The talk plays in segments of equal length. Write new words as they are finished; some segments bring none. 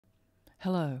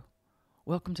Hello,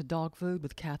 welcome to Dog Food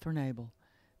with Katherine Abel,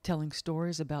 telling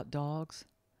stories about dogs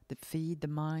that feed the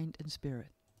mind and spirit.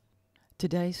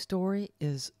 Today's story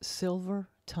is Silver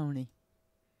Tony.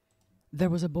 There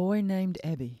was a boy named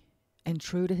Ebby, and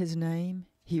true to his name,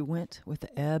 he went with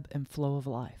the ebb and flow of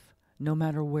life, no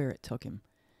matter where it took him.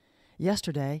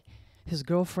 Yesterday, his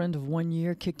girlfriend of 1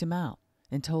 year kicked him out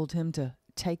and told him to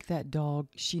take that dog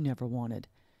she never wanted.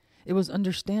 It was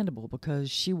understandable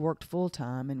because she worked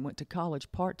full-time and went to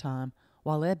college part-time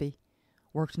while Ebby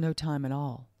worked no time at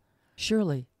all.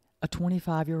 Surely, a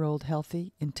 25-year-old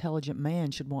healthy, intelligent man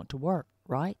should want to work,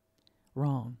 right?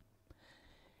 Wrong.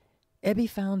 Ebby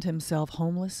found himself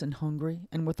homeless and hungry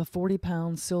and with a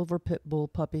 40-pound silver pit bull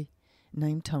puppy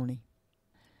named Tony.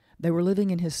 They were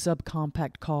living in his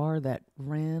subcompact car that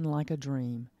ran like a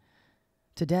dream.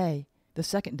 Today, the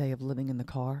second day of living in the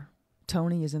car,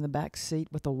 Tony is in the back seat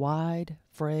with a wide,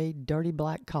 frayed, dirty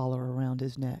black collar around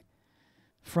his neck.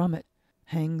 From it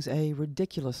hangs a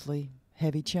ridiculously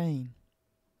heavy chain.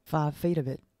 5 feet of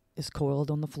it is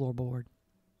coiled on the floorboard.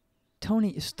 Tony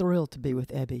is thrilled to be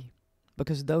with Ebby,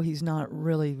 because though he's not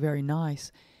really very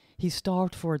nice, he's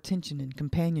starved for attention and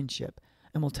companionship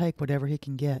and will take whatever he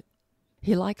can get.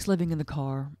 He likes living in the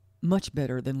car much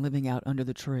better than living out under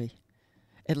the tree.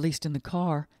 At least in the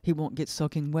car, he won't get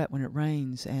soaking wet when it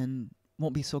rains and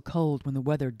won't be so cold when the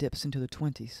weather dips into the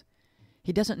 20s.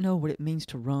 He doesn't know what it means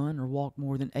to run or walk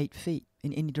more than 8 feet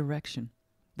in any direction.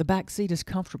 The back seat is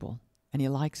comfortable, and he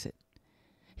likes it.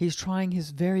 He's trying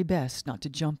his very best not to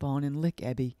jump on and lick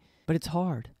Ebby, but it's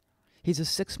hard. He's a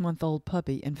 6-month-old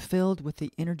puppy and filled with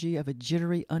the energy of a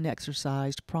jittery,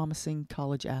 unexercised, promising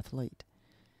college athlete.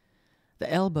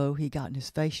 The elbow he got in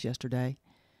his face yesterday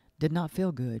did not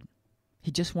feel good. He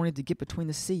just wanted to get between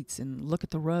the seats and look at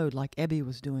the road like Ebby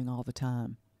was doing all the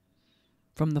time.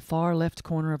 From the far left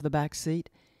corner of the back seat,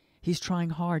 he's trying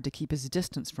hard to keep his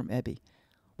distance from Ebby,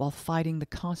 while fighting the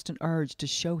constant urge to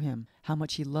show him how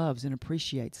much he loves and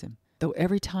appreciates him, though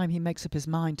every time he makes up his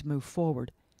mind to move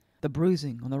forward, the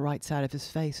bruising on the right side of his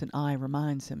face and eye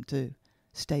reminds him to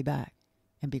stay back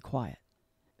and be quiet.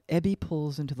 Ebby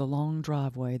pulls into the long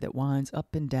driveway that winds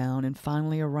up and down and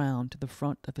finally around to the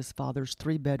front of his father's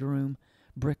 3-bedroom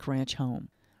brick ranch home.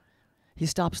 He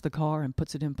stops the car and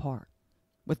puts it in park.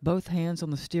 With both hands on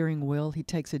the steering wheel, he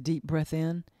takes a deep breath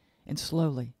in and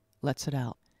slowly lets it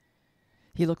out.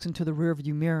 He looks into the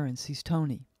rearview mirror and sees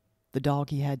Tony, the dog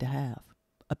he had to have,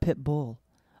 a pit bull,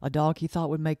 a dog he thought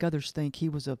would make others think he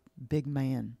was a big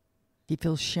man. He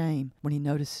feels shame when he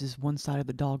notices one side of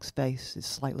the dog's face is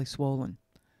slightly swollen.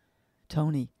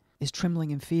 Tony is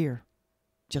trembling in fear,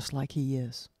 just like he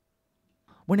is.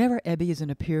 Whenever Ebby is in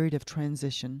a period of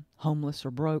transition, homeless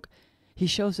or broke, he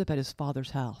shows up at his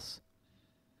father's house.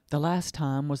 The last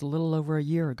time was a little over a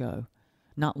year ago,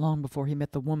 not long before he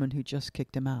met the woman who just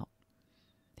kicked him out.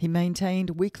 He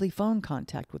maintained weekly phone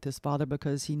contact with his father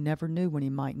because he never knew when he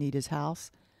might need his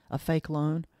house, a fake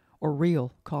loan, or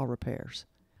real car repairs.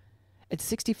 At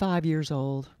 65 years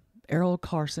old, Errol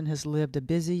Carson has lived a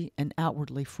busy and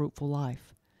outwardly fruitful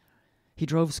life. He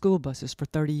drove school buses for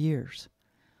 30 years.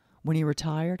 When he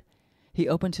retired, he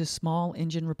opened his small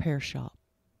engine repair shop.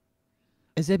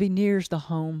 As Ebby nears the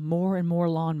home, more and more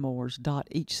lawnmowers dot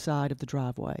each side of the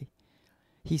driveway.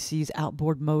 He sees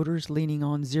outboard motors leaning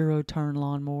on zero-turn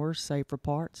lawnmowers, save for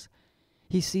parts.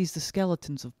 He sees the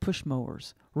skeletons of push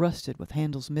mowers, rusted with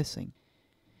handles missing.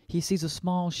 He sees a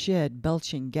small shed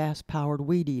belching gas-powered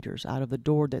weed-eaters out of the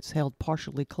door that's held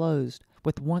partially closed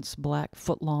with once black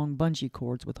foot-long bungee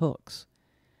cords with hooks.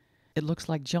 It looks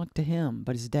like junk to him,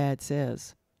 but his dad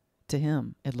says, to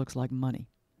him, it looks like money.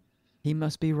 He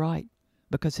must be right,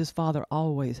 because his father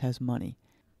always has money.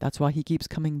 That's why he keeps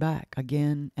coming back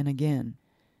again and again,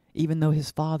 even though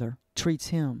his father treats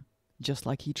him just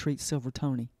like he treats Silver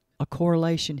Tony, a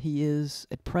correlation he is,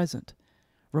 at present,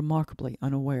 remarkably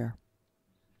unaware.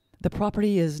 The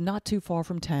property is not too far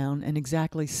from town and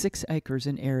exactly 6 acres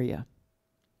in area.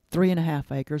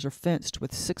 3.5 acres are fenced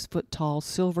with 6-foot-tall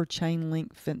silver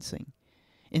chain-link fencing.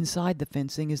 Inside the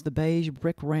fencing is the beige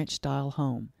brick ranch-style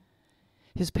home.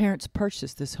 His parents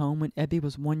purchased this home when Ebby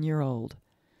was 1 year old.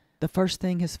 The first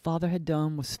thing his father had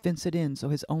done was fence it in so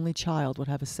his only child would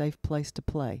have a safe place to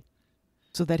play,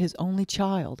 so that his only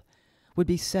child would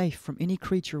be safe from any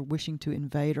creature wishing to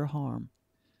invade or harm.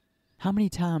 How many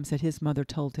times had his mother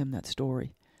told him that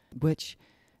story, which,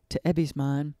 to Ebby's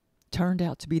mind, turned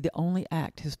out to be the only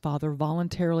act his father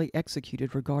voluntarily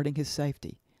executed regarding his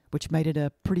safety, which made it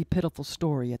a pretty pitiful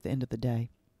story at the end of the day.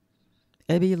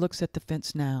 Ebby looks at the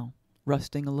fence now,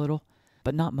 rusting a little,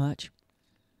 but not much.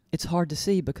 It's hard to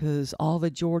see because all the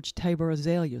George Tabor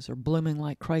azaleas are blooming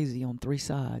like crazy on 3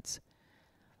 sides.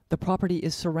 The property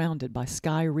is surrounded by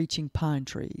sky-reaching pine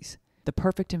trees, the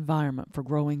perfect environment for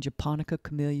growing japonica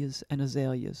camellias and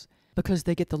azaleas, because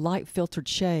they get the light-filtered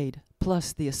shade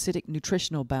plus the acidic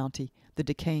nutritional bounty the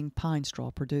decaying pine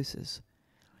straw produces.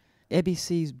 Ebby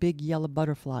sees big yellow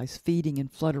butterflies feeding and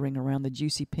fluttering around the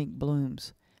juicy pink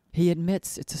blooms. He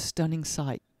admits it's a stunning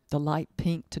sight. The light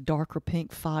pink to darker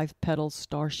pink 5-petaled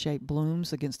star-shaped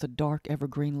blooms against the dark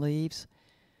evergreen leaves.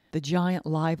 The giant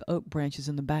live oak branches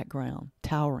in the background,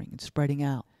 towering and spreading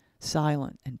out,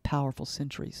 silent and powerful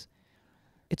sentries.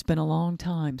 It's been a long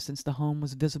time since the home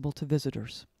was visible to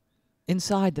visitors.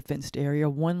 Inside the fenced area,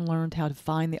 one learned how to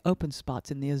find the open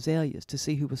spots in the azaleas to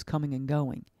see who was coming and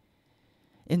going.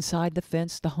 Inside the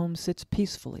fence, the home sits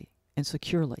peacefully and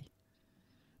securely.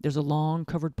 There's a long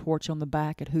covered porch on the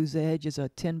back at whose edge is a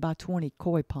 10-by-20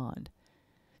 koi pond.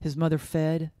 His mother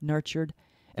fed, nurtured,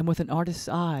 and with an artist's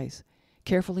eyes,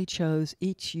 carefully chose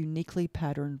each uniquely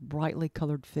patterned, brightly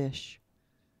colored fish.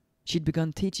 She'd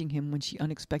begun teaching him when she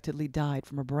unexpectedly died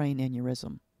from a brain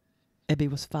aneurysm. Ebby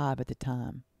was 5 at the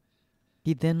time.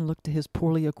 He then looked to his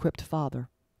poorly equipped father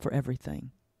for everything.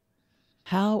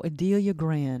 How Adelia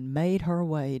Grand made her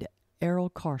way to Errol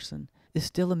Carson is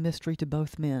still a mystery to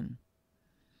both men.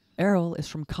 Errol is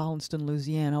from Collinston,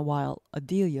 Louisiana, while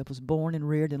Adelia was born and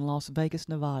reared in Las Vegas,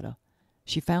 Nevada.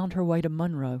 She found her way to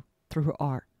Monroe through her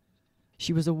art.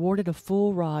 She was awarded a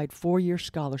full-ride 4-year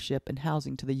scholarship and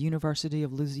housing to the University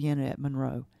of Louisiana at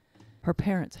Monroe. Her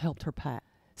parents helped her pack,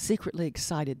 secretly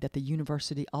excited that the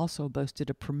university also boasted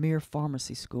a premier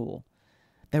pharmacy school.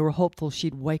 They were hopeful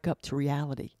she'd wake up to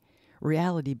reality.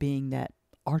 Reality being that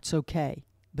art's okay,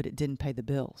 but it didn't pay the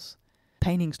bills.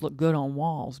 Paintings looked good on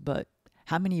walls, but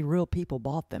how many real people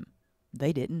bought them?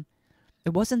 They didn't.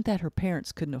 It wasn't that her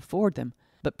parents couldn't afford them,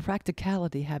 but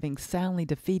practicality having soundly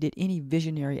defeated any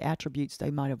visionary attributes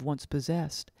they might have once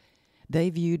possessed.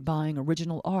 They viewed buying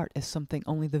original art as something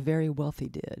only the very wealthy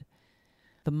did.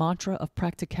 The mantra of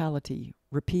practicality,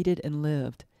 repeated and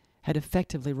lived, had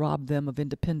effectively robbed them of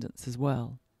independence as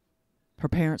well. Her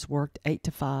parents worked 8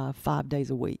 to 5, 5 days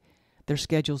a week. Their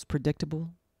schedules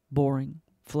predictable, boring,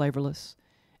 flavorless,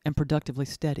 and productively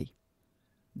steady.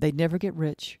 They'd never get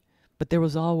rich, but there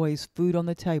was always food on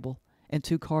the table and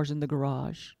 2 cars in the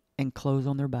garage and clothes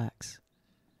on their backs.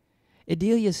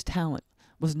 Adelia's talent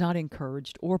was not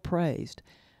encouraged or praised,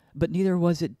 but neither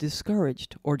was it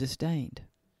discouraged or disdained.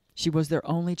 She was their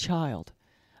only child,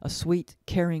 a sweet,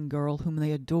 caring girl whom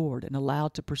they adored and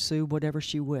allowed to pursue whatever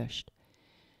she wished.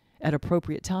 At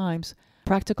appropriate times,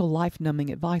 practical life-numbing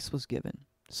advice was given,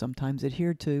 sometimes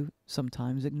adhered to,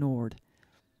 sometimes ignored.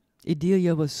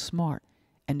 Adelia was smart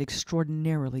and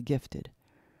extraordinarily gifted.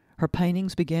 Her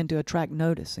paintings began to attract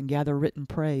notice and gather written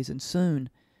praise, and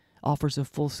soon offers of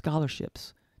full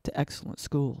scholarships to excellent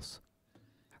schools.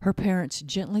 Her parents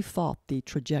gently fought the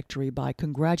trajectory by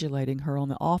congratulating her on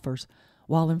the offers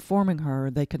while informing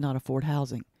her they could not afford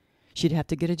housing. She'd have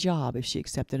to get a job if she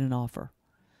accepted an offer.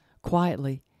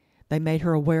 Quietly, they made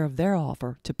her aware of their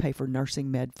offer to pay for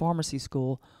nursing med pharmacy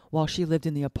school while she lived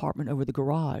in the apartment over the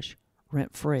garage,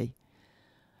 rent-free.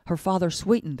 Her father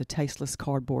sweetened the tasteless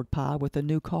cardboard pie with a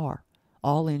new car,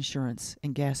 all insurance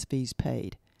and gas fees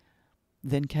paid.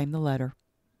 Then came the letter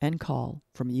and call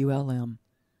from ULM,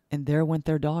 and there went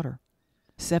their daughter,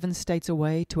 7 states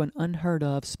away to an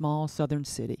unheard-of small southern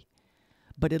city.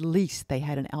 But at least they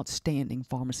had an outstanding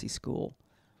pharmacy school.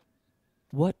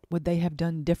 What would they have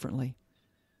done differently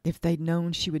if they'd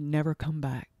known she would never come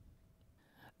back?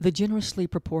 The generously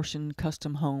proportioned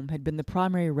custom home had been the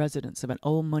primary residence of an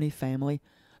old-money family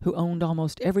who owned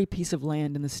almost every piece of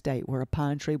land in the state where a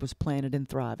pine tree was planted and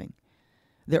thriving.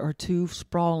 There are 2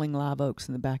 sprawling live oaks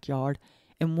in the backyard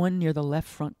and one near the left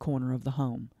front corner of the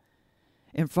home.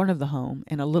 In front of the home,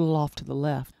 and a little off to the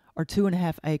left, are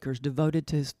 2.5 acres devoted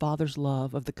to his father's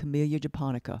love of the Camellia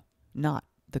japonica, not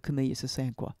the Camellia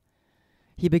sasanqua.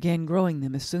 He began growing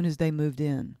them as soon as they moved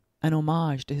in, an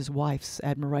homage to his wife's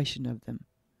admiration of them.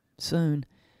 Soon,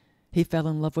 he fell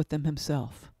in love with them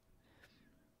himself.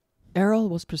 Errol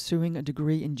was pursuing a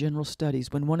degree in general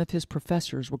studies when one of his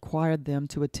professors required them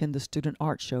to attend the student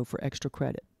art show for extra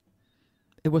credit.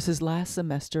 It was his last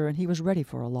semester, and he was ready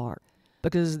for a lark,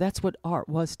 because that's what art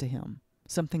was to him,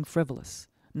 something frivolous,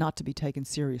 not to be taken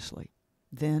seriously.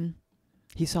 Then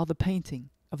he saw the painting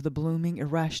of the blooming,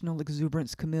 irrational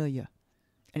exuberance camellia,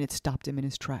 and it stopped him in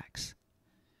his tracks.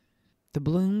 The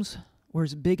blooms were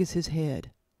as big as his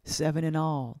head, 7 in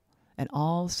all, and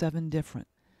all 7 different.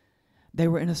 They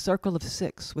were in a circle of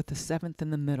 6, with the 7th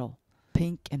in the middle,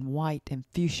 pink and white and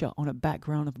fuchsia on a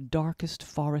background of darkest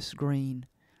forest green.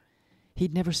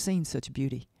 He'd never seen such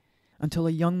beauty, until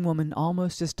a young woman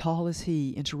almost as tall as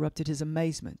he interrupted his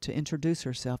amazement to introduce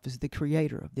herself as the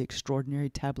creator of the extraordinary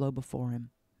tableau before him.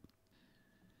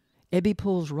 Ebby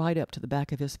pulls right up to the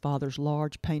back of his father's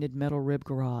large painted metal rib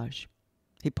garage.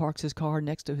 He parks his car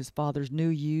next to his father's new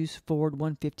used Ford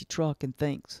 150 truck and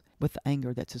thinks, with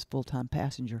anger that's his full-time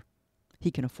passenger, he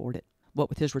can afford it. What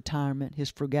with his retirement,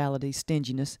 his frugality,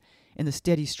 stinginess, and the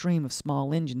steady stream of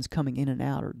small engines coming in and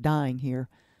out or dying here,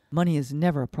 money is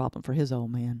never a problem for his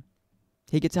old man.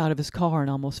 He gets out of his car and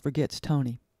almost forgets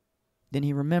Tony. Then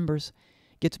he remembers,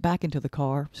 gets back into the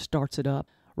car, starts it up,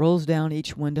 rolls down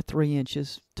each window 3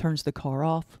 inches, turns the car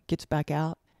off, gets back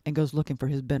out, and goes looking for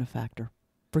his benefactor,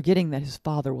 forgetting that his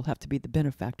father will have to be the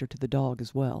benefactor to the dog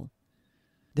as well.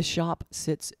 The shop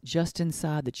sits just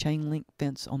inside the chain-link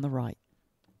fence on the right.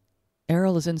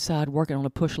 Errol is inside working on a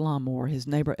push lawnmower his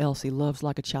neighbor Elsie loves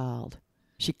like a child.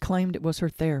 She claimed it was her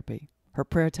therapy, her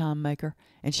prayer time maker,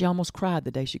 and she almost cried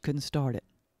the day she couldn't start it.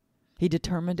 He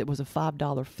determined it was a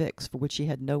 $5 fix for which he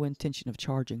had no intention of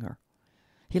charging her.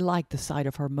 He liked the sight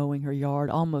of her mowing her yard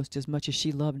almost as much as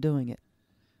she loved doing it.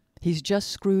 He's just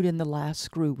screwed in the last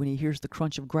screw when he hears the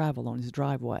crunch of gravel on his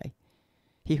driveway.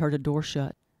 He heard a door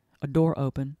shut, a door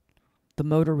open, the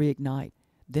motor reignite,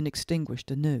 then extinguished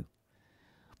anew.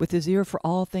 With his ear for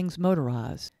all things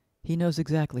motorized, he knows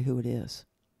exactly who it is.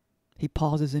 He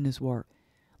pauses in his work,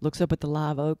 looks up at the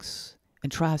live oaks,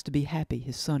 and tries to be happy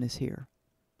his son is here.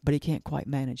 But he can't quite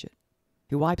manage it.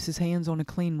 He wipes his hands on a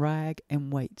clean rag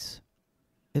and waits.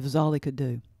 It was all he could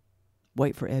do.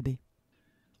 Wait for Ebby.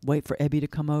 Wait for Ebby to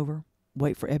come over.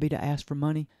 Wait for Ebby to ask for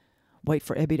money. Wait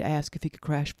for Ebby to ask if he could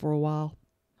crash for a while.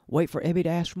 Wait for Ebby to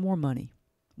ask for more money.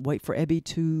 Wait for Ebby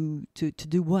to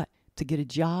do what? To get a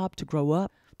job, to grow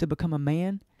up, to become a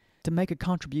man, to make a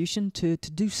contribution, to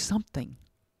do something.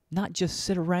 Not just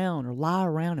sit around or lie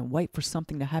around and wait for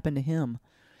something to happen to him.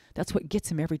 That's what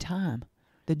gets him every time.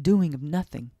 The doing of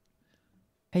nothing.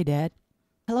 Hey, Dad.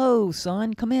 Hello,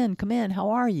 son. Come in, come in. How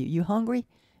are you? You hungry?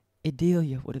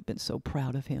 Adelia would have been so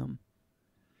proud of him.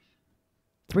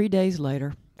 3 days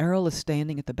later, Errol is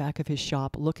standing at the back of his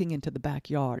shop looking into the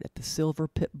backyard at the silver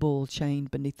pit bull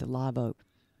chained beneath the live oak.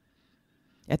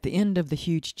 At the end of the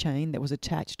huge chain that was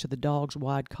attached to the dog's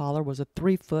wide collar was a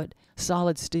 3-foot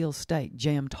solid steel stake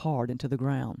jammed hard into the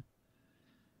ground.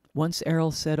 Once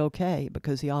Errol said okay,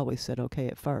 because he always said okay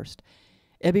at first,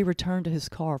 Ebby returned to his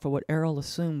car for what Errol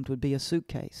assumed would be a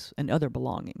suitcase and other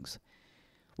belongings.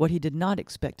 What he did not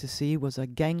expect to see was a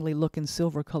gangly-looking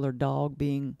silver-colored dog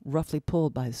being roughly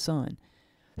pulled by his son,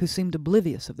 who seemed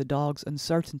oblivious of the dog's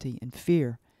uncertainty and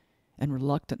fear and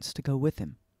reluctance to go with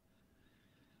him.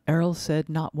 Errol said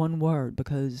not one word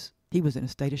because he was in a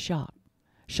state of shock.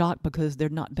 Shock because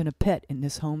there'd not been a pet in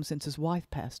this home since his wife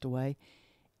passed away,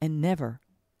 and never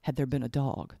had there been a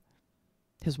dog.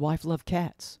 His wife loved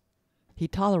cats. He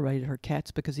tolerated her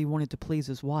cats because he wanted to please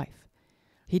his wife.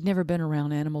 He'd never been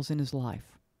around animals in his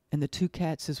life, and the 2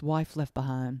 cats his wife left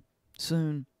behind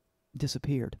soon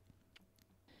disappeared.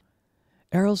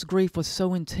 Errol's grief was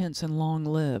so intense and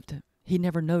long-lived, he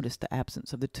never noticed the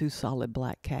absence of the 2 solid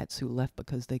black cats who left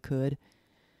because they could.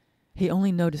 He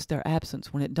only noticed their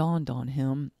absence when it dawned on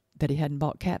him that he hadn't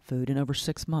bought cat food in over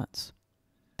 6 months.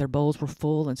 Their bowls were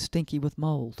full and stinky with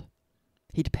mold.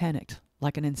 He'd panicked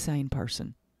like an insane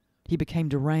person. He became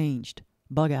deranged,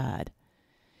 bug-eyed.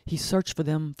 He searched for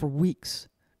them for weeks,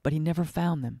 but he never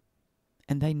found them,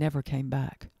 and they never came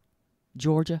back.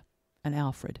 Georgia and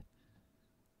Alfred.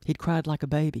 He'd cried like a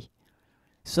baby,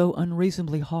 so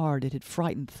unreasonably hard it had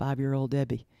frightened 5-year-old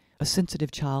Ebby, a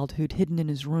sensitive child who'd hidden in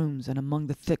his rooms and among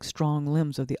the thick, strong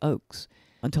limbs of the oaks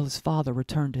until his father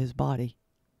returned to his body.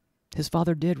 His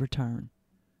father did return,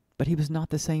 but he was not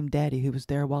the same daddy who was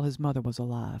there while his mother was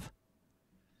alive.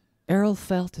 Errol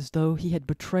felt as though he had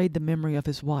betrayed the memory of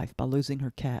his wife by losing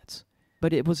her cats,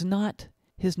 but it was not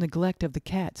his neglect of the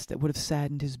cats that would have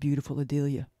saddened his beautiful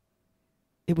Adelia.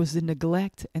 It was the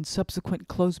neglect and subsequent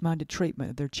close-minded treatment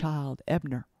of their child,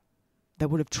 Ebner, that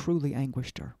would have truly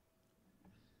anguished her.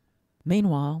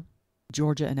 Meanwhile,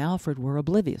 Georgia and Alfred were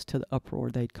oblivious to the uproar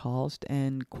they'd caused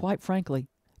and, quite frankly,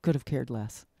 could have cared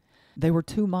less. They were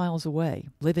 2 miles away,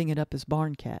 living it up as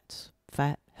barn cats,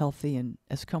 fat, healthy, and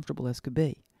as comfortable as could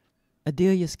be.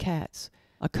 Adelia's cats,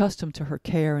 accustomed to her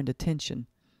care and attention,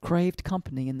 craved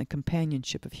company and the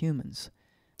companionship of humans.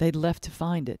 They'd left to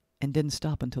find it and didn't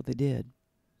stop until they did.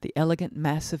 The elegant,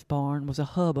 massive barn was a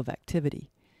hub of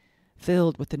activity,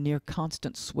 filled with the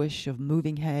near-constant swish of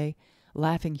moving hay,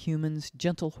 laughing humans,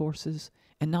 gentle horses,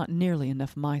 and not nearly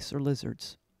enough mice or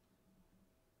lizards.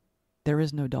 There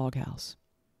is no doghouse,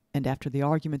 and after the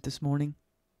argument this morning,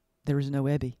 there is no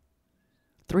Ebby.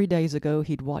 3 days ago,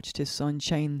 he'd watched his son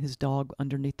chain his dog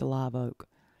underneath the live oak.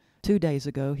 2 days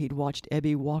ago, he'd watched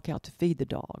Ebby walk out to feed the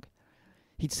dog.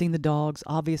 He'd seen the dog's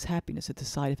obvious happiness at the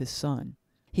sight of his son.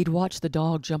 He'd watched the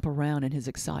dog jump around in his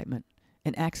excitement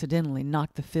and accidentally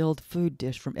knock the filled food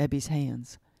dish from Ebby's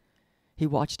hands. He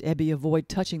watched Ebby avoid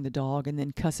touching the dog and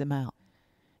then cuss him out.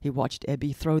 He watched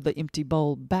Ebby throw the empty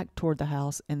bowl back toward the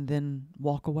house and then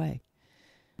walk away,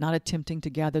 not attempting to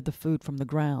gather the food from the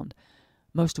ground,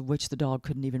 most of which the dog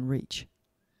couldn't even reach.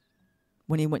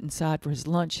 When he went inside for his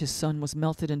lunch, his son was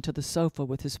melted into the sofa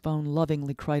with his phone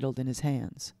lovingly cradled in his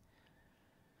hands.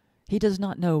 He does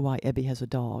not know why Ebby has a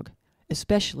dog,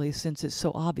 especially since it's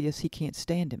so obvious he can't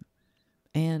stand him,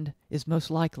 and is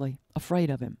most likely afraid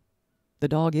of him. The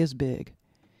dog is big,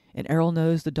 and Errol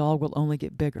knows the dog will only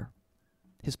get bigger.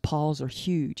 His paws are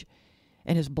huge,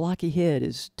 and his blocky head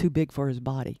is too big for his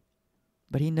body,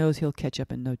 but he knows he'll catch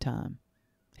up in no time.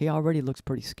 He already looks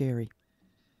pretty scary.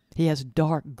 He has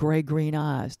dark gray-green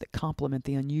eyes that complement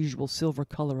the unusual silver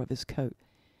color of his coat.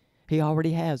 He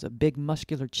already has a big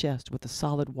muscular chest with a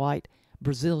solid white,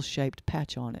 Brazil-shaped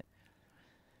patch on it.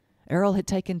 Errol had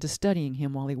taken to studying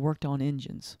him while he worked on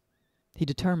engines. He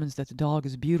determines that the dog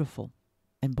is beautiful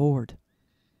and bored.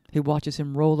 He watches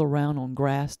him roll around on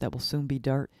grass that will soon be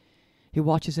dirt. He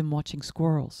watches him watching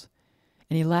squirrels,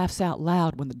 and he laughs out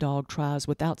loud when the dog tries,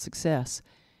 without success,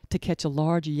 to catch a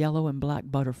large yellow and black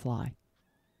butterfly.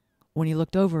 When he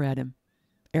looked over at him,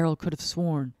 Errol could have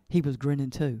sworn he was grinning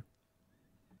too.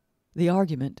 The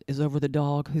argument is over the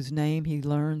dog whose name he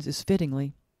learns is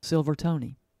fittingly Silver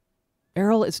Tony.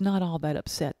 Errol is not all that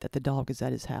upset that the dog is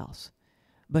at his house,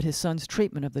 but his son's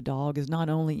treatment of the dog is not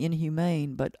only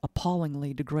inhumane but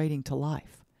appallingly degrading to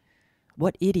life.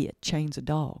 What idiot chains a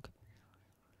dog?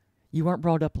 You weren't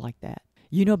brought up like that.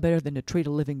 You know better than to treat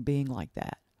a living being like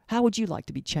that. How would you like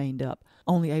to be chained up,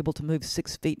 only able to move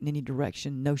 6 feet in any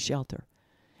direction, no shelter?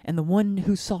 And the one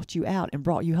who sought you out and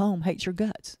brought you home hates your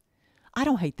guts. I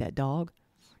don't hate that dog.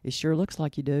 It sure looks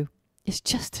like you do. It's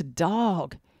just a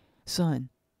dog. Son,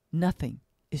 nothing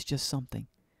is just something.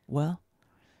 Well,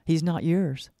 he's not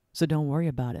yours, so don't worry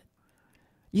about it.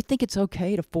 You think it's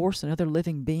okay to force another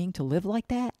living being to live like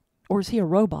that? Or is he a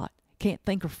robot? Can't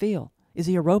think or feel. Is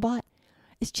he a robot?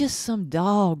 It's just some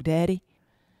dog, Daddy.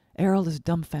 Errol is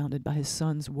dumbfounded by his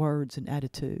son's words and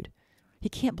attitude. He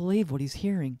can't believe what he's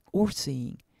hearing or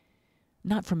seeing.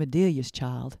 Not from Adelia's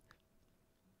child.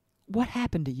 What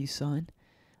happened to you, son?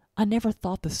 I never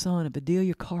thought the son of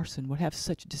Adelia Carson would have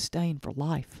such disdain for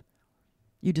life.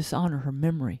 You dishonor her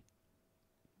memory.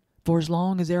 For as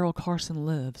long as Errol Carson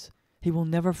lives, he will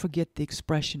never forget the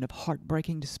expression of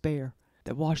heartbreaking despair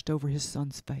that washed over his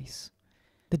son's face.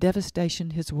 The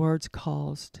devastation his words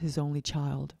caused his only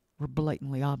child were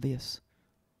blatantly obvious.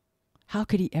 How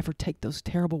could he ever take those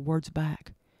terrible words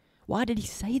back? Why did he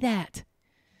say that?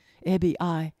 Ebby,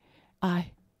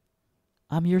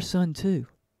 I'm your son too.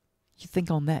 You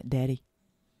think on that, Daddy.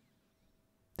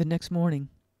 The next morning,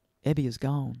 Ebby is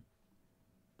gone.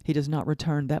 He does not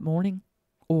return that morning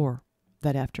or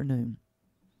that afternoon.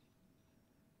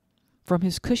 From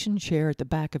his cushioned chair at the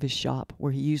back of his shop,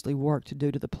 where he usually worked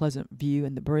due to the pleasant view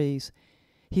and the breeze,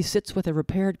 he sits with a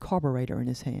repaired carburetor in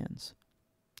his hands.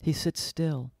 He sits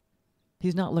still.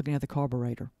 He's not looking at the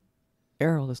carburetor.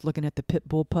 Errol is looking at the pit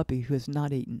bull puppy who has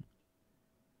not eaten.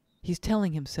 He's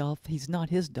telling himself he's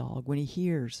not his dog when he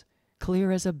hears, clear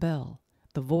as a bell,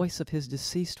 the voice of his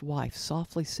deceased wife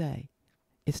softly say,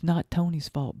 "It's not Tony's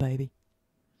fault, baby."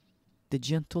 The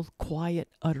gentle, quiet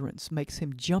utterance makes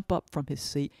him jump up from his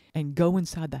seat and go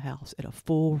inside the house at a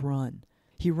full run.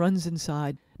 He runs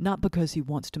inside not because he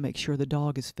wants to make sure the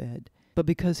dog is fed, but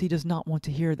because he does not want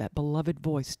to hear that beloved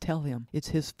voice tell him it's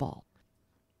his fault.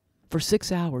 For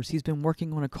 6 hours he's been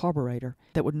working on a carburetor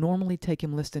that would normally take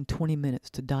him less than 20 minutes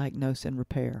to diagnose and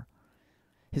repair.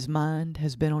 His mind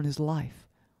has been on his life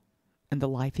and the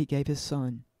life he gave his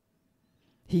son.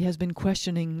 He has been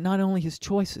questioning not only his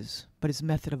choices, but his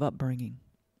method of upbringing.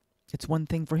 It's one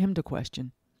thing for him to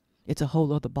question. It's a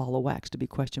whole other ball of wax to be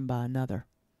questioned by another.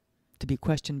 To be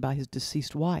questioned by his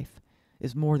deceased wife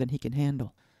is more than he can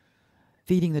handle.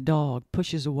 Feeding the dog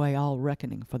pushes away all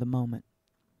reckoning for the moment.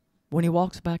 When he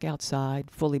walks back outside,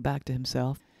 fully back to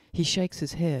himself, he shakes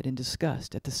his head in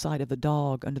disgust at the sight of the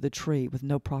dog under the tree with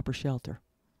no proper shelter.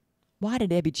 Why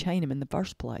did Ebby chain him in the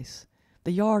first place?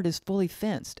 The yard is fully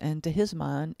fenced and, to his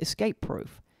mind,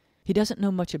 escape-proof. He doesn't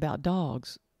know much about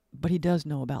dogs, but he does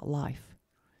know about life.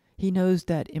 He knows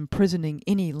that imprisoning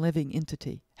any living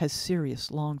entity has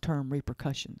serious long-term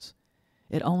repercussions.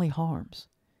 It only harms.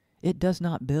 It does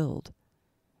not build,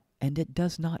 and it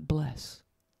does not bless.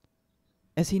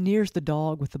 As he nears the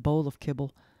dog with the bowl of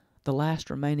kibble, the last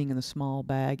remaining in the small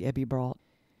bag Ebby brought.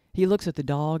 He looks at the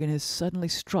dog and is suddenly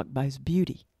struck by his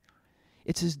beauty.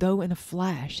 It's as though in a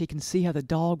flash he can see how the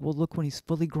dog will look when he's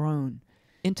fully grown,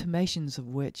 intimations of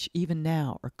which even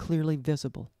now are clearly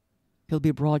visible. He'll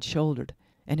be broad-shouldered,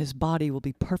 and his body will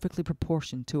be perfectly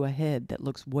proportioned to a head that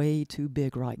looks way too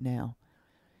big right now.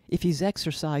 If he's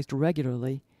exercised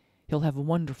regularly, he'll have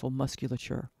wonderful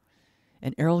musculature,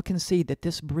 and Errol can see that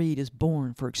this breed is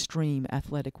born for extreme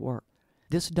athletic work.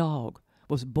 This dog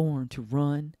was born to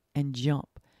run and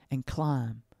jump and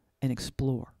climb and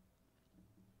explore.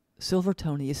 Silver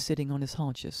Tony is sitting on his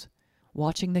haunches,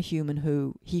 watching the human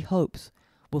who, he hopes,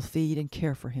 will feed and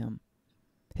care for him.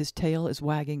 His tail is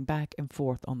wagging back and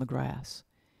forth on the grass.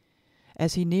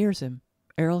 As he nears him,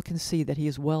 Errol can see that he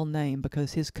is well named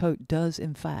because his coat does,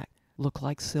 in fact, look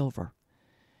like silver.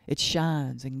 It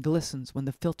shines and glistens when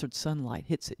the filtered sunlight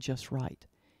hits it just right.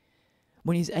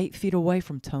 When he's 8 feet away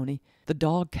from Tony, the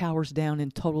dog cowers down in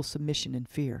total submission and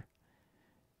fear.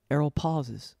 Errol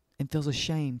pauses and feels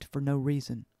ashamed for no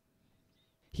reason.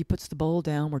 He puts the bowl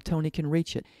down where Tony can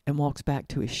reach it and walks back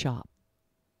to his shop.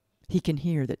 He can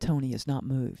hear that Tony is not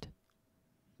moved.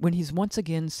 When he's once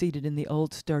again seated in the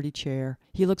old sturdy chair,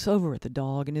 he looks over at the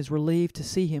dog and is relieved to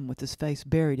see him with his face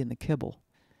buried in the kibble.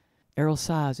 Errol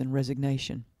sighs in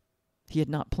resignation. He had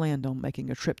not planned on making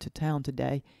a trip to town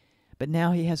today, but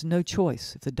now he has no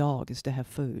choice if the dog is to have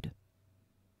food.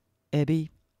 Ebby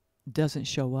doesn't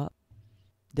show up,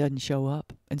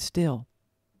 and still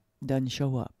doesn't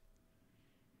show up.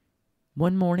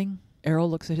 One morning, Errol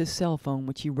looks at his cell phone,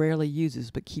 which he rarely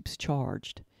uses but keeps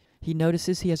charged. He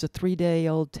notices he has a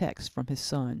 3-day-old text from his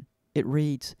son. It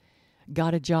reads,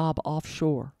 "Got a job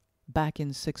offshore. Back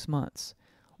in 6 months.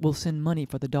 We'll send money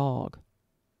for the dog."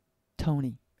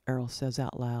 Tony, Errol says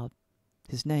out loud.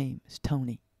 His name is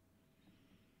Tony.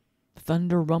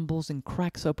 Thunder rumbles and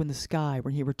cracks open the sky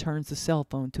when he returns the cell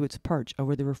phone to its perch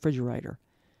over the refrigerator.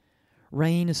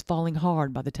 Rain is falling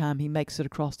hard by the time he makes it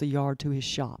across the yard to his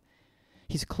shop.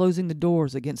 He's closing the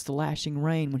doors against the lashing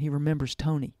rain when he remembers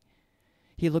Tony.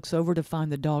 He looks over to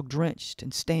find the dog drenched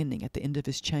and standing at the end of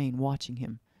his chain watching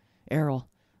him. Errol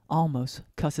almost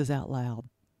cusses out loud.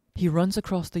 He runs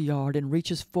across the yard and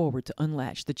reaches forward to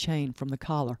unlatch the chain from the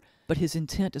collar, but his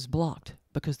intent is blocked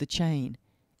because the chain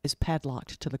is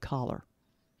padlocked to the collar.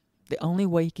 The only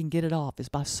way he can get it off is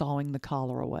by sawing the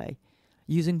collar away.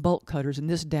 Using bolt cutters in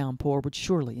this downpour would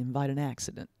surely invite an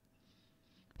accident.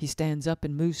 He stands up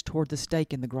and moves toward the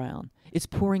stake in the ground. It's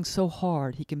pouring so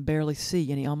hard he can barely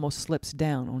see, and he almost slips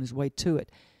down on his way to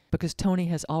it because Tony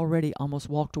has already almost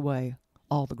walked away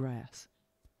all the grass.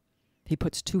 He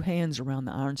puts 2 hands around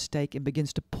the iron stake and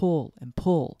begins to pull and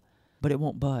pull, but it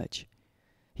won't budge.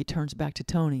 He turns back to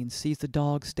Tony and sees the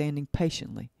dog standing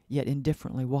patiently, yet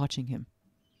indifferently watching him.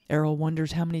 Errol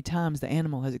wonders how many times the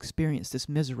animal has experienced this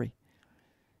misery,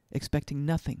 expecting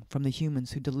nothing from the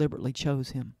humans who deliberately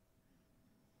chose him.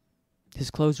 His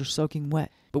clothes are soaking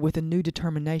wet, but with a new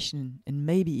determination and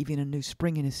maybe even a new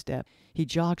spring in his step, he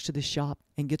jogs to the shop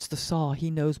and gets the saw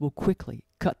he knows will quickly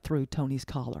cut through Tony's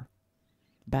collar.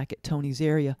 Back at Tony's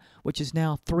area, which is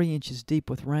now 3 inches deep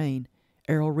with rain,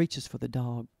 Errol reaches for the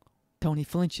dog. Tony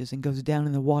flinches and goes down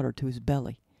in the water to his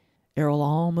belly. Errol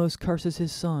almost curses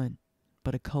his son,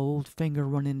 but a cold finger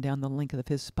running down the length of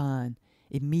his spine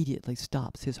immediately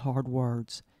stops his hard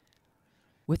words.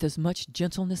 With as much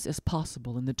gentleness as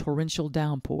possible in the torrential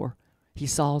downpour, he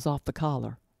saws off the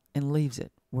collar and leaves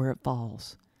it where it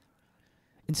falls.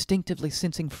 Instinctively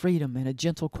sensing freedom and a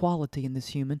gentle quality in this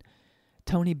human,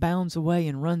 Tony bounds away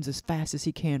and runs as fast as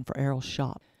he can for Errol's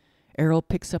shop. Errol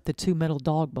picks up the 2 metal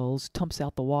dog bowls, tumps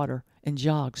out the water, and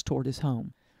jogs toward his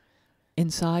home.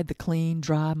 Inside the clean,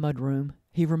 dry mudroom,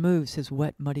 he removes his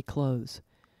wet, muddy clothes,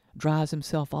 dries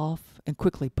himself off, and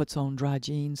quickly puts on dry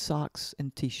jeans, socks,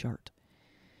 and t-shirt.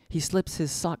 He slips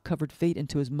his sock-covered feet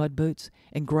into his mud boots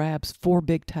and grabs 4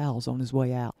 big towels on his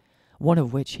way out, one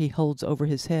of which he holds over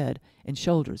his head and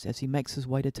shoulders as he makes his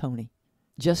way to Tony.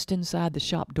 Just inside the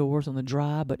shop doors on the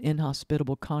dry but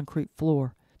inhospitable concrete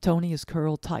floor, Tony is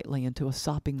curled tightly into a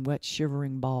sopping wet,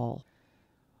 shivering ball.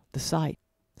 The sight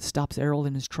stops Errol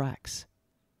in his tracks.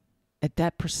 At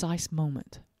that precise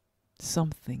moment,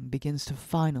 something begins to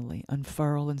finally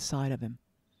unfurl inside of him.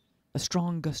 A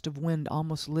strong gust of wind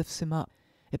almost lifts him up.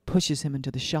 It pushes him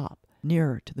into the shop,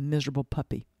 nearer to the miserable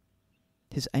puppy.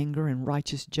 His anger and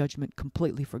righteous judgment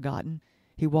completely forgotten,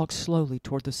 he walks slowly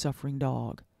toward the suffering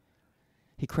dog.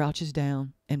 He crouches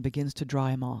down and begins to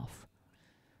dry him off.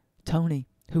 Tony,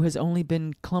 who has only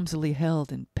been clumsily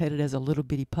held and petted as a little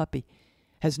bitty puppy,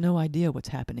 has no idea what's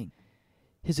happening.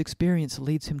 His experience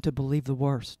leads him to believe the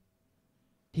worst.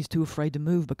 He's too afraid to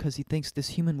move because he thinks this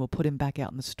human will put him back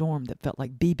out in the storm that felt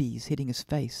like BBs hitting his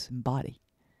face and body.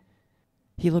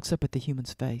 He looks up at the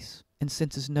human's face and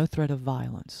senses no threat of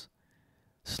violence.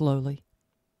 Slowly,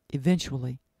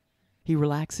 eventually, he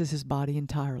relaxes his body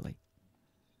entirely.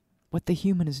 What the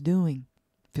human is doing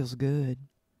feels good.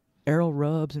 Errol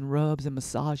rubs and rubs and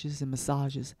massages and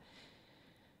massages.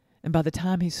 And by the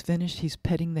time he's finished, he's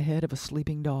petting the head of a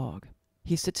sleeping dog.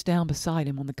 He sits down beside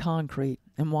him on the concrete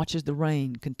and watches the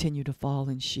rain continue to fall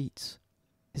in sheets.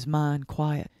 His mind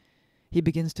quiet, he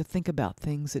begins to think about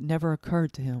things that never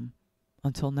occurred to him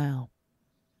until now.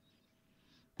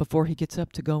 Before he gets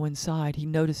up to go inside, he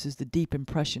notices the deep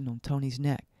impression on Tony's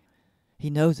neck.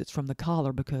 He knows it's from the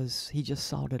collar because he just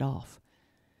sawed it off.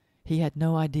 He had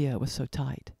no idea it was so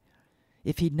tight.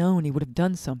 If he'd known, he would have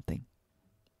done something.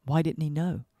 Why didn't he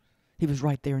know? He was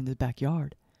right there in the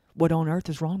backyard. What on earth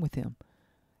is wrong with him?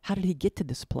 How did he get to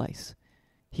this place?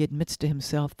 He admits to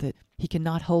himself that he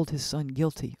cannot hold his son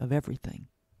guilty of everything.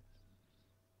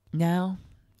 Now,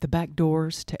 the back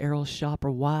doors to Errol's shop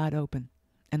are wide open,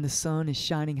 and the sun is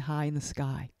shining high in the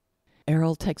sky.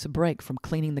 Errol takes a break from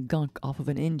cleaning the gunk off of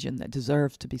an engine that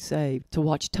deserves to be saved to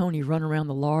watch Tony run around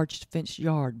the large fenced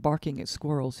yard barking at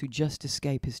squirrels who just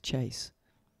escape his chase.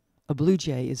 A blue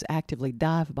jay is actively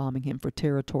dive-bombing him for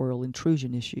territorial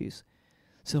intrusion issues.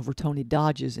 Silver Tony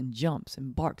dodges and jumps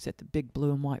and barks at the big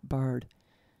blue and white bird.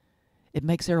 It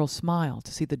makes Errol smile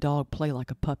to see the dog play like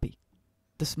a puppy.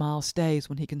 The smile stays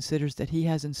when he considers that he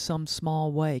has in some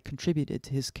small way contributed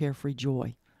to his carefree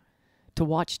joy. To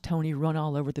watch Tony run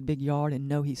all over the big yard and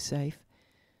know he's safe,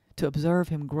 to observe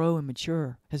him grow and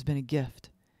mature, has been a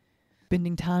gift.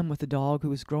 Spending time with the dog,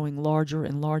 who is growing larger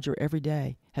and larger every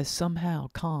day, has somehow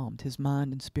calmed his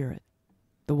mind and spirit.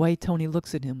 The way Tony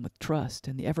looks at him with trust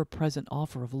and the ever-present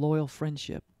offer of loyal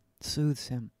friendship soothes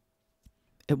him.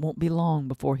 It won't be long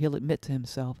before he'll admit to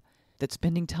himself that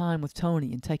spending time with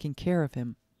Tony and taking care of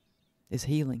him is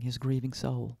healing his grieving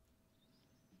soul.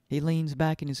 He leans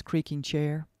back in his creaking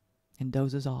chair and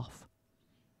dozes off.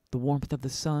 The warmth of the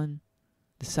sun,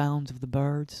 the sounds of the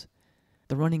birds,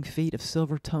 the running feet of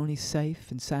Silver Tony safe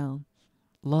and sound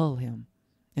lull him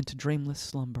into dreamless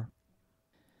slumber.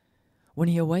 When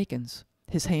he awakens,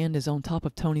 his hand is on top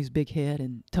of Tony's big head,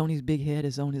 and Tony's big head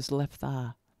is on his left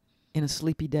thigh. In a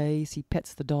sleepy daze, he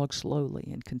pets the dog slowly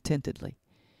and contentedly.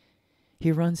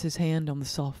 He runs his hand on the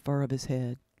soft fur of his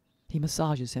head. He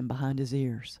massages him behind his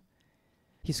ears.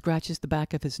 He scratches the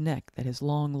back of his neck that has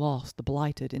long lost the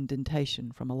blighted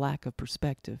indentation from a lack of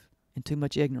perspective and too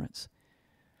much ignorance.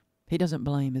 He doesn't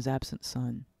blame his absent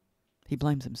son. He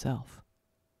blames himself.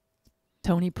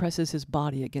 Tony presses his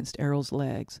body against Errol's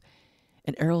legs,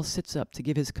 and Errol sits up to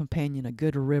give his companion a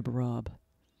good rib rub.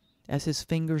 As his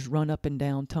fingers run up and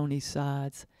down Tony's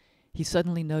sides, he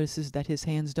suddenly notices that his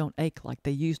hands don't ache like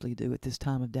they usually do at this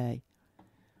time of day.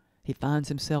 He finds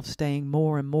himself staying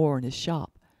more and more in his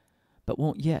shop, but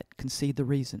won't yet concede the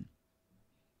reason.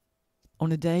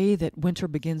 On a day that winter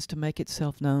begins to make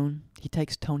itself known, he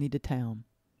takes Tony to town.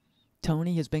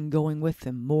 Tony has been going with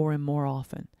him more and more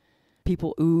often.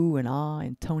 People ooh and ah,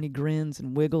 and Tony grins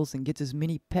and wiggles and gets as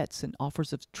many pets and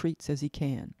offers of treats as he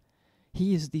can.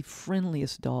 He is the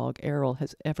friendliest dog Errol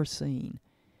has ever seen.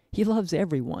 He loves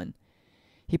everyone.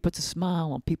 He puts a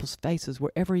smile on people's faces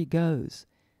wherever he goes,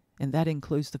 and that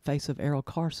includes the face of Errol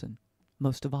Carson,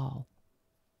 most of all.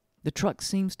 The truck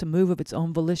seems to move of its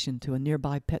own volition to a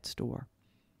nearby pet store.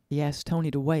 He asks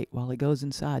Tony to wait while he goes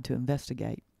inside to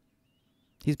investigate.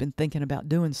 He's been thinking about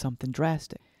doing something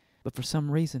drastic, but for some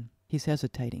reason, he's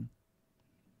hesitating.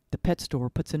 The pet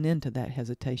store puts an end to that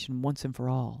hesitation once and for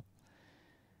all.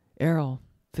 Errol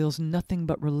feels nothing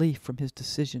but relief from his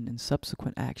decision and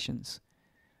subsequent actions.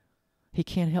 He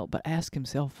can't help but ask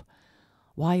himself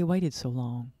why he waited so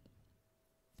long.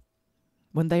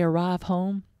 When they arrive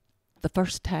home, the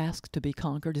first task to be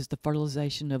conquered is the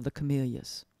fertilization of the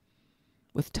camellias.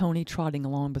 With Tony trotting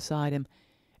along beside him,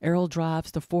 Errol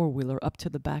drives the four-wheeler up to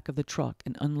the back of the truck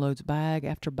and unloads bag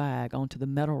after bag onto the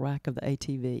metal rack of the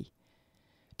ATV.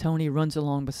 Tony runs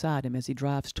along beside him as he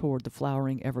drives toward the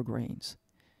flowering evergreens.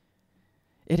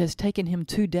 It has taken him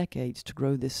 2 decades to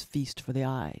grow this feast for the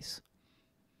eyes.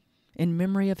 In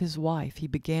memory of his wife, he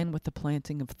began with the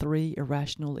planting of 3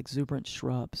 irrational, exuberant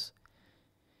shrubs.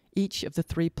 Each of the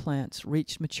 3 plants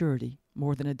reached maturity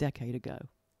more than a decade ago.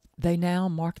 They now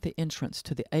mark the entrance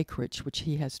to the acreage which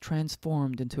he has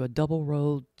transformed into a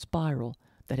double-rolled spiral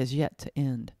that has yet to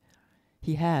end.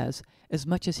 He has, as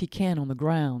much as he can on the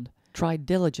ground, tried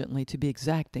diligently to be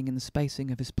exacting in the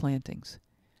spacing of his plantings.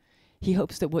 He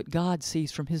hopes that what God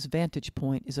sees from his vantage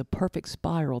point is a perfect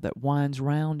spiral that winds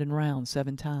round and round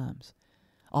 7 times,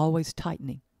 always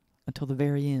tightening, until the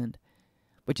very end,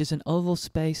 which is an oval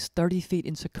space 30 feet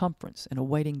in circumference and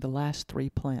awaiting the last 3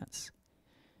 plants.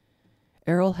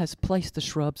 Errol has placed the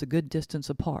shrubs a good distance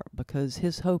apart because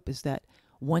his hope is that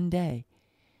one day,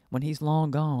 when he's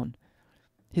long gone,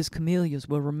 his camellias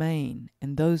will remain,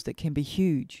 and those that can be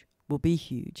huge will be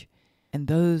huge, and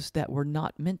those that were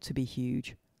not meant to be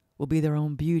huge will be their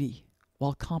own beauty,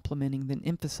 while complementing and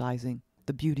emphasizing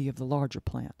the beauty of the larger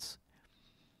plants.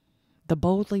 The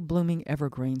boldly blooming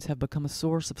evergreens have become a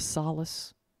source of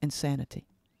solace and sanity.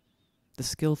 The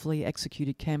skillfully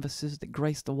executed canvases that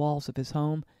grace the walls of his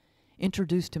home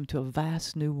introduced him to a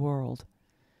vast new world,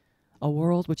 a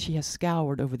world which he has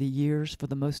scoured over the years for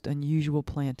the most unusual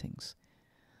plantings.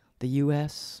 The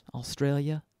U.S.,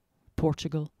 Australia,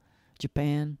 Portugal,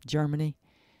 Japan, Germany,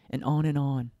 and on and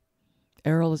on.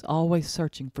 Errol is always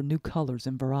searching for new colors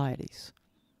and varieties.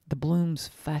 The blooms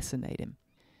fascinate him.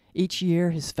 Each year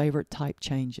his favorite type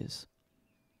changes.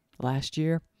 Last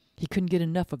year, he couldn't get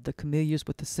enough of the camellias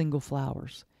with the single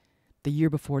flowers. The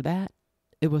year before that,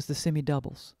 it was the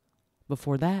semi-doubles.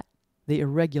 Before that, the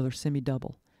irregular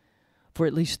semi-double. For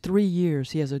at least 3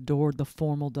 years he has adored the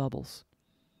formal doubles.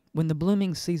 When the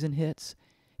blooming season hits,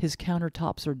 his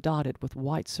countertops are dotted with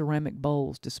white ceramic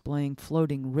bowls displaying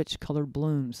floating rich-colored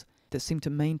blooms that seem to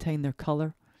maintain their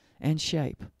color and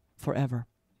shape forever.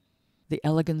 The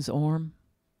elegans orm,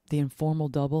 the informal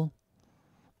double,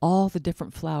 all the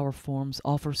different flower forms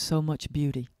offer so much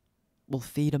beauty, will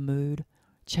feed a mood,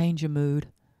 change a mood,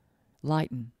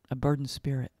 lighten a burdened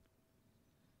spirit.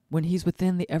 When he's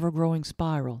within the ever-growing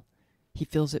spiral, he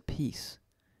feels at peace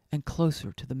and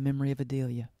closer to the memory of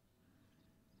Adelia.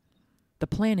 The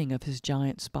planning of his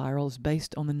giant spiral is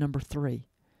based on the number 3.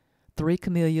 3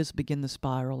 camellias begin the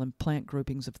spiral, and plant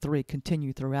groupings of 3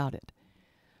 continue throughout it.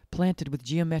 Planted with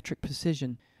geometric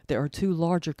precision, there are 2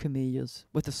 larger camellias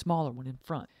with a smaller one in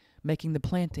front, making the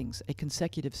plantings a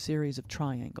consecutive series of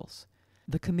triangles.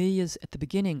 The camellias at the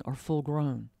beginning are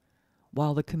full-grown,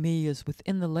 while the camellias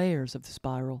within the layers of the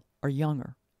spiral are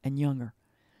younger and younger.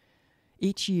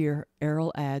 Each year,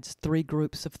 Errol adds 3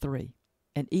 groups of 3,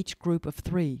 and each group of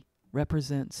 3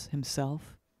 represents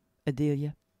himself,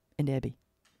 Adelia, and Ebby.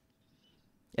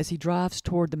 As he drives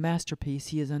toward the masterpiece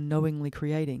he is unknowingly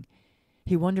creating,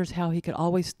 he wonders how he could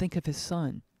always think of his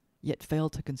son, yet fail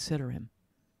to consider him.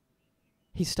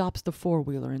 He stops the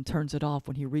four-wheeler and turns it off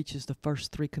when he reaches the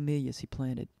first 3 camellias he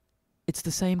planted. It's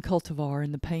the same cultivar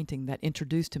in the painting that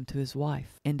introduced him to his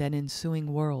wife and an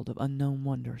ensuing world of unknown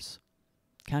wonders.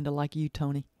 Kinda like you,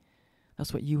 Tony.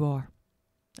 That's what you are,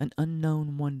 an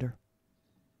unknown wonder.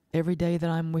 Every day that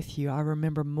I'm with you, I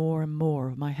remember more and more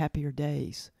of my happier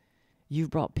days.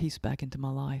 You've brought peace back into my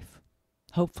life.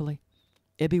 Hopefully,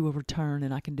 Ebby will return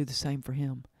and I can do the same for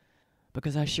him,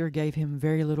 because I sure gave him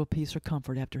very little peace or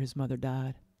comfort after his mother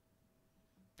died.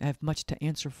 I have much to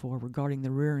answer for regarding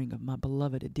the rearing of my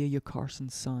beloved Adelia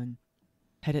Carson's son.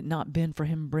 Had it not been for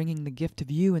him bringing the gift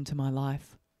of you into my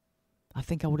life, I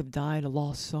think I would have died a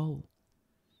lost soul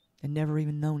and never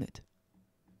even known it.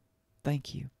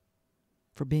 Thank you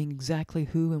for being exactly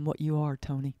who and what you are,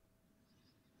 Tony.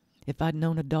 If I'd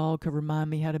known a dog could remind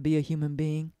me how to be a human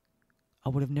being, I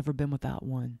would have never been without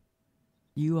one.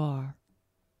 You are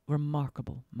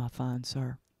remarkable, my fine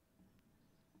sir.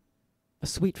 A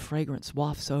sweet fragrance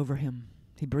wafts over him.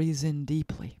 He breathes in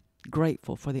deeply,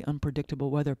 grateful for the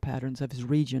unpredictable weather patterns of his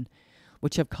region,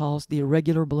 which have caused the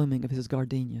irregular blooming of his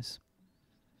gardenias.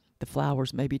 The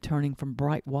flowers may be turning from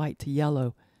bright white to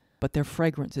yellow, but their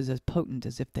fragrance is as potent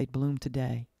as if they'd bloomed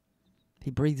today.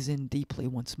 He breathes in deeply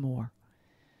once more.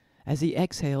 As he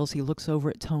exhales, he looks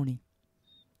over at Tony.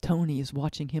 Tony is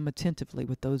watching him attentively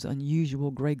with those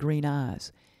unusual gray-green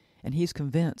eyes, and he's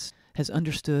convinced, has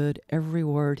understood every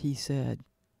word he said.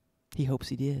 He hopes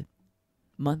he did.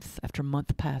 Month after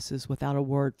month passes without a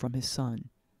word from his son.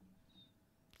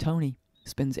 Tony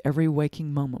spends every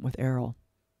waking moment with Errol.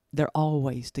 They're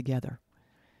always together.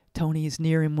 Tony is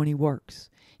near him when he works.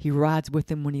 He rides with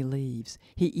him when he leaves.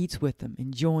 He eats with him,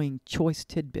 enjoying choice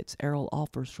tidbits Errol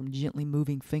offers from gently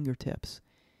moving fingertips.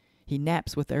 He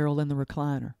naps with Errol in the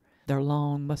recliner, their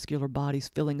long, muscular bodies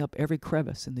filling up every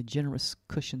crevice in the generous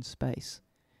cushioned space.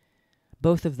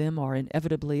 Both of them are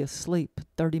inevitably asleep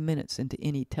 30 minutes into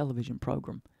any television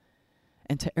program.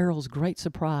 And to Errol's great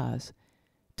surprise,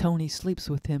 Tony sleeps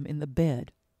with him in the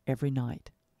bed every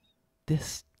night.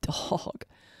 This dog,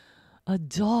 a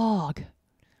dog!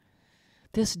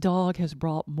 This dog has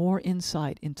brought more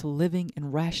insight into living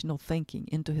and rational thinking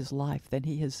into his life than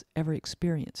he has ever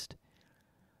experienced.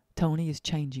 Tony is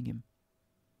changing him.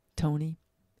 Tony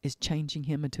is changing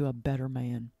him into a better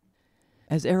man.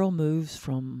 As Errol moves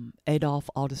from Adolph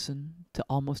Audison to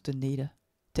Almost Anita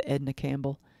to Edna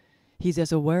Campbell, He's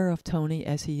as aware of Tony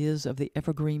as he is of the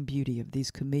evergreen beauty of these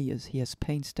camellias he has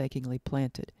painstakingly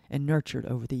planted and nurtured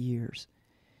over the years.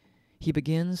 He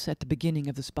begins at the beginning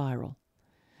of the spiral.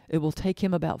 It will take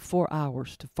him about 4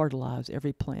 hours to fertilize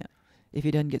every plant if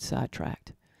he doesn't get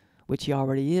sidetracked, which he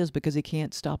already is because he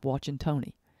can't stop watching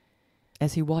Tony.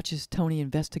 As he watches Tony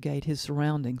investigate his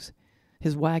surroundings,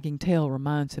 his wagging tail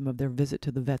reminds him of their visit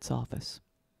to the vet's office.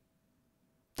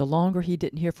 The longer he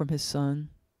didn't hear from his son,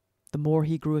 the more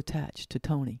he grew attached to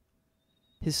Tony.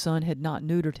 His son had not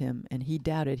neutered him, and he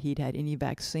doubted he'd had any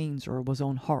vaccines or was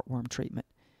on heartworm treatment.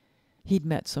 He'd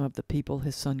met some of the people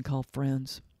his son called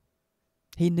friends.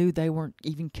 He knew they weren't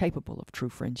even capable of true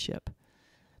friendship.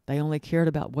 They only cared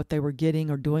about what they were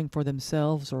getting or doing for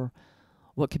themselves or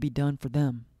what could be done for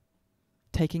them.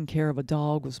 Taking care of a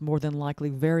dog was more than likely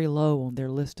very low on their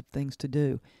list of things to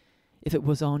do, if it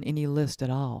was on any list at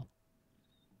all.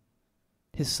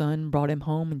 His son brought him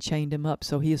home and chained him up,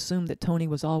 so he assumed that Tony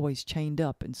was always chained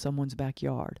up in someone's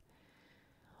backyard.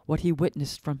 What he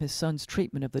witnessed from his son's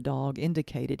treatment of the dog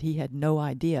indicated he had no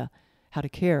idea how to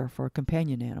care for a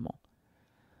companion animal.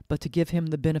 But to give him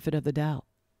the benefit of the doubt,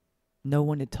 no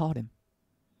one had taught him.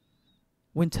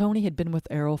 When Tony had been with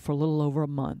Errol for a little over a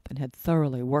month and had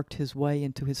thoroughly worked his way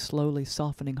into his slowly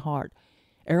softening heart,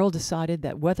 Errol decided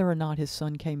that whether or not his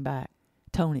son came back,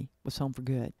 Tony was home for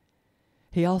good.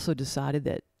 He also decided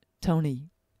that Tony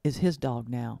is his dog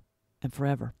now and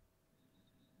forever.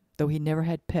 Though he never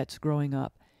had pets growing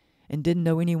up and didn't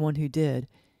know anyone who did,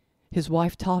 his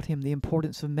wife taught him the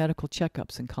importance of medical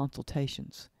checkups and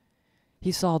consultations.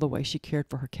 He saw the way she cared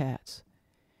for her cats.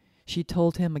 She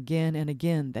told him again and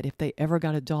again that if they ever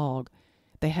got a dog,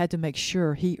 they had to make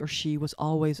sure he or she was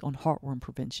always on heartworm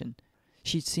prevention.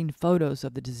 She'd seen photos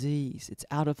of the disease, its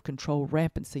out-of-control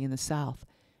rampancy in the South,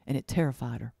 and it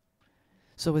terrified her.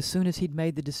 So as soon as he'd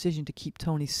made the decision to keep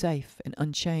Tony safe and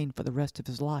unchained for the rest of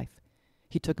his life,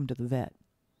 he took him to the vet.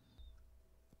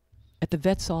 At the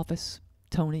vet's office,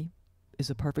 Tony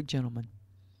is a perfect gentleman.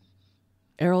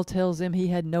 Errol tells him he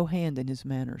had no hand in his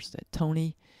manners, that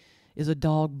Tony is a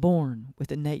dog born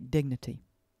with innate dignity.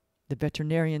 The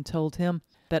veterinarian told him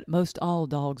that most all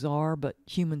dogs are, but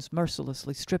humans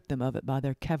mercilessly strip them of it by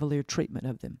their cavalier treatment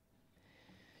of them.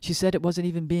 She said it wasn't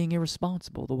even being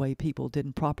irresponsible the way people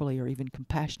didn't properly or even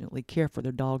compassionately care for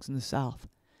their dogs in the South.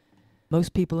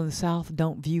 Most people in the South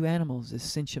don't view animals as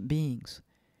sentient beings.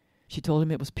 She told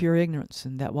him it was pure ignorance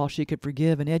and that while she could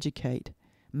forgive and educate,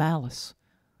 malice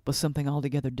was something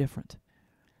altogether different.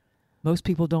 Most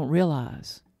people don't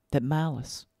realize that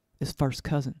malice is first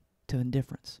cousin to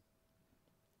indifference.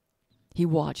 He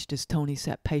watched as Tony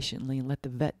sat patiently and let the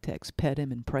vet techs pet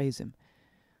him and praise him.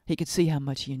 He could see how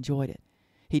much he enjoyed it.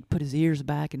 He'd put his ears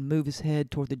back and move his head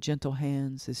toward the gentle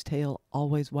hands, his tail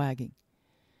always wagging.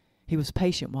 He was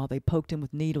patient while they poked him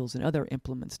with needles and other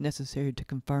implements necessary to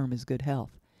confirm his good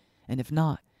health, and if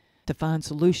not, to find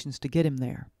solutions to get him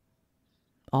there.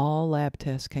 All lab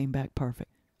tests came back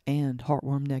perfect and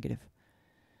heartworm negative.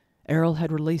 Errol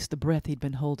had released the breath he'd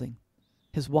been holding.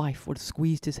 His wife would have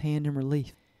squeezed his hand in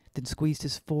relief, then squeezed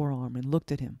his forearm and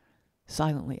looked at him,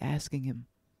 silently asking him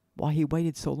why he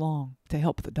waited so long to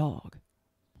help the dog.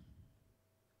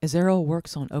 As Errol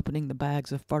works on opening the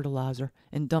bags of fertilizer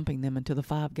and dumping them into the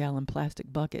 5-gallon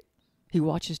plastic bucket, he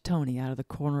watches Tony out of the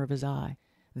corner of his eye.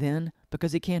 Then,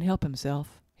 because he can't help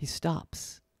himself, he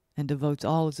stops and devotes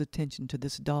all his attention to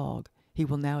this dog he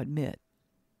will now admit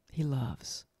he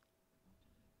loves.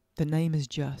 The name is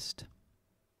Just.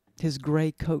 His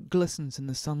gray coat glistens in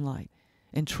the sunlight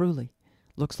and truly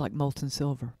looks like molten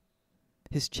silver.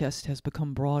 His chest has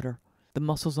become broader. The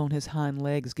muscles on his hind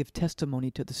legs give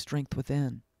testimony to the strength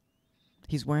within.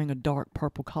 He's wearing a dark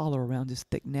purple collar around his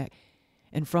thick neck,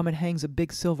 and from it hangs a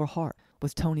big silver heart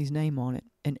with Tony's name on it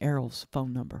and Errol's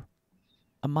phone number.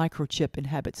 A microchip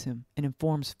inhabits him and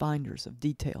informs finders of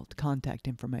detailed contact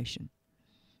information.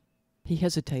 He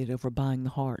hesitated over buying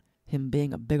the heart, him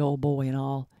being a big old boy and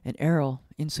all, and Errol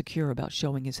insecure about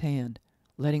showing his hand,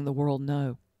 letting the world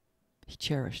know he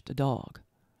cherished a dog.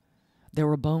 There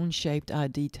were bone-shaped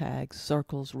ID tags,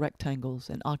 circles, rectangles,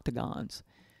 and octagons.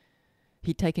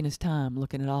 He'd taken his time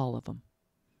looking at all of them.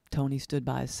 Tony stood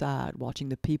by his side, watching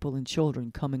the people and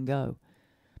children come and go,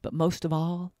 but most of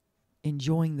all,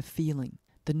 enjoying the feeling,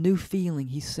 the new feeling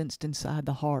he sensed inside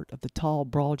the heart of the tall,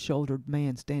 broad-shouldered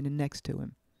man standing next to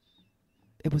him.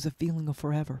 It was a feeling of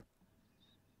forever.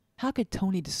 How could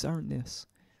Tony discern this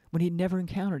when he'd never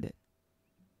encountered it?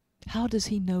 How does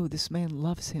he know this man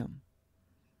loves him,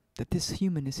 that this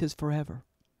human is his forever?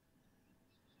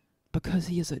 Because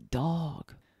he is a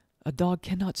dog. A dog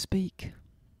cannot speak,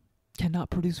 cannot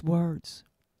produce words,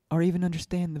 or even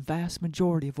understand the vast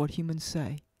majority of what humans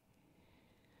say.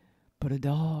 But a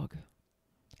dog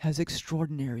has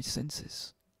extraordinary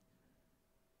senses.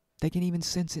 They can even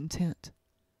sense intent.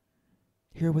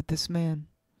 Here with this man,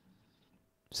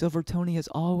 Silver Tony has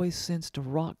always sensed a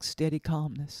rock-steady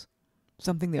calmness,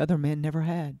 something the other man never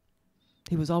had.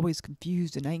 He was always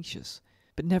confused and anxious,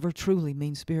 but never truly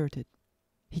mean-spirited.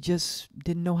 He just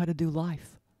didn't know how to do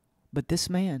life. But this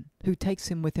man, who takes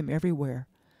him with him everywhere,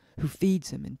 who feeds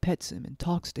him and pets him and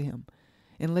talks to him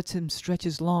and lets him stretch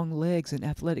his long legs in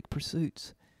athletic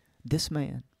pursuits, this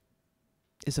man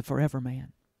is a forever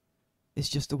man. It's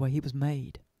just the way he was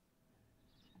made.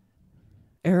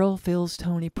 Errol feels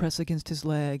Tony press against his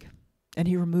leg, and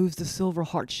he removes the silver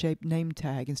heart-shaped name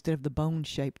tag instead of the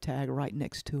bone-shaped tag right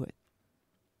next to it.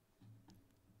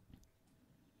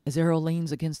 As Errol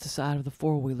leans against the side of the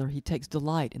four-wheeler, he takes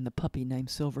delight in the puppy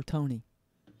named Silver Tony,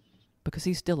 because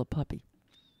he's still a puppy.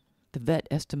 The vet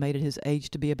estimated his age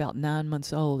to be about 9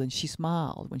 months old, and she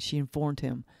smiled when she informed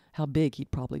him how big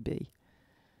he'd probably be.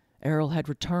 Errol had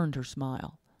returned her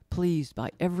smile, pleased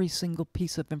by every single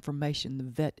piece of information the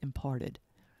vet imparted.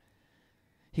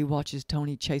 He watches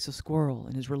Tony chase a squirrel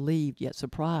and is relieved yet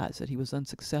surprised that he was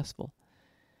unsuccessful.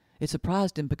 It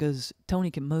surprised him because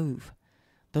Tony can move,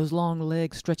 those long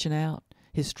legs stretching out,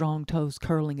 his strong toes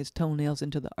curling his toenails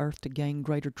into the earth to gain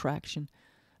greater traction,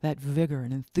 that vigor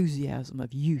and enthusiasm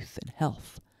of youth and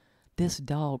health. This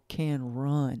dog can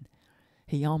run.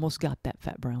 He almost got that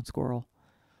fat brown squirrel.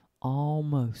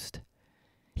 Almost.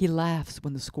 He laughs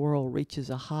when the squirrel reaches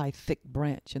a high, thick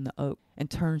branch in the oak and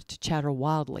turns to chatter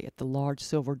wildly at the large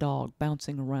silver dog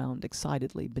bouncing around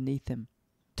excitedly beneath him.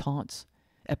 Taunts?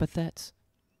 Epithets?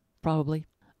 Probably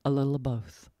a little of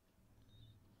both.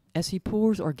 As he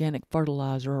pours organic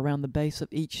fertilizer around the base of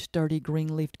each sturdy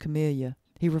green-leafed camellia,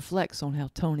 he reflects on how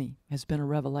Tony has been a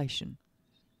revelation,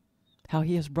 how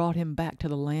he has brought him back to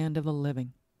the land of the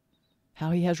living,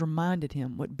 how he has reminded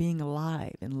him what being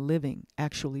alive and living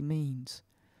actually means.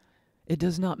 It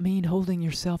does not mean holding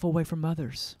yourself away from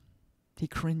others. He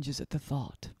cringes at the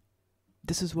thought.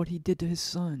 This is what he did to his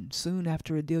son soon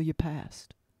after Adelia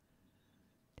passed.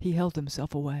 He held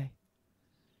himself away.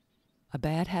 A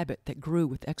bad habit that grew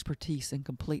with expertise and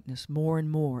completeness more and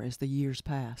more as the years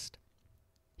passed.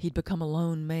 He'd become a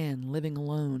lone man living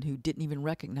alone who didn't even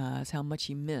recognize how much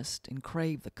he missed and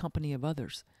craved the company of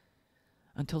others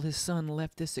until his son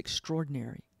left this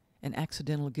extraordinary and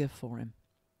accidental gift for him.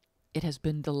 It has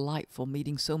been delightful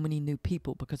meeting so many new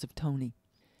people because of Tony.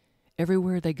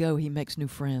 Everywhere they go, he makes new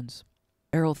friends.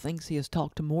 Errol thinks he has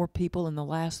talked to more people in the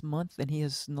last month than he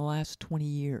has in the last 20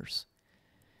 years.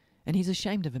 And he's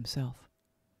ashamed of himself.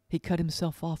 He cut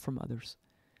himself off from others.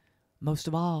 Most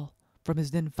of all, from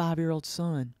his then 5-year-old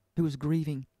son, who was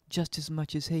grieving just as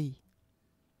much as he.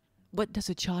 What does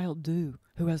a child do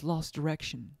who has lost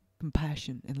direction,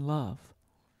 compassion, and love?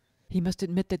 He must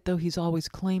admit that though he's always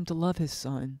claimed to love his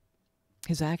son,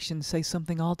 his actions say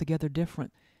something altogether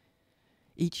different.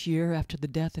 Each year after the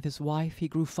death of his wife, he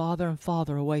grew farther and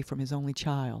farther away from his only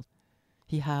child.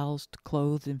 He housed,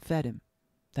 clothed, and fed him.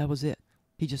 That was it.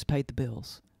 He just paid the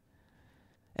bills.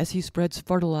 As he spreads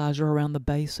fertilizer around the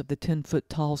base of the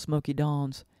 10-foot-tall Smoky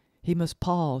Downs, he must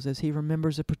pause as he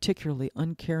remembers a particularly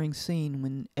uncaring scene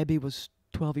when Ebby was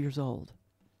 12 years old.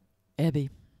 Ebby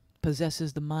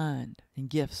possesses the mind and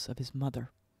gifts of his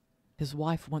mother. His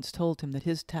wife once told him that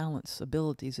his talents,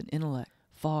 abilities, and intellect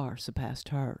far surpassed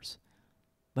hers.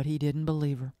 But he didn't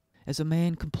believe her. As a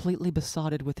man completely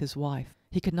besotted with his wife,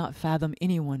 he could not fathom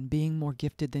anyone being more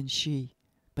gifted than she,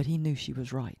 but he knew she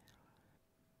was right.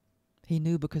 He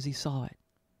knew because he saw it,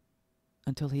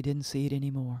 until he didn't see it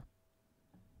anymore.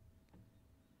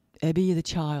 Ebby, the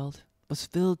child, was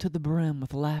filled to the brim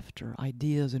with laughter,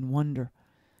 ideas, and wonder.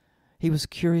 He was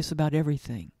curious about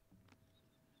everything.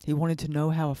 He wanted to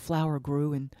know how a flower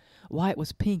grew and why it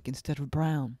was pink instead of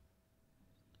brown.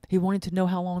 He wanted to know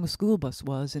how long a school bus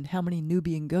was and how many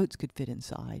Nubian goats could fit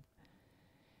inside.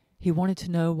 He wanted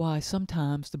to know why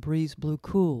sometimes the breeze blew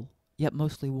cool, yet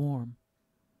mostly warm.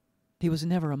 He was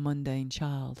never a mundane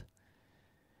child.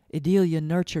 Adelia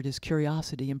nurtured his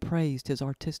curiosity and praised his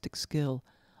artistic skill,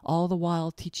 all the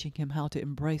while teaching him how to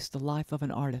embrace the life of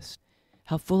an artist,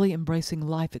 how fully embracing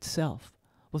life itself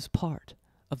was part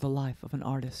of the life of an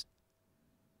artist.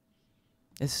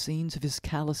 As scenes of his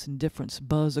callous indifference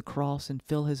buzz across and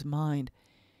fill his mind,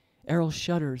 Errol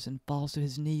shudders and falls to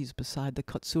his knees beside the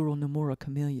Katsuro Nomura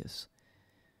camellias.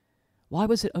 Why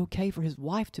was it okay for his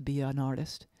wife to be an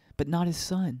artist, but not his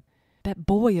son? That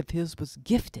boy of his was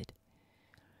gifted.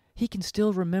 He can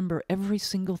still remember every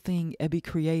single thing Ebby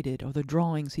created or the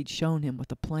drawings he'd shown him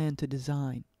with a plan to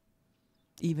design.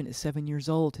 Even at 7 years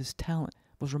old, his talent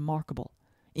was remarkable,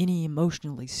 Any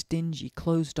emotionally stingy,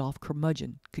 closed-off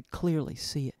curmudgeon could clearly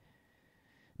see it.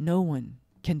 No one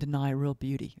can deny real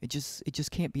beauty. It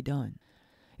just can't be done.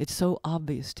 It's so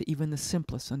obvious to even the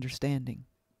simplest understanding.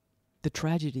 The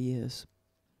tragedy is,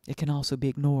 it can also be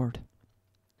ignored.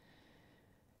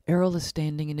 Errol is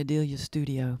standing in Adelia's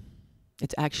studio.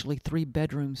 It's actually 3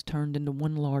 bedrooms turned into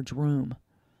one large room.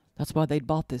 That's why they'd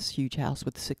bought this huge house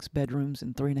with 6 bedrooms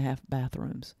and 3.5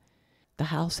 bathrooms. The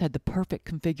house had the perfect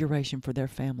configuration for their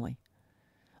family.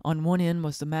 On one end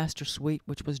was the master suite,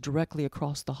 which was directly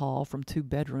across the hall from 2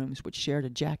 bedrooms which shared a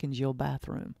Jack and Jill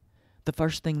bathroom. The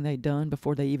first thing they'd done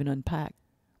before they even unpacked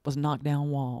was knock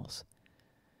down walls.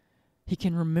 He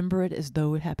can remember it as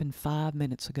though it happened 5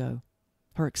 minutes ago.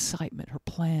 Her excitement, her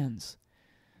plans.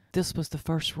 This was the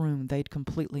first room they'd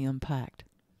completely unpacked.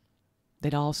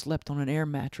 They'd all slept on an air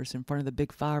mattress in front of the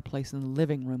big fireplace in the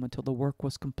living room until the work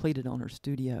was completed on her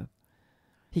studio.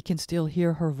 He can still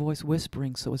hear her voice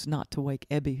whispering so as not to wake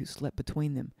Ebby, who slept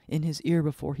between them, in his ear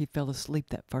before he fell asleep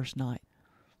that first night.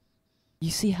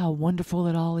 You see how wonderful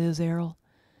it all is, Errol?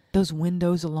 Those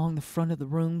windows along the front of the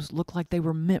rooms look like they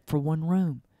were meant for one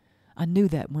room. I knew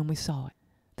that when we saw it.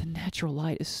 The natural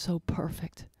light is so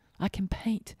perfect. I can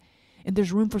paint. And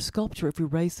there's room for sculpture if we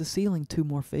raise the ceiling 2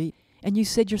 more feet. And you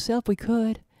said yourself we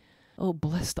could. Oh,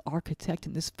 bless the architect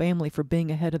and this family for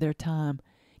being ahead of their time.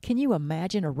 Can you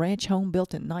imagine a ranch home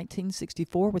built in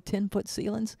 1964 with 10-foot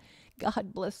ceilings?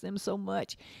 God bless them so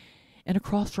much. And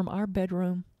across from our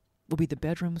bedroom will be the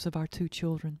bedrooms of our 2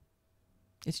 children.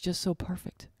 It's just so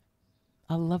perfect.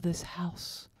 I love this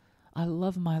house. I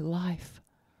love my life.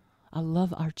 I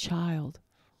love our child.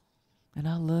 And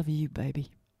I love you,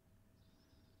 baby.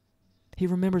 He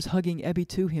remembers hugging Ebby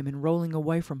to him and rolling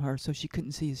away from her so she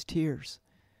couldn't see his tears.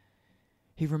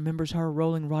 He remembers her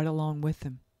rolling right along with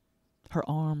him, her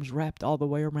arms wrapped all the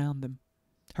way around them,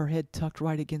 her head tucked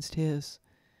right against his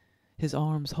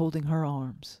arms holding her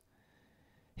arms,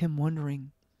 him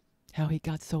wondering how he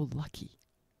got so lucky.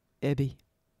 Ebby,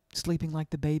 sleeping like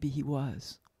the baby he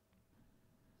was.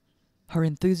 Her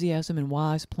enthusiasm and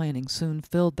wise planning soon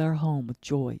filled their home with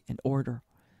joy and order.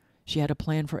 She had a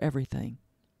plan for everything.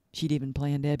 She'd even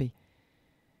planned Ebby.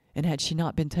 And had she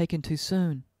not been taken too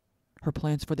soon, her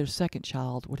plans for their second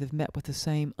child would have met with the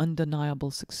same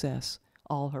undeniable success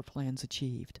all her plans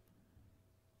achieved.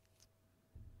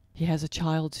 He has a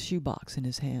child's shoebox in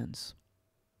his hands.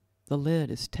 The lid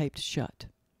is taped shut.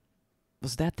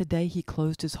 Was that the day he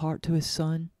closed his heart to his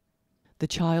son? The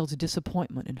child's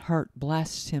disappointment and hurt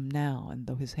blasts him now, and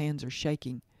though his hands are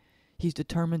shaking, he's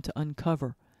determined to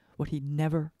uncover what he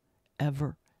never,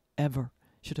 ever, ever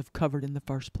should have covered in the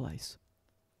first place.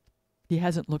 He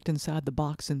hasn't looked inside the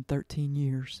box in 13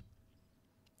 years.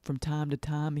 From time to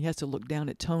time, he has to look down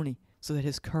at Tony so that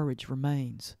his courage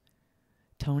remains.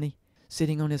 Tony,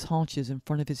 sitting on his haunches in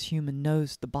front of his human,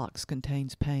 knows the box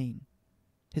contains pain.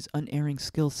 His unerring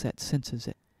skill set senses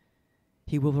it.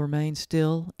 He will remain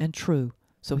still and true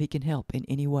so he can help in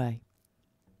any way.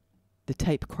 The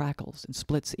tape crackles and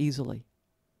splits easily.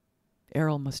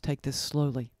 Errol must take this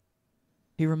slowly.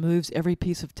 He removes every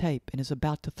piece of tape and is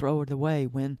about to throw it away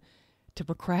when, to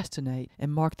procrastinate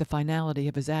and mark the finality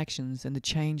of his actions and the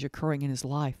change occurring in his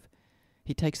life,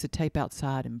 he takes the tape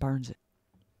outside and burns it.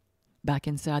 Back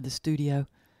inside the studio,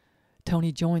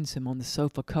 Tony joins him on the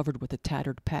sofa covered with a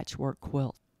tattered patchwork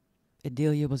quilt.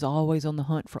 Adelia was always on the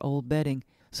hunt for old bedding,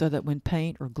 so that when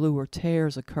paint or glue or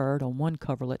tears occurred on one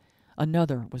coverlet,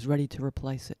 another was ready to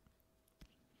replace it.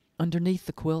 Underneath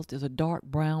the quilt is a dark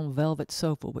brown velvet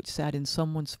sofa which sat in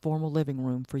someone's formal living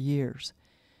room for years,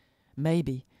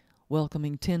 maybe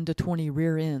welcoming 10 to 20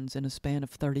 rear ends in a span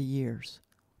of 30 years.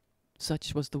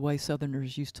 Such was the way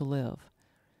Southerners used to live.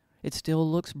 It still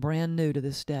looks brand new to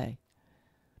this day,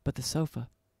 but the sofa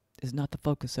is not the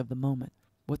focus of the moment.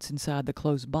 What's inside the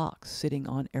closed box sitting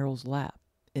on Errol's lap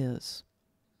is.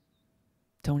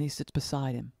 Tony sits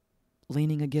beside him,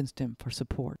 leaning against him for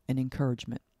support and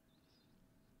encouragement.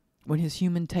 When his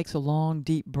human takes a long,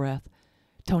 deep breath,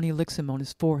 Tony licks him on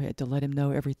his forehead to let him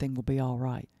know everything will be all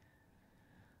right.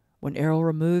 When Errol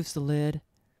removes the lid,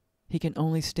 he can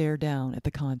only stare down at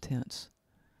the contents.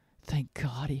 Thank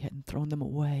God he hadn't thrown them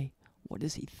away. What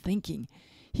is he thinking?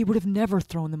 He would have never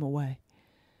thrown them away.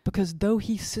 Because though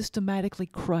he systematically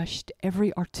crushed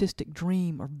every artistic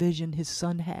dream or vision his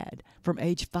son had from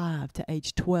age 5 to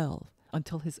age 12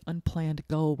 until his unplanned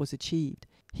goal was achieved,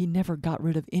 he never got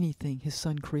rid of anything his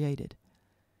son created.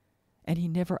 And he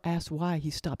never asked why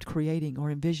he stopped creating or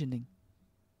envisioning.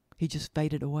 He just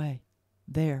faded away,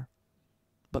 there,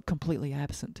 but completely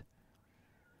absent.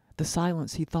 The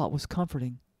silence he thought was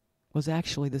comforting was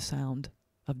actually the sound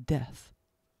of death.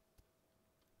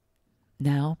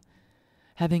 Now,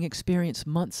 Having experienced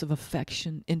months of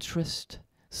affection, interest,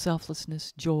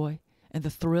 selflessness, joy, and the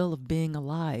thrill of being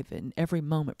alive in every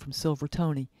moment from Silver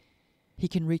Tony, he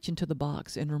can reach into the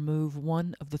box and remove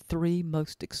one of the 3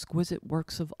 most exquisite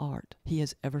works of art he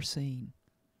has ever seen.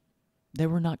 They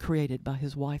were not created by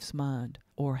his wife's mind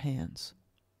or hands.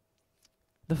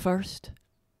 The first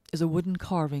is a wooden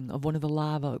carving of one of the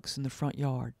live oaks in the front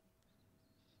yard.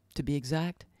 To be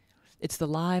exact, it's the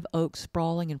live oak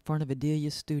sprawling in front of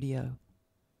Adelia's studio.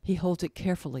 He holds it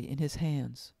carefully in his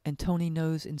hands, and Tony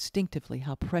knows instinctively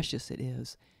how precious it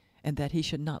is and that he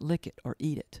should not lick it or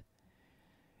eat it.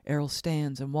 Errol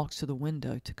stands and walks to the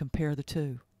window to compare the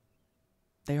 2.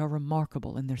 They are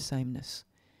remarkable in their sameness.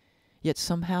 Yet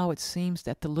somehow it seems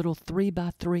that the little 3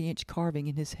 by 3 inch carving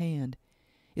in his hand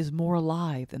is more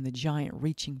alive than the giant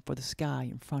reaching for the sky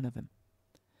in front of him.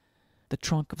 The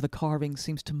trunk of the carving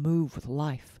seems to move with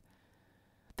life.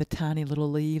 The tiny little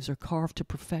leaves are carved to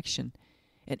perfection,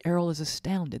 and Errol is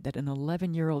astounded that an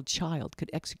 11-year-old child could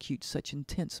execute such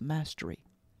intense mastery.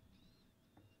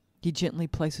 He gently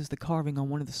places the carving on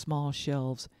one of the small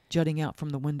shelves jutting out from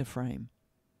the window frame.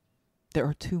 There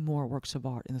are 2 more works of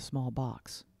art in the small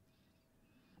box.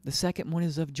 The second one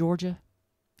is of Georgia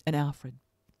and Alfred.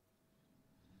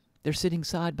 They're sitting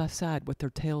side by side with their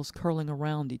tails curling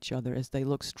around each other as they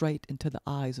look straight into the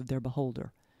eyes of their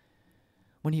beholder.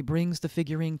 When he brings the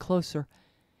figurine closer,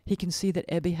 he can see that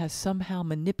Ebby has somehow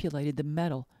manipulated the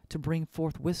metal to bring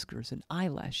forth whiskers and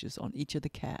eyelashes on each of the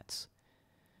cats.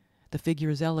 The figure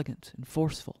is elegant and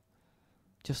forceful,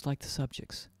 just like the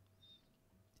subjects.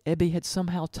 Ebby had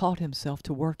somehow taught himself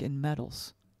to work in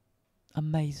metals.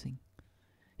 Amazing.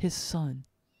 His son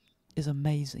is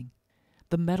amazing.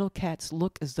 The metal cats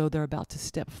look as though they're about to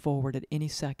step forward at any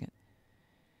second.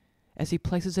 As he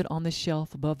places it on the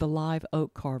shelf above the live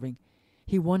oak carving,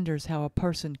 he wonders how a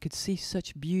person could see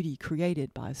such beauty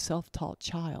created by a self-taught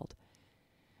child,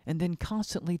 and then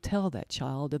constantly tell that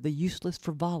child of the useless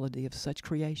frivolity of such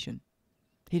creation.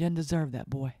 He doesn't deserve that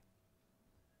boy.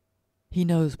 He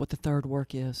knows what the third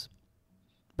work is,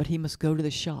 but he must go to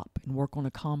the shop and work on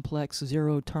a complex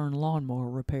zero-turn lawnmower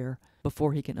repair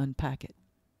before he can unpack it.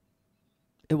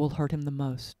 It will hurt him the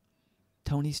most.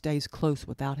 Tony stays close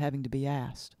without having to be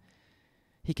asked.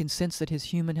 He can sense that his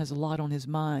human has a lot on his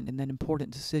mind and that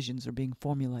important decisions are being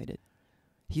formulated.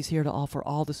 He's here to offer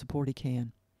all the support he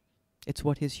can. It's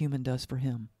what his human does for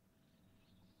him.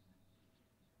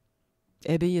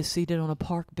 Ebby is seated on a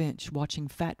park bench watching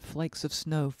fat flakes of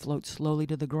snow float slowly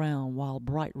to the ground while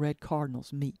bright red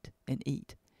cardinals meet and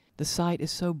eat. The sight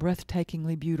is so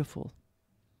breathtakingly beautiful.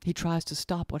 He tries to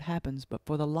stop what happens, but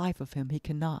for the life of him he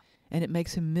cannot, and it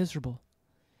makes him miserable.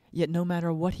 Yet no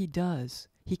matter what he does,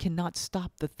 he cannot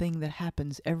stop the thing that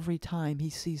happens every time he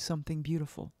sees something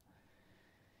beautiful.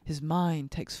 His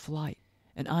mind takes flight,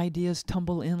 and ideas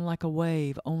tumble in like a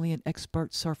wave only an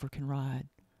expert surfer can ride.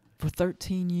 For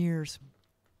 13 years,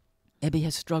 Ebby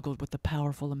has struggled with the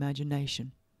powerful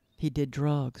imagination. He did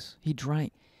drugs, he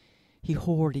drank, he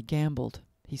whored, he gambled,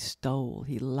 he stole,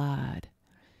 he lied.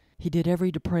 He did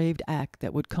every depraved act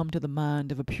that would come to the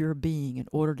mind of a pure being in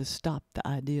order to stop the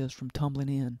ideas from tumbling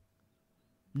in.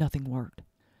 Nothing worked.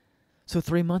 So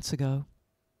 3 months ago,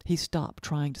 he stopped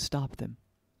trying to stop them.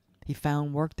 He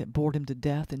found work that bored him to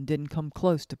death and didn't come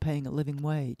close to paying a living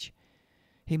wage.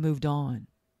 He moved on,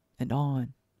 and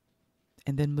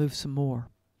then moved some more,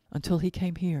 until he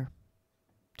came here,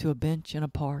 to a bench in a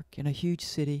park in a huge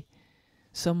city,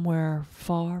 somewhere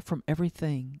far from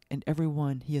everything and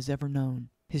everyone he has ever known.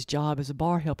 His job as a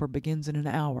bar helper begins in an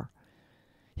hour.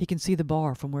 He can see the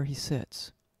bar from where he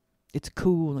sits. It's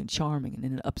cool and charming and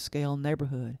in an upscale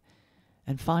neighborhood.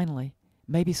 And finally,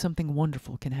 maybe something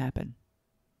wonderful can happen.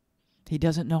 He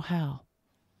doesn't know how,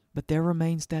 but there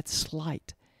remains that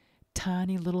slight,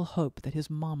 tiny little hope that his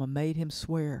mama made him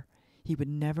swear he would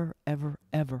never, ever,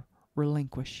 ever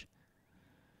relinquish.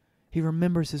 He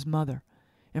remembers his mother,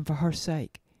 and for her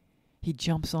sake, he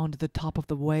jumps onto the top of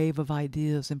the wave of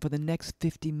ideas, and for the next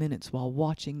 50 minutes while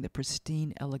watching the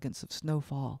pristine elegance of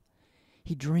snowfall,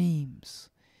 he dreams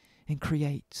and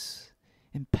creates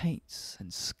and paints and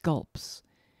sculpts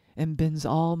and bends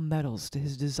all metals to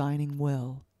his designing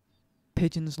will.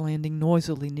 Pigeons landing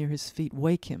noisily near his feet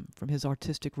wake him from his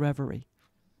artistic reverie.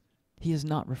 He is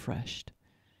not refreshed.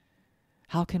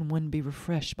 How can one be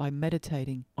refreshed by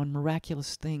meditating on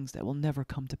miraculous things that will never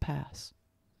come to pass?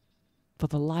 For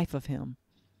the life of him,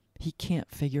 he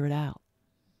can't figure it out.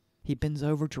 He bends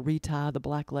over to retie the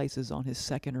black laces on his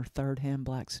second or third hand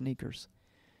black sneakers.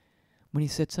 When he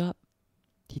sits up,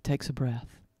 he takes a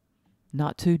breath.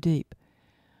 Not too deep,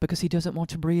 because he doesn't want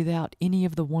to breathe out any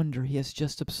of the wonder he has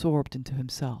just absorbed into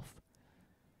himself.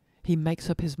 He makes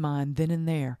up his mind then and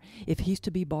there, if he's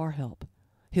to be bar help,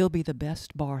 he'll be the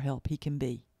best bar help he can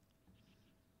be.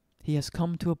 He has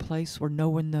come to a place where no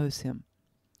one knows him.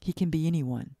 He can be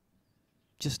anyone,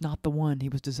 just not the one he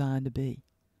was designed to be.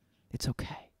 It's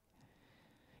okay.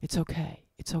 It's okay.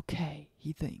 It's okay,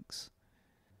 he thinks.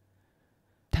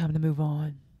 Time to move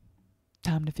on.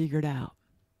 Time to figure it out.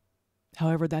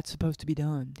 However that's supposed to be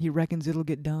done, he reckons it'll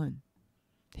get done.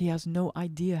 He has no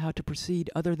idea how to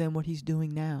proceed other than what he's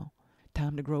doing now.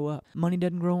 Time to grow up. Money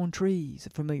doesn't grow on trees, a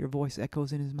familiar voice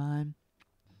echoes in his mind.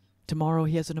 Tomorrow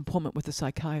he has an appointment with a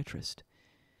psychiatrist.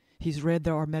 He's read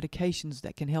there are medications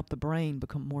that can help the brain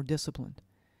become more disciplined.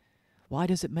 Why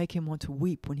does it make him want to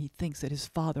weep when he thinks that his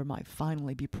father might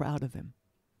finally be proud of him?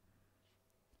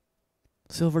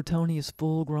 Silver Tony is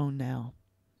full grown now.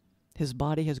 His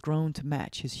body has grown to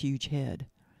match his huge head.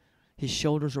 His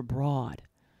shoulders are broad,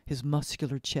 his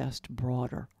muscular chest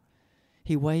broader.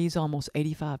 He weighs almost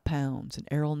 85 pounds, and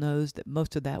Errol knows that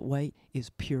most of that weight is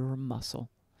pure muscle.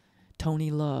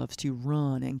 Tony loves to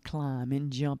run and climb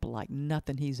and jump like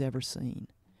nothing he's ever seen.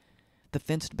 The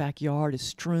fenced backyard is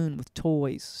strewn with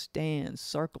toys, stands,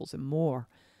 circles, and more.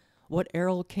 What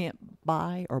Errol can't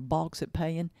buy or balks at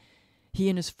paying, he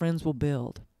and his friends will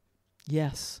build.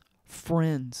 Yes,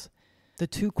 friends. The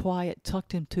too quiet,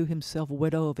 tucked into himself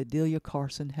widow of Adelia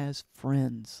Carson has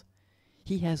friends.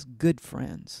 He has good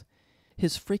friends.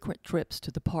 His frequent trips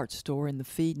to the parts store and the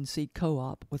feed and seed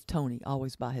co-op, with Tony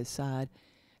always by his side,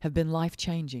 have been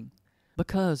life-changing.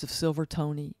 Because of Silver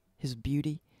Tony, his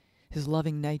beauty, his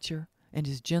loving nature, and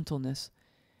his gentleness,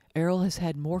 Errol has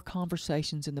had more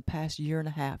conversations in the past year and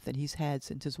a half than he's had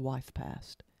since his wife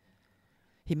passed.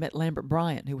 He met Lambert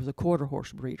Bryant, who was a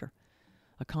quarter-horse breeder.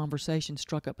 A conversation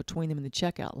struck up between them in the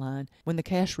checkout line when the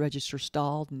cash register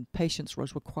stalled and patience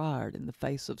was required in the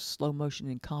face of slow-motion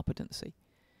incompetency.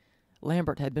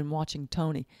 Lambert had been watching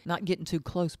Tony, not getting too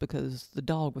close because the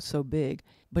dog was so big,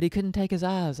 but he couldn't take his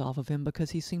eyes off of him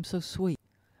because he seemed so sweet.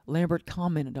 Lambert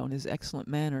commented on his excellent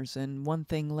manners, and one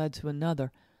thing led to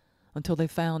another, until they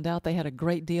found out they had a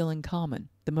great deal in common.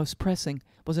 The most pressing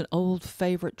was an old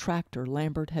favorite tractor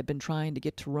Lambert had been trying to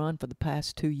get to run for the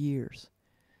past 2 years.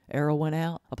 Errol went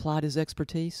out, applied his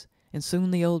expertise, and soon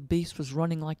the old beast was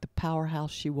running like the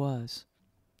powerhouse she was.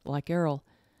 Like Errol,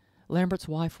 Lambert's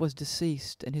wife was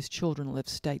deceased, and his children lived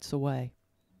states away.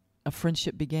 A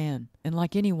friendship began, and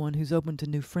like anyone who's open to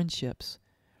new friendships,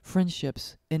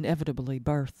 friendships inevitably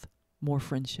birth more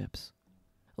friendships.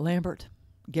 Lambert,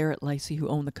 Garrett Lacey, who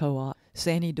owned the co-op,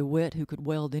 Sandy DeWitt, who could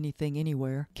weld anything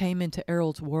anywhere, came into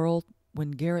Errol's world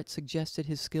when Garrett suggested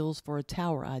his skills for a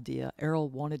tower idea Errol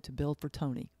wanted to build for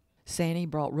Tony. Sandy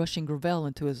brought Rushing Gravel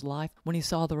into his life when he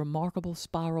saw the remarkable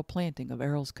spiral planting of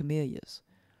Errol's camellias.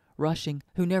 Rushing,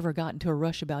 who never got into a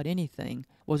rush about anything,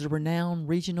 was a renowned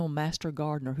regional master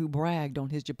gardener who bragged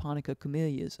on his japonica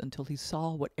camellias until he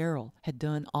saw what Errol had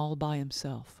done all by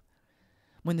himself.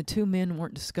 When the two men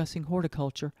weren't discussing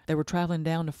horticulture, they were traveling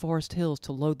down to Forest Hills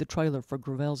to load the trailer for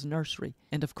Gravel's nursery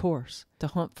and, of course, to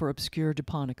hunt for obscure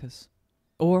japonicas.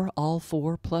 Or all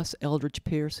four, plus Eldridge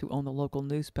Pierce, who owned the local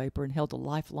newspaper and held a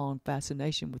lifelong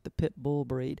fascination with the pit bull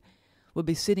breed, would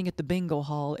be sitting at the bingo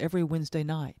hall every Wednesday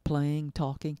night, playing,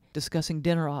 talking, discussing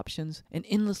dinner options, and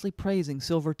endlessly praising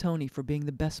Silver Tony for being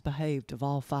the best behaved of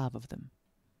all 5 of them.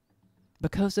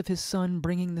 Because of his son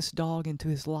bringing this dog into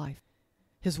his life,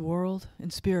 his world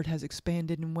and spirit has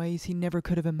expanded in ways he never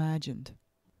could have imagined.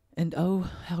 And oh,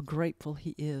 how grateful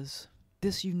he is.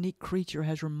 This unique creature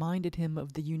has reminded him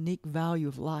of the unique value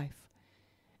of life.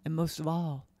 And most of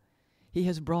all, he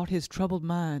has brought his troubled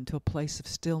mind to a place of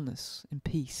stillness and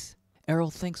peace. Errol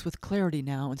thinks with clarity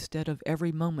now instead of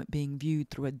every moment being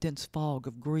viewed through a dense fog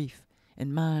of grief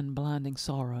and mind-blinding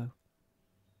sorrow.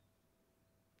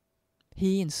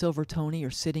 He and Silver Tony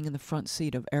are sitting in the front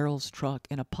seat of Errol's truck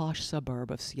in a posh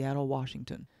suburb of Seattle,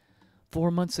 Washington.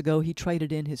 4 months ago, he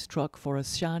traded in his truck for a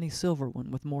shiny silver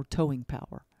one with more towing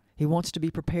power. He wants to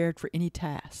be prepared for any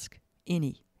task,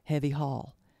 any heavy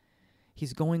haul.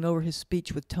 He's going over his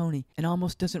speech with Tony and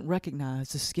almost doesn't recognize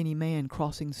the skinny man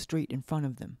crossing the street in front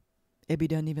of them. Ebby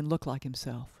doesn't even look like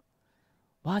himself.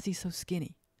 Why is he so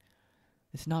skinny?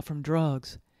 It's not from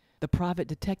drugs. The private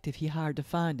detective he hired to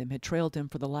find him had trailed him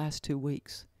for the last 2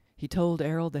 weeks. He told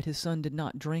Errol that his son did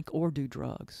not drink or do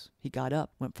drugs. He got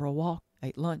up, went for a walk,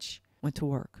 ate lunch, went to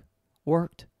work.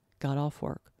 Worked, got off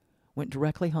work, went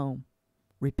directly home.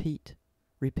 Repeat,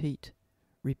 repeat,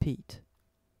 repeat.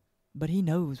 But he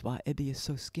knows why Ebby is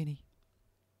so skinny.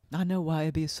 I know why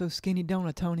Ebby is so skinny, don't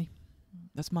I, Tony?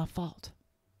 That's my fault.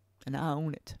 And I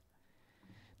own it.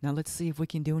 Now let's see if we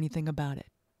can do anything about it.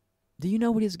 Do you know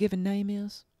what his given name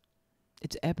is?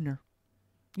 It's Ebner.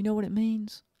 You know what it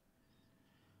means?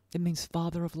 It means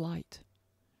Father of Light.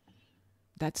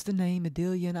 That's the name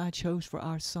Adelia and I chose for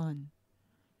our son.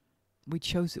 We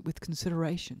chose it with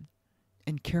consideration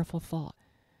and careful thought.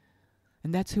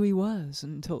 And that's who he was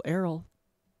until Errol,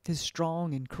 his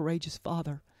strong and courageous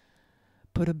father,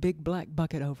 put a big black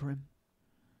bucket over him.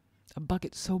 A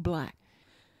bucket so black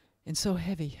and so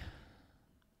heavy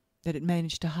that it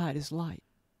managed to hide his light.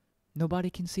 Nobody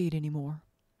can see it anymore.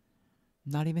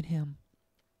 Not even him.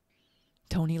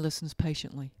 Tony listens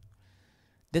patiently.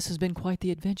 This has been quite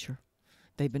the adventure.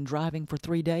 They've been driving for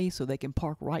 3 days so they can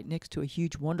park right next to a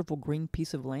huge, wonderful green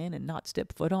piece of land and not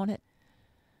step foot on it.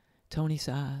 Tony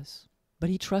sighs, but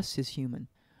he trusts his human.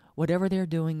 Whatever they're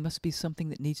doing must be something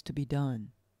that needs to be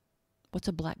done. What's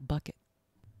a black bucket?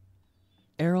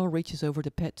 Errol reaches over to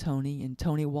pet Tony, and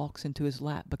Tony walks into his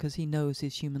lap because he knows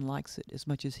his human likes it as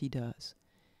much as he does.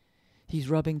 He's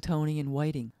rubbing Tony and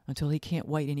waiting until he can't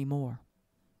wait anymore.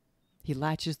 He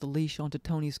latches the leash onto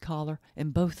Tony's collar,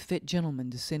 and both fit gentlemen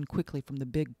descend quickly from the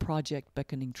big project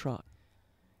beckoning truck.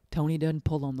 Tony doesn't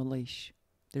pull on the leash.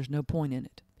 There's no point in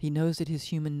it. He knows that his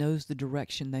human knows the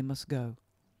direction they must go.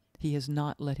 He has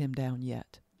not let him down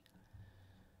yet.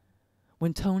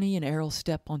 When Tony and Errol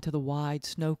step onto the wide,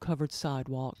 snow-covered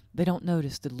sidewalk, they don't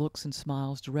notice the looks and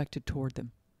smiles directed toward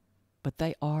them. But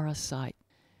they are a sight.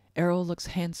 Errol looks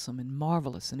handsome and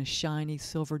marvelous in a shiny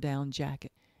silver down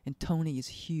jacket, and Tony is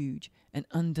huge and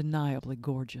undeniably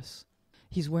gorgeous.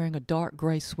 He's wearing a dark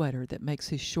gray sweater that makes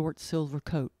his short silver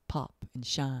coat pop and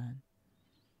shine.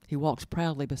 He walks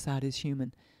proudly beside his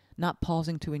human, not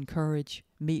pausing to encourage,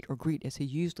 meet, or greet as he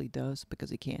usually does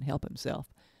because he can't help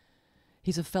himself.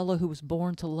 He's a fellow who was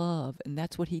born to love, and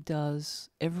that's what he does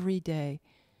every day,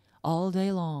 all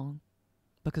day long,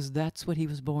 because that's what he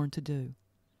was born to do.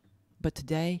 But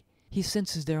today, he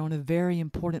senses they're on a very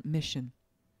important mission,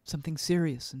 something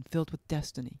serious and filled with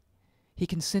destiny. He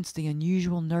can sense the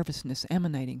unusual nervousness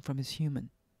emanating from his human.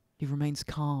 He remains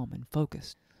calm and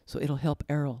focused, so it'll help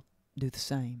Errol do the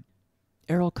same.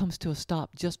 Errol comes to a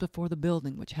stop just before the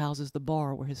building which houses the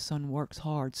bar where his son works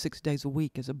hard 6 days a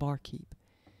week as a barkeep.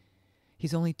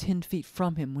 He's only 10 feet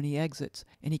from him when he exits,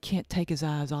 and he can't take his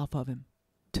eyes off of him.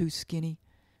 Too skinny,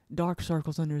 dark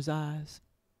circles under his eyes.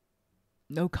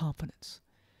 No confidence.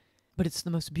 But it's the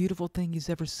most beautiful thing he's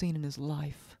ever seen in his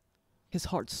life. His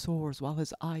heart soars while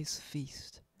his eyes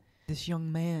feast. This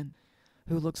young man,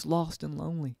 who looks lost and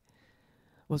lonely,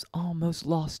 was almost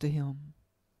lost to him.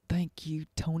 Thank you,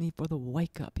 Tony, for the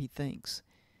wake-up, he thinks.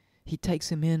 He takes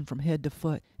him in from head to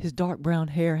foot. His dark brown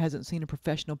hair hasn't seen a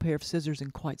professional pair of scissors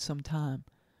in quite some time.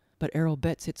 But Errol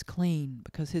bets it's clean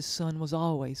because his son was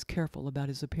always careful about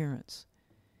his appearance.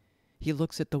 He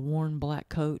looks at the worn black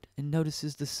coat and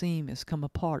notices the seam has come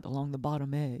apart along the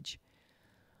bottom edge.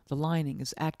 The lining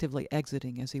is actively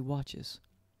exiting as he watches.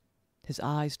 His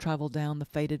eyes travel down the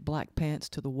faded black pants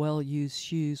to the well-used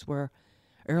shoes where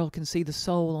Errol can see the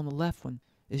sole on the left one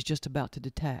is just about to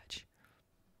detach.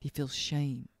 He feels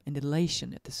shame and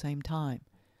elation at the same time.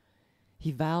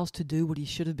 He vows to do what he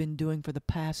should have been doing for the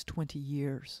past 20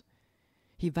 years.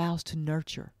 He vows to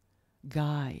nurture,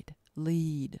 guide,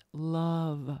 lead,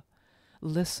 love,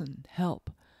 listen, help,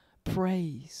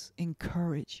 praise,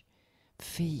 encourage,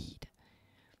 feed,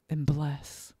 and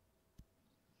bless.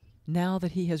 Now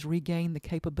that he has regained the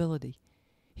capability,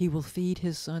 he will feed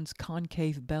his son's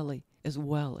concave belly as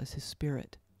well as his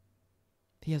spirit.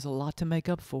 He has a lot to make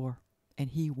up for,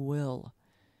 and he will.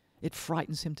 It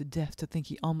frightens him to death to think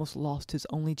he almost lost his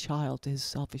only child to his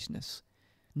selfishness.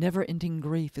 Never-ending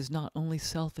grief is not only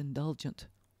self-indulgent.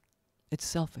 It's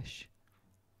selfish.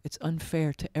 It's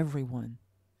unfair to everyone.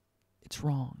 It's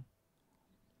wrong.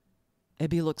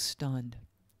 Ebby looks stunned.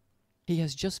 He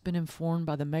has just been informed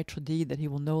by the maitre d' that he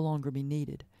will no longer be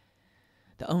needed.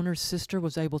 The owner's sister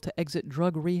was able to exit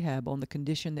drug rehab on the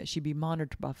condition that she be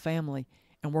monitored by family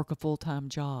and work a full-time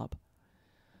job.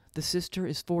 The sister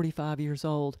is 45 years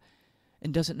old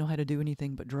and doesn't know how to do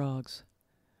anything but drugs.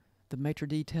 The maitre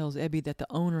d' tells Ebby that the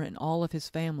owner and all of his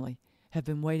family have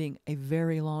been waiting a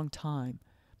very long time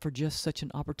for just such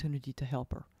an opportunity to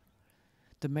help her.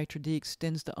 The maitre d'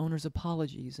 extends the owner's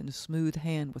apologies and a smooth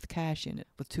hand with cash in it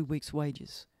with 2 weeks'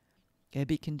 wages.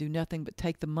 Ebby can do nothing but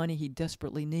take the money he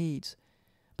desperately needs,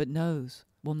 but knows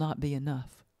will not be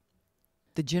enough.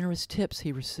 The generous tips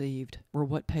he received were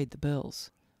what paid the bills.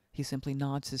 He simply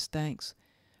nods his thanks,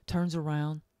 turns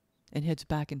around, and heads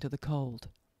back into the cold.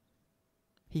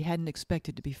 He hadn't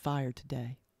expected to be fired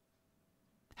today.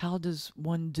 How does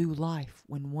one do life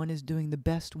when one is doing the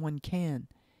best one can,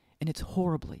 and it's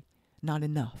horribly not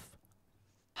enough?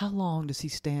 How long does he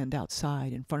stand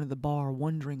outside in front of the bar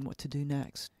wondering what to do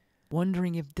next,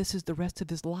 wondering if this is the rest of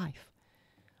his life,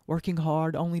 working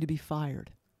hard only to be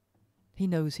fired? He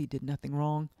knows he did nothing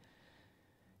wrong.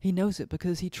 He knows it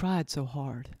because he tried so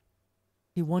hard.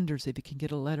 He wonders if he can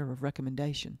get a letter of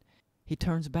recommendation. He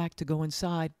turns back to go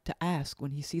inside to ask when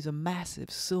he sees a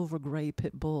massive silver-gray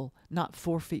pit bull not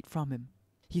 4 feet from him.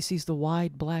 He sees the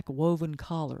wide black woven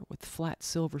collar with flat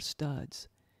silver studs.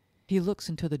 He looks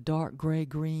into the dark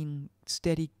gray-green,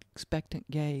 steady, expectant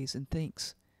gaze and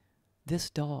thinks, this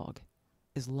dog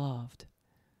is loved.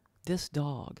 This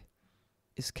dog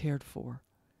is cared for.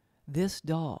 This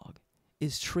dog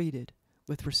is treated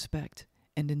with respect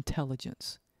and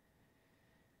intelligence.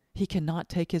 He cannot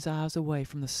take his eyes away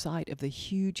from the sight of the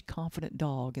huge, confident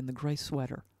dog in the gray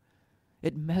sweater.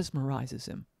 It mesmerizes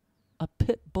him. A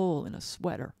pit bull in a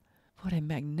sweater. What a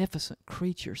magnificent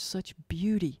creature, such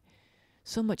beauty,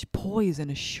 so much poise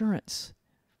and assurance.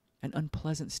 An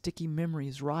unpleasant, sticky memory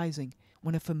is rising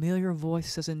when a familiar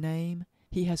voice says a name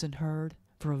he hasn't heard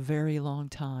for a very long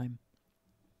time.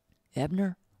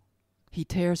 Ebner? He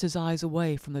tears his eyes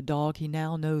away from the dog he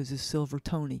now knows as Silver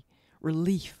Tony.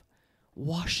 Relief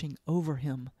washing over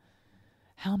him.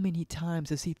 How many times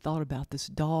has he thought about this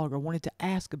dog or wanted to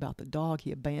ask about the dog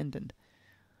he abandoned?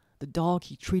 The dog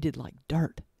he treated like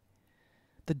dirt.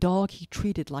 The dog he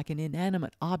treated like an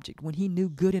inanimate object when he knew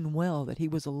good and well that he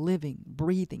was a living,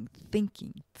 breathing,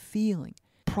 thinking, feeling,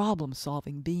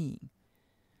 problem-solving being.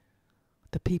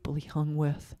 The people he hung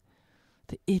with.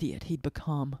 The idiot he'd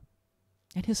become.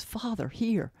 And his father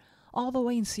here, all the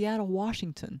way in Seattle,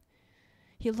 Washington.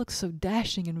 He looks so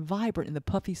dashing and vibrant in the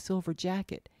puffy silver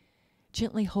jacket,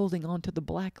 gently holding on to the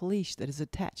black leash that is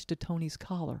attached to Tony's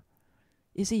collar.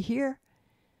 Is he here?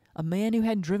 A man who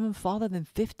hadn't driven farther than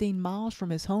 15 miles from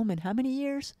his home in how many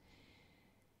years?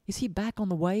 Is he back on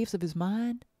the waves of his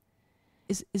mind?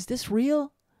 Is this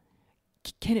real?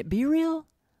 Can it be real?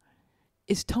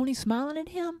 Is Tony smiling at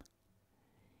him?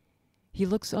 He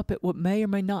looks up at what may or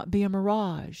may not be a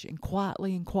mirage and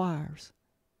quietly inquires,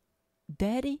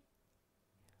 Daddy?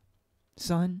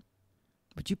 Son,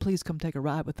 would you please come take a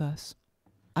ride with us?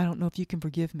 I don't know if you can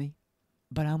forgive me,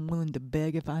 but I'm willing to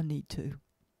beg if I need to.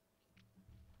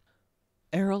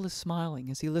 Errol is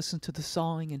smiling as he listens to the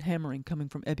sawing and hammering coming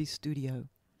from Ebby's studio.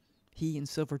 He and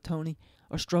Silver Tony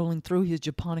are strolling through his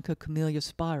Japonica camellia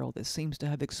spiral that seems to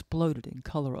have exploded in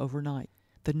color overnight.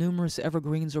 The numerous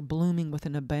evergreens are blooming with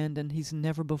an abandon he's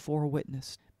never before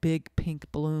witnessed. Big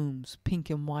pink blooms,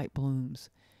 pink and white blooms,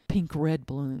 pink-red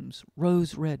blooms,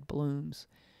 rose-red blooms,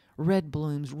 red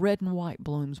and white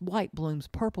blooms,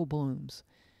 purple blooms.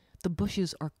 The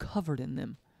bushes are covered in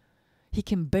them. He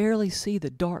can barely see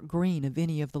the dark green of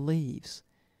any of the leaves.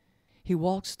 He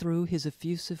walks through his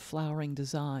effusive flowering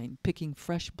design, picking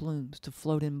fresh blooms to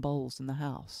float in bowls in the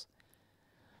house.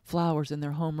 Flowers in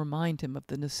their home remind him of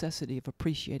the necessity of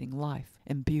appreciating life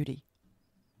and beauty.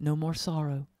 No more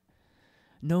sorrow.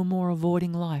 No more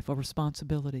avoiding life or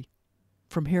responsibility.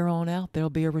 From here on out,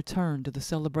 there'll be a return to the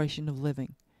celebration of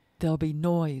living. There'll be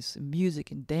noise and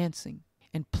music and dancing,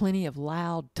 and plenty of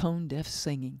loud, tone-deaf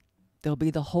singing. There'll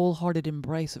be the wholehearted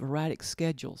embrace of erratic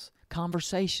schedules,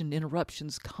 conversation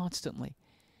interruptions constantly.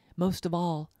 Most of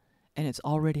all, and it's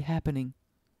already happening,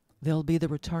 there'll be the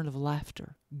return of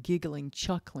laughter, giggling,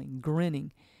 chuckling,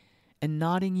 grinning, and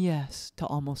nodding yes to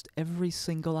almost every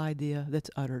single idea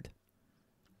that's uttered.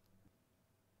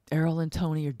 Errol and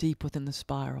Tony are deep within the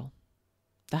spiral.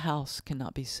 The house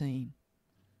cannot be seen.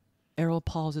 Errol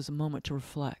pauses a moment to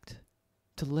reflect,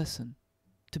 to listen,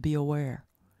 to be aware.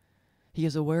 He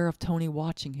is aware of Tony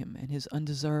watching him and his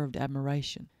undeserved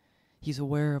admiration. He's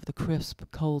aware of the crisp,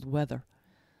 cold weather,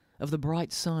 of the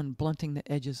bright sun blunting the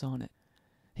edges on it.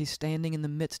 He's standing in the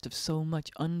midst of so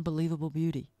much unbelievable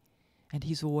beauty, and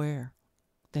he's aware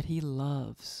that he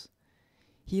loves.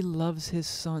 He loves his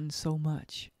son so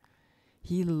much.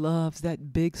 He loves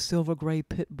that big silver-gray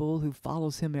pit bull who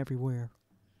follows him everywhere.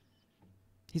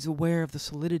 He's aware of the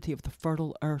solidity of the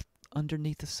fertile earth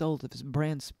underneath the soles of his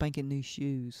brand spanking new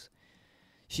shoes.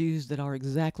 Shoes that are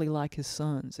exactly like his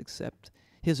son's, except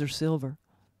his are silver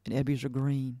and Ebby's are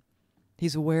green.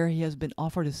 He's aware he has been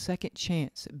offered a second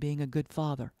chance at being a good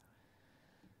father.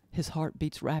 His heart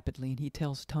beats rapidly and he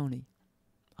tells Tony,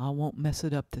 I won't mess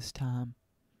it up this time.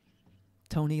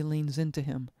 Tony leans into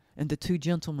him, and the two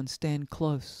gentlemen stand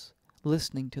close,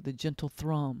 listening to the gentle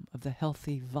thrum of the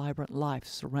healthy, vibrant life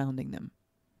surrounding them.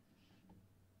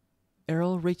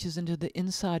 Errol reaches into the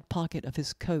inside pocket of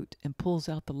his coat and pulls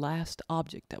out the last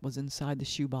object that was inside the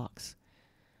shoebox,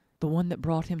 the one that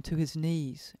brought him to his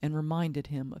knees and reminded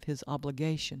him of his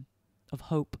obligation, of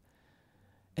hope,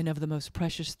 and of the most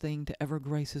precious thing to ever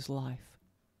grace his life.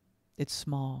 It's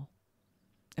small,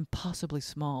 impossibly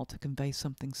small to convey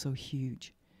something so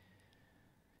huge.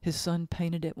 His son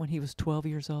painted it when he was 12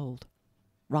 years old.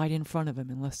 right in front of him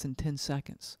in less than 10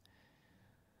 seconds.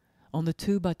 On the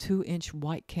 2 by 2 inch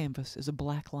white canvas is a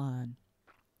black line.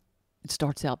 It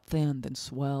starts out thin, then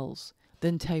swells,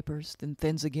 then tapers, then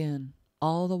thins again,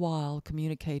 all the while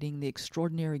communicating the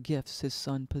extraordinary gifts his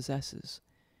son possesses.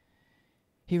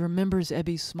 He remembers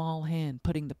Ebby's small hand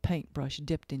putting the paintbrush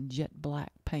dipped in jet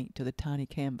black paint to the tiny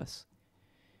canvas.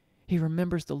 He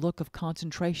remembers the look of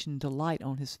concentration and delight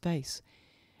on his face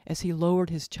as he lowered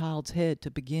his child's head to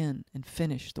begin and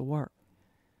finish the work.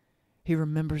 He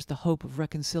remembers the hope of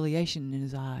reconciliation in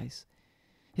his eyes,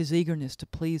 his eagerness to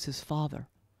please his father,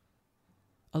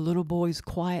 a little boy's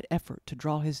quiet effort to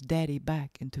draw his daddy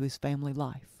back into his family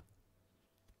life.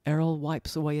 Errol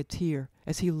wipes away a tear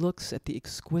as he looks at the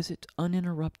exquisite,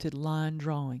 uninterrupted line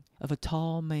drawing of a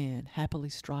tall man happily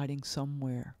striding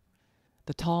somewhere.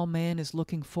 The tall man is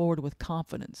looking forward with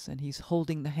confidence, and he's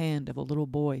holding the hand of a little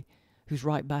boy who's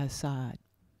right by his side.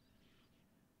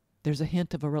 There's a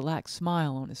hint of a relaxed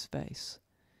smile on his face.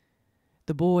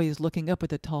 The boy is looking up at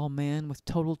the tall man with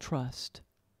total trust.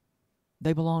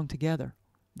 They belong together,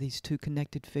 these two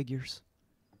connected figures.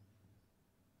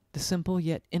 The simple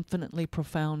yet infinitely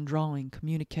profound drawing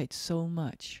communicates so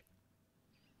much.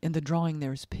 In the drawing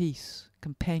there is peace,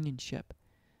 companionship,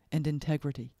 and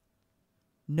integrity.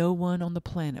 No one on the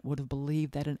planet would have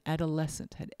believed that an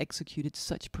adolescent had executed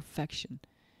such perfection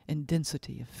and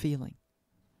density of feeling.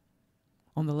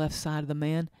 On the left side of the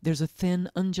man, there's a thin,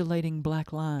 undulating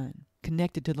black line.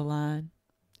 Connected to the line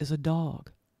is a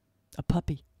dog, a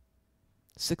puppy,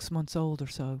 6 months old or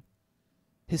so.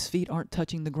 His feet aren't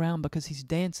touching the ground because he's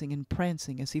dancing and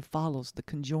prancing as he follows the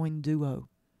conjoined duo.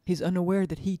 He's unaware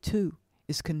that he, too,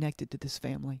 is connected to this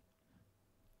family.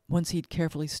 Once he'd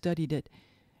carefully studied it,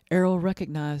 Errol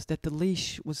recognized that the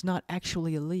leash was not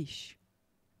actually a leash,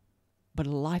 but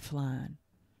a lifeline,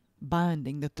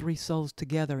 binding the three souls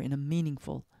together in a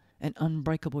meaningful and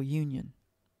unbreakable union.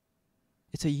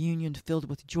 It's a union filled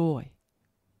with joy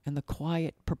and the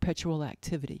quiet, perpetual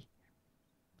activity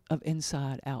of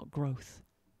inside-out growth.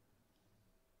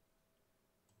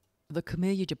 The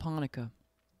Camellia japonica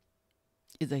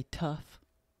is a tough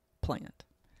plant.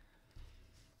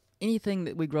 Anything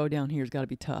that we grow down here has got to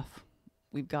be tough.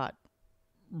 We've got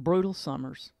brutal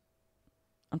summers.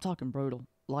 I'm talking brutal.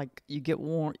 Like, you get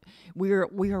warned. We are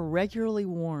regularly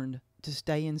warned to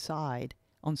stay inside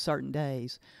on certain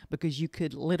days because you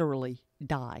could literally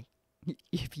die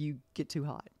if you get too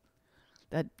hot.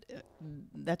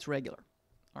 That's regular.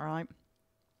 All right?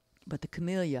 But the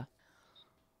camellia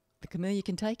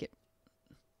can take it.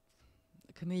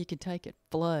 The camellia can take it.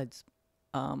 Floods,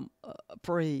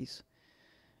 freeze,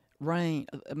 rain.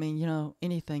 I mean,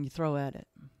 anything you throw at it.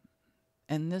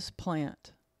 And this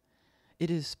plant,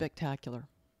 it is spectacular.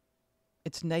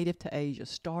 It's native to Asia,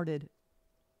 started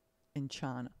in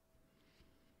China.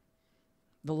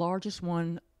 The largest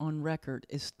one on record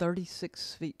is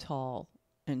 36 feet tall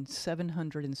and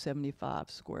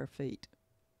 775 square feet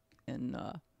in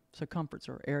circumference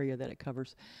or area that it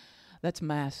covers. That's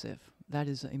massive. That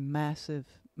is a massive,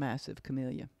 massive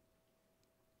camellia.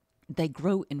 They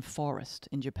grow in forest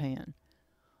in Japan.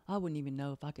 I wouldn't even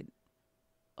know if I could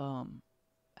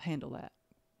handle that.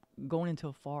 Going into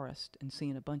a forest and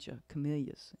seeing a bunch of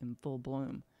camellias in full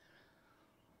bloom.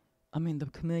 I mean, the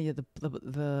camellia, the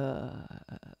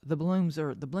blooms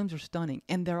are stunning,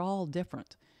 and they're all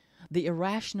different. The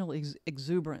irrational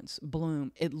exuberance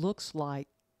bloom. It looks like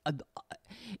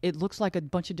a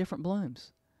bunch of different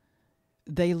blooms.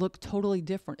 They look totally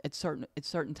different at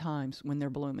certain times when they're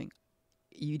blooming.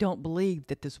 You don't believe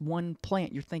that this one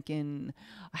plant. You're thinking,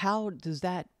 how does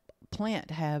that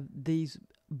plant have these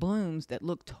blooms that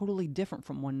look totally different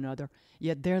from one another?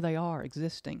 Yet there they are,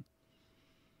 existing,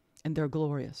 and they're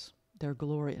glorious. They're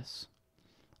glorious.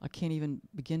 I can't even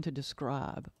begin to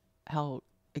describe how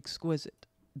exquisite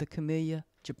the Camellia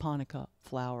japonica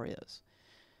flower is.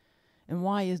 And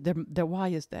why is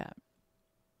that?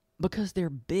 Because they're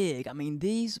big. I mean,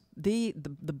 the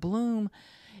bloom,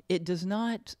 it does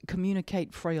not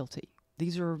communicate frailty.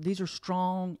 These are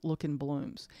strong looking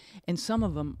blooms, and some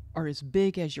of them are as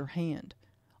big as your hand.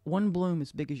 One bloom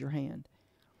as big as your hand,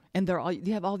 and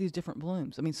you have all these different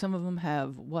blooms. I mean, some of them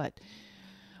have what?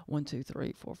 1, 2,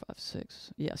 3, 4, 5,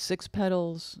 6. Yeah, 6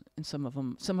 petals, and some of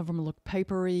them look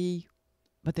papery,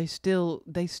 but they still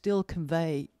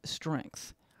convey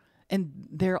strength. And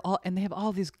they have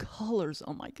all these colors.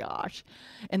 Oh my gosh!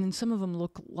 And then some of them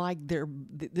look like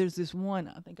there's this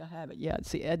one. I think I have it. Yeah,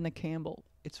 it's the Edna Campbell.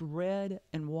 It's red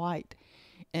and white,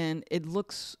 and it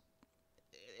looks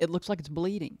like it's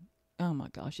bleeding. Oh my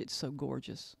gosh, it's so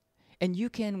gorgeous. And you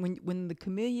can, when the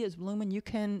camellia is blooming, you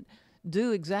can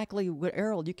do exactly what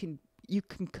Errol. You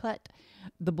can cut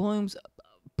the blooms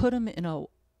put them in a,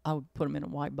 I would put them in a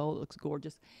white bowl. It looks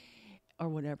gorgeous, or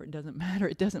whatever. It doesn't matter.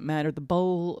 It doesn't matter. The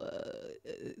bowl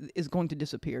is going to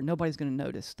disappear. Nobody's going to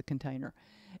notice the container.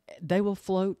 They will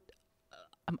float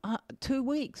 2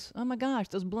 weeks. Oh my gosh,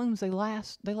 those blooms, they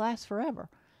last forever.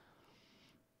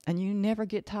 And you never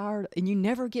get tired,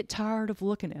 of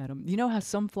looking at them. You know how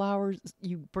some flowers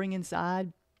you bring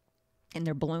inside and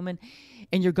they're blooming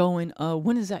and you're going,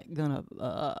 when is that gonna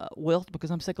wilt, because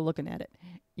I'm sick of looking at it.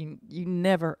 You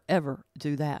never ever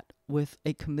do that with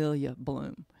a camellia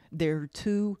bloom. They're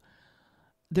too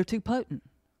potent.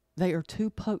 They are too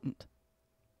potent.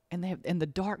 And the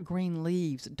dark green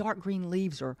leaves. Dark green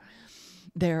leaves are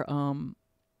they're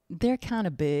kind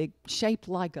of big, shaped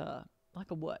like a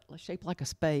what? Shaped like a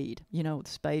spade. You know, the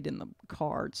spade in the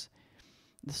cards,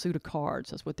 the suit of cards.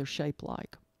 That's what they're shaped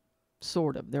like.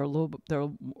 Sort of. They're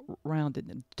rounded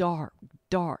and dark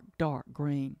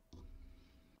green.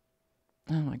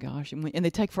 Oh my gosh! And they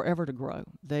take forever to grow.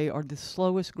 They are the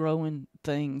slowest growing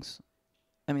things.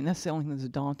 I mean, that's the only thing that's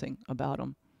daunting about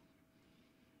them.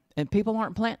 And people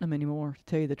aren't planting them anymore, to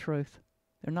tell you the truth.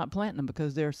 They're not planting them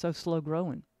because they're so slow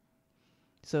growing.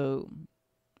 So,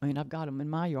 I mean, I've got them in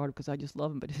my yard because I just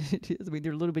love them. But I mean,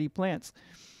 they're little bitty plants.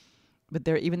 But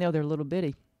even though they're little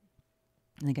bitty,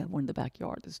 and they got one in the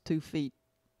backyard that's 2 feet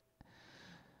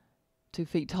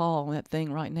tall. And that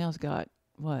thing right now's got,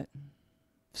 what,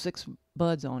 6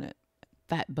 buds on it,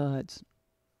 fat buds.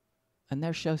 And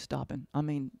they're show-stopping. I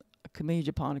mean, Camellia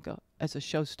japonica, that's a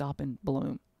show-stopping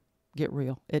bloom. Get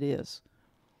real. It is.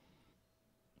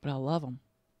 But I love them.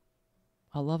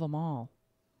 I love them all.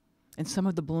 And some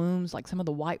of the blooms, like some of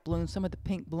the white blooms, some of the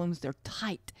pink blooms, they're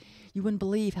tight. You wouldn't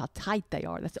believe how tight they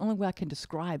are. That's the only way I can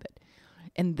describe it.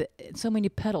 And so many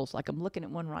petals, like I'm looking at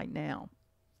one right now.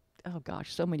 Oh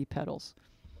gosh, so many petals.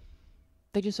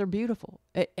 They just are beautiful.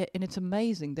 And it's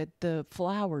amazing that the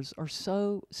flowers are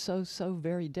so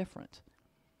very different.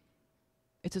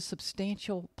 It's a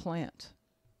substantial plant.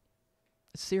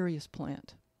 A serious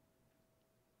plant.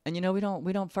 And you know, we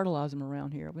don't fertilize them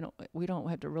around here. We don't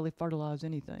have to really fertilize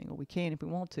anything. Well, we can if we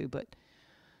want to, but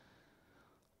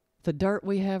the dirt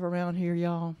we have around here,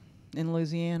 y'all, in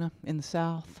Louisiana, in the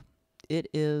South, it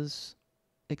is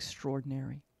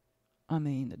extraordinary. I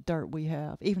mean, the dirt we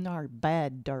have, even our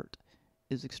bad dirt,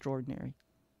 is extraordinary.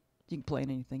 You can plant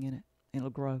anything in it, and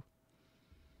it'll grow.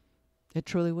 It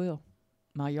truly will.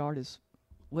 My yard is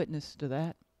witness to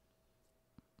that.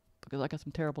 Because I got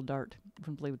some terrible dirt. You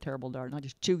wouldn't believe terrible dirt. And I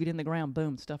just chew it in the ground.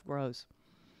 Boom, stuff grows.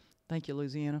 Thank you,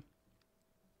 Louisiana.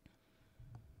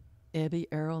 Ebby,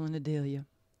 Errol, and Adelia.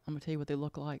 I'm going to tell you what they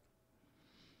look like.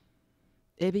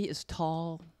 Ebby is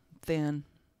tall, thin,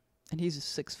 and he's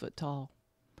 6 foot tall.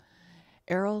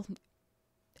 Errol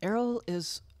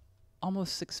is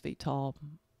almost 6 feet tall,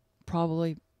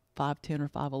 probably 5'10" or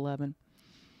 5'11".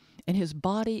 And his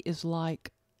body is like,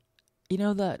 you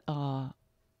know that the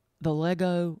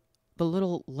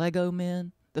little Lego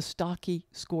men, the stocky,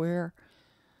 square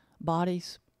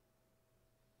bodies.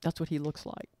 That's what he looks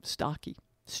like. Stocky.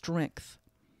 Strength.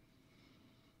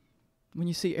 When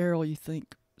you see Errol, you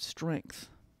think strength,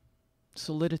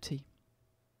 solidity,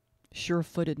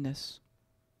 sure-footedness.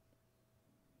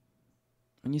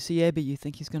 When you see Ebby, you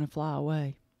think he's going to fly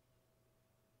away.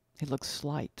 He looks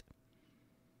slight,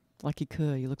 like he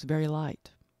could. He looks very light.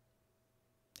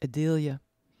 Adelia,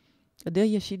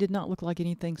 she did not look like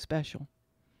anything special.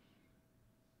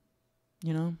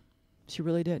 You know, she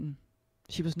really didn't.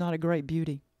 She was not a great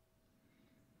beauty.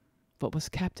 What was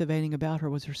captivating about her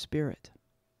was her spirit.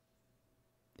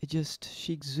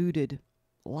 She exuded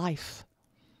life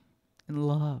and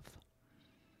love.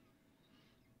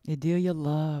 Adelia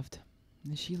loved.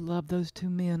 And she loved those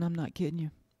 2 men. I'm not kidding you.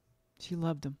 She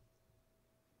loved them.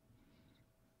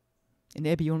 And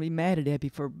Ebby, you want to be mad at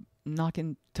Ebby for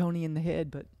knocking Tony in the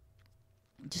head, but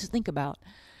just think about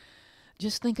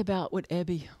what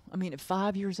Ebby, I mean, at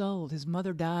 5 years old, his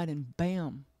mother died and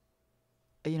bam,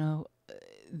 you know,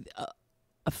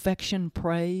 affection,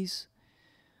 praise,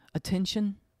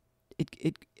 attention,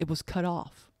 it was cut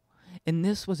off. And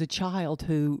this was a child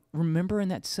who, remember in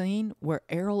that scene where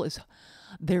Errol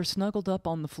they're snuggled up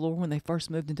on the floor when they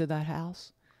first moved into that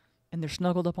house, and they're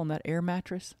snuggled up on that air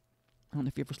mattress. I don't know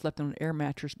if you ever slept on an air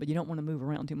mattress, but you don't want to move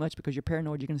around too much because you're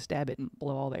paranoid you're going to stab it and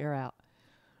blow all the air out.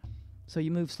 So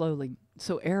you move slowly.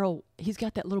 So Errol, he's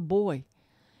got that little boy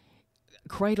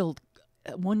cradled,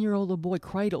 a 1-year-old little boy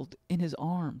cradled in his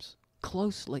arms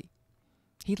closely.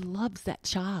 He loves that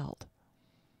child.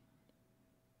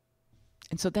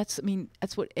 And so that's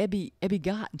what Ebby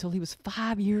got until he was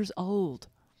 5 years old.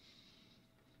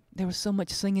 There was so much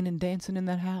singing and dancing in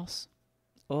that house,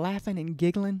 laughing and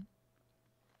giggling.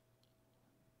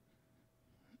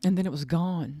 And then it was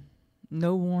gone.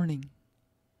 No warning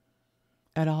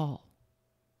at all.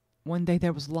 One day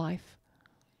there was life,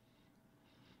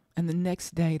 and the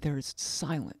next day there's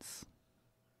silence.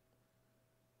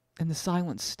 And the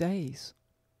silence stays.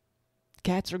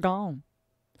 Cats are gone.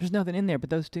 There's nothing in there but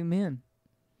those two men.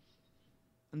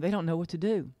 And they don't know what to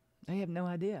do. They have no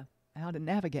idea how to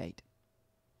navigate.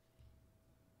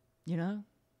 You know?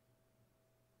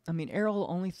 I mean, Errol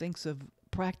only thinks of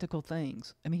practical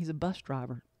things. I mean, he's a bus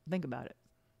driver. Think about it.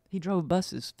 He drove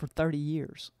buses for 30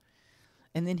 years.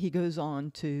 And then he goes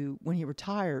on to, when he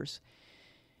retires,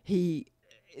 he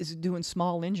is doing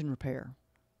small engine repair.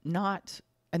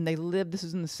 And they live, this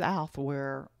is in the South,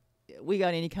 where we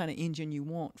got any kind of engine you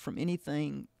want, from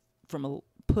anything from a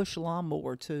push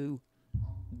lawnmower to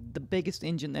the biggest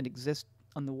engine that exists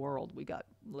in the world. We got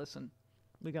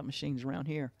machines around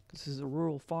here. This is a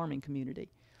rural farming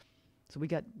community. So we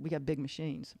got big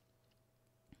machines.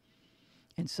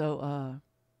 And so,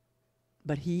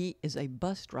 but he is a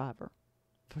bus driver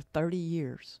for 30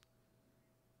 years.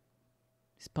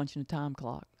 He's punching a time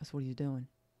clock. That's what he's doing.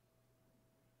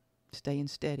 Staying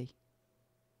steady.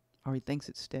 Or he thinks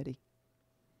it's steady.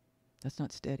 That's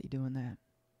not steady doing that.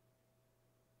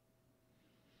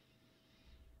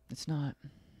 It's not.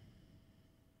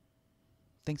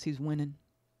 Thinks he's winning.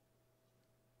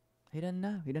 He doesn't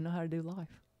know. He doesn't know how to do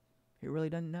life. He really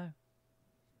doesn't know.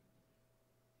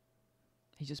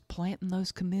 He's just planting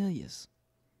those camellias.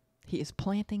 He is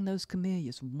planting those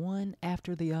camellias one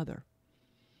after the other.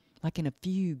 Like in a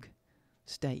fugue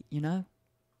state, you know?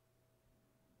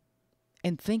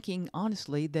 And thinking,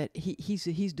 honestly, that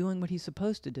he's doing what he's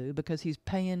supposed to do, because he's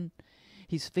feeding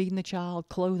the child,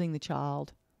 clothing the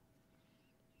child.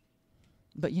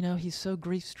 But, you know, he's so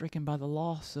grief-stricken by the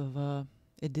loss of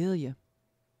Adelia.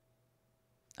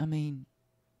 I mean,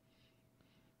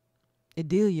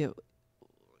 Adelia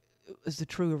is the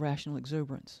true irrational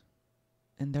exuberance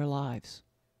in their lives.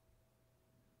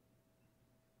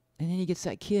 And then he gets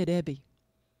that kid, Ebby,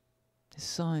 his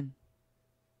son,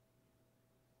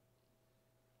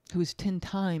 who is 10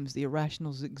 times the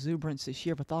irrational exuberance that she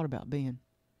ever thought about being.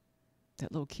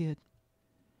 That little kid.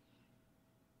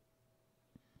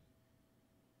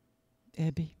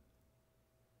 Ebby.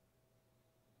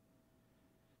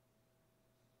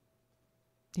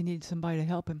 He needed somebody to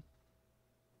help him.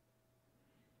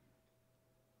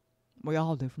 We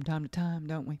all do from time to time,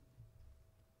 don't we?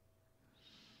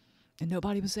 And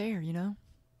nobody was there, you know?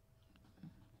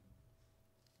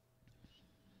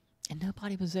 And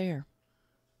nobody was there.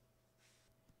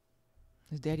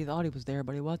 His daddy thought he was there,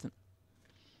 but he wasn't.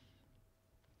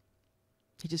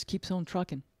 He just keeps on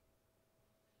trucking.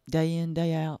 Day in,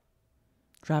 day out.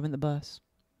 Driving the bus.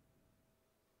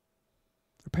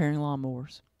 Repairing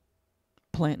lawnmowers.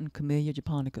 Planting Camellia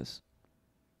japonicas.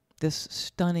 This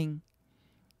stunning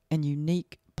and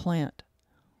unique plant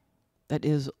that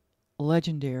is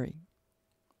legendary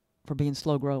for being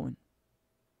slow growing.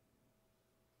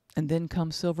 And then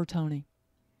comes Silver Tony.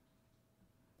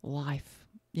 Life.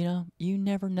 You know, you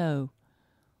never know.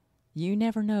 You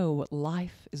never know what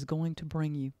life is going to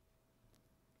bring you.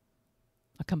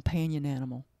 A companion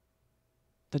animal.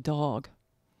 The dog.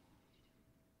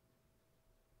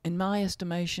 In my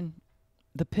estimation,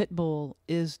 the pit bull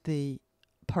is the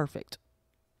perfect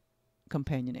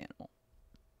companion animal.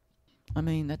 I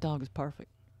mean, that dog is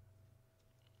perfect.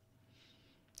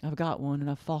 I've got one, and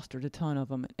I've fostered a ton of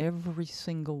them. And every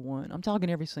single one, I'm talking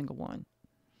every single one,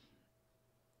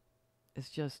 it's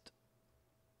just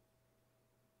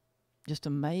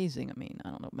amazing. I mean, I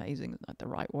don't know, amazing is not the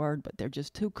right word, but they're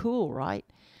just too cool, right?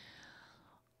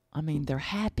 I mean, they're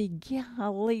happy.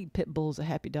 Golly, pit bull's a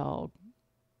happy dog.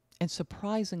 And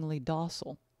surprisingly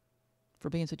docile for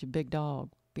being such a big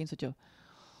dog, being such a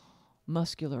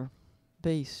muscular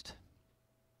beast.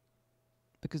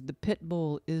 Because the pit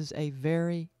bull is a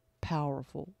very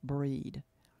powerful breed.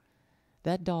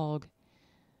 That dog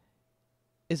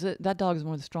is one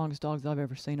of the strongest dogs I've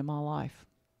ever seen in my life.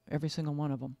 Every single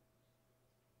one of them.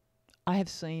 I have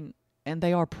seen, and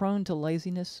they are prone to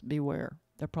laziness. Beware.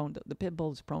 The pit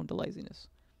bull is prone to laziness.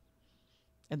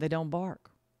 And they don't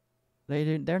bark.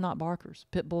 They're not barkers.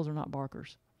 Pit bulls are not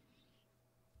barkers.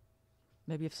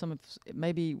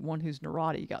 Maybe one who's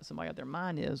neurotic, you got somebody out there.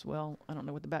 Mine is, well, I don't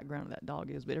know what the background of that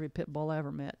dog is, but every pit bull I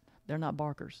ever met, they're not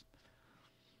barkers.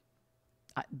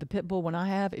 The pit bull, when I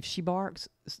have, if she barks,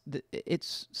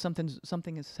 it's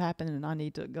something has happened, and I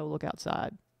need to go look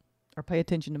outside or pay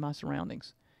attention to my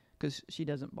surroundings, because she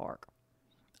doesn't bark.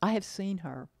 I have seen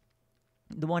her.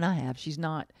 The one I have, she's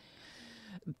not.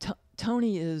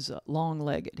 Tony is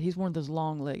long-legged. He's one of those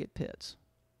long-legged pits.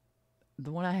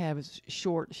 The one I have is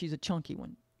short. She's a chunky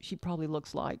one. she probably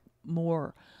looks like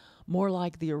more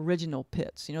like the original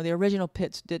Pitts. You know, the original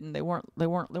Pitts didn't. There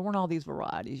weren't all these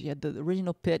varieties. You had the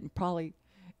original Pitt, and probably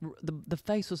the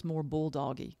face was more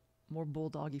bulldoggy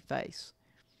face.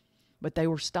 But they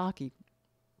were stocky,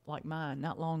 like mine,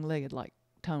 not long-legged like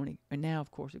Tony. And now,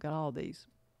 of course, we've got all these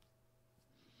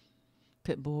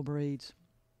pit bull breeds.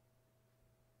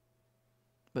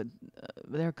 But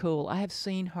they're cool. I have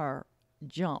seen her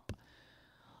jump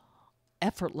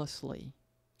effortlessly.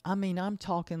 I mean, I'm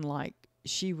talking like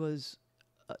she was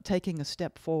taking a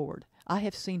step forward. I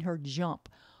have seen her jump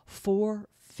 4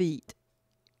 feet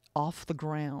off the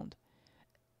ground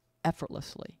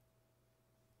effortlessly,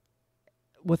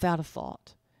 without a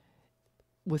thought,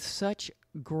 with such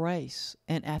grace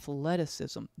and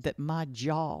athleticism that my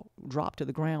jaw dropped to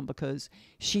the ground, because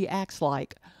she acts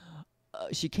like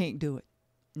she can't do it.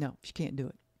 No, she can't do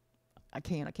it. I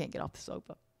can't get off the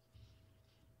sofa.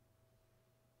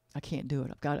 I can't do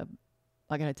it.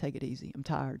 I gotta take it easy. I'm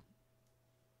tired.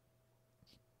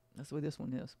 That's the way this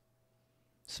one is.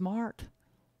 Smart.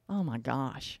 Oh my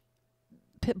gosh.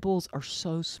 Pit bulls are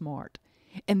so smart.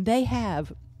 And they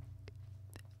have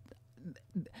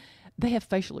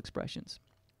facial expressions.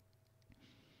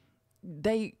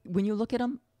 When you look at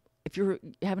them, if you're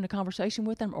having a conversation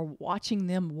with them or watching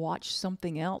them watch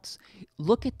something else,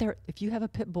 if you have a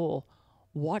pit bull,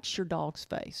 watch your dog's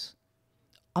face.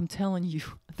 I'm telling you,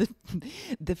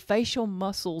 the facial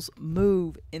muscles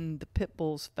move in the pit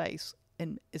bull's face,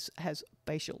 and it has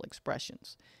facial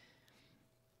expressions.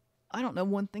 I don't know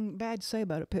one thing bad to say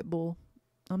about a pit bull.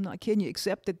 I'm not kidding you,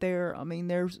 except that they're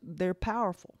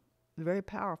powerful. They're very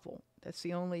powerful. That's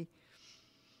the only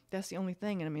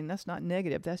thing. And I mean, that's not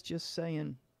negative. That's just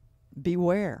saying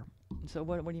beware. So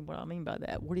what I mean by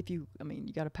that? What if you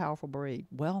got a powerful breed?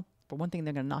 Well, for one thing,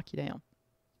 they're going to knock you down.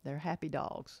 They're happy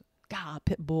dogs. God,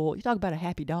 pit bull. You talk about a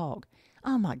happy dog.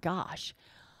 Oh my gosh.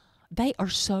 They are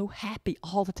so happy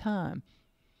all the time.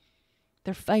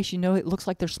 Their face, it looks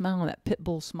like they're smiling, that pit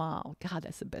bull smile. God,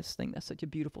 that's the best thing. That's such a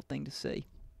beautiful thing to see.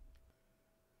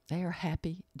 They are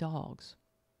happy dogs.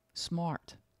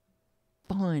 Smart.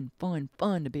 Fun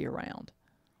to be around.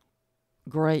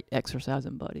 Great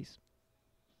exercising buddies.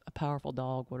 A powerful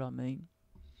dog, what I mean.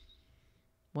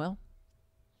 Well,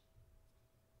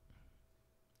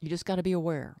 you just got to be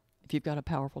aware. If you've got a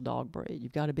powerful dog breed,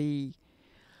 you've got to be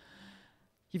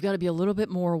a little bit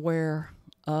more aware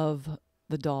of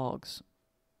the dogs.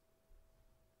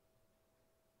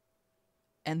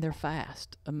 And they're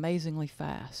fast, amazingly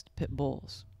fast, pit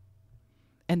bulls.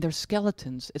 And their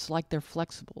skeletons, it's like they're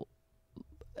flexible.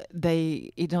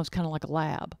 It's kind of like a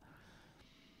lab.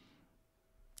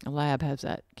 A lab has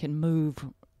that, can move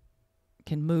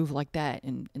like that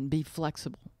and be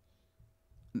flexible.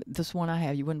 This one I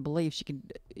have, you wouldn't believe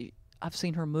I've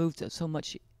seen her move so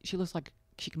much. She looks like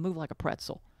she can move like a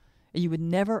pretzel. And you would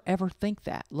never, ever think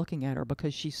that looking at her,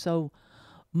 because she's so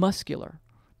muscular.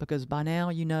 Because by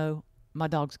now, my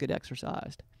dogs get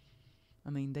exercised.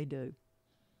 I mean, they do.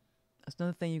 That's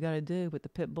another thing you got to do with the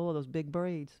pit bull, those big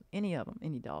breeds. Any of them,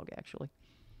 any dog, actually.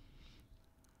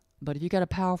 But if you got a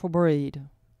powerful breed,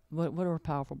 what are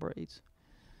powerful breeds?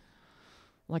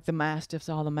 Like the mastiffs,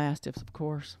 all the mastiffs, of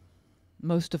course.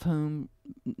 Most of whom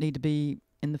need to be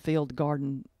in the field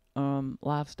garden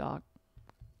livestock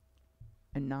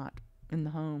and not in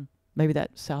the home. Maybe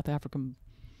that South African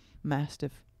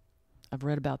mastiff. I've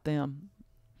read about them.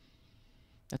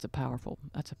 That's a powerful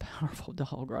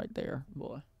dog right there,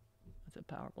 boy. That's a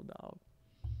powerful dog.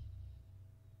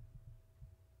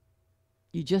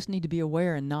 You just need to be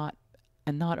aware and not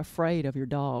afraid of your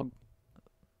dog.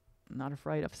 Not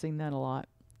afraid. I've seen that a lot.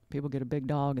 People get a big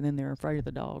dog and then they're afraid of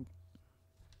the dog.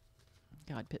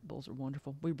 God, pit bulls are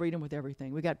wonderful. We breed them with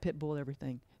everything. We got pit bull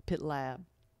everything. Pit lab.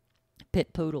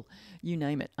 Pit poodle. You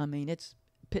name it. I mean, it's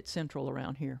pit central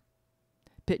around here.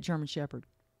 Pit German Shepherd.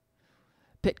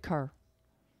 Pit cur.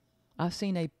 I've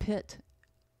seen a pit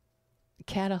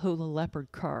Catahoula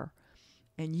leopard cur.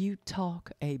 And you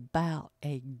talk about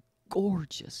a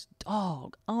gorgeous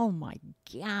dog. Oh my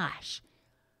gosh.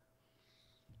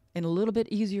 And a little bit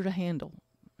easier to handle.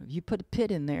 If you put a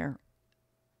pit in there,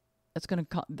 that's going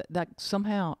to that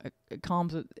somehow it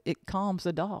calms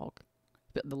the dog.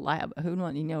 But the lab,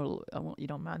 you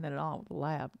don't mind that at all. The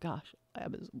lab, gosh,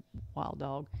 lab is a wild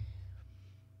dog.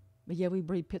 But yeah, we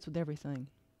breed pits with everything: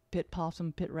 pit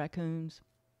possum, pit raccoons,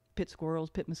 pit squirrels,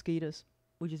 pit mosquitoes.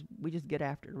 We just get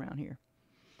after it around here.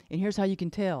 And here's how you can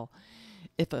tell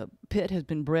if a pit has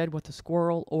been bred with a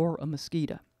squirrel or a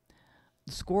mosquito.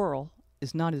 The squirrel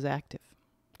is not as active.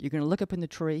 You're going to look up in the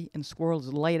tree, and the squirrel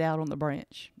is laid out on the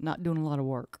branch, not doing a lot of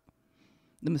work.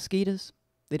 The mosquitoes,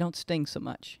 they don't sting so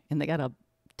much, and they got a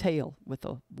tail with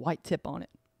a white tip on it.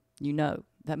 You know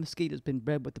that mosquito's been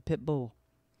bred with the pit bull.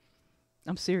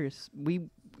 I'm serious.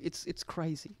 It's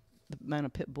crazy the amount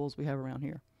of pit bulls we have around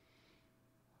here.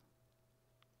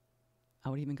 I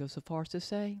would even go so far as to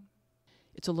say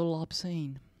it's a little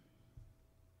obscene,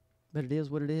 but it is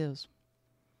what it is.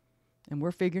 And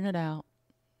we're figuring it out.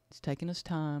 It's taking us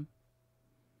time,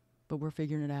 but we're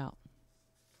figuring it out.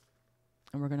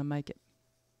 And we're going to make it.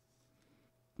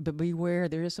 But beware,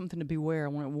 there is something to beware. I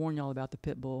want to warn y'all about the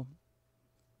pit bull.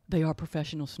 They are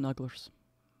professional snugglers.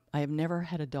 I have never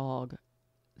had a dog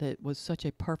that was such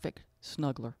a perfect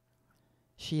snuggler.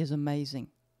 She is amazing.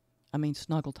 I mean,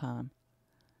 snuggle time.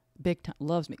 Big time.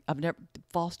 Loves me.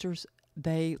 Fosters,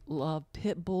 they love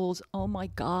pit bulls. Oh my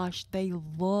gosh, they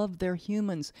love their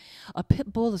humans. A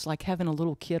pit bull is like having a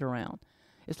little kid around.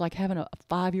 It's like having a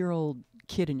 5-year-old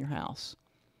kid in your house.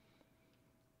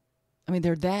 I mean,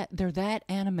 they're that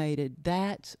animated,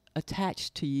 that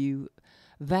attached to you,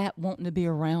 that wanting to be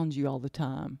around you all the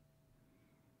time.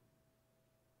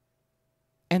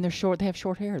 And they're short. They have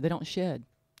short hair. They don't shed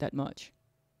that much.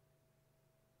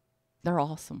 They're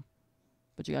awesome.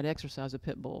 But you got to exercise a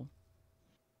pit bull.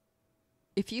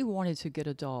 If you wanted to get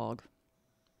a dog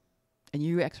and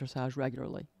you exercise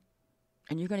regularly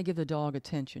and you're going to give the dog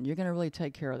attention, you're going to really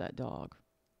take care of that dog,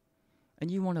 and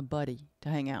you want a buddy to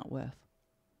hang out with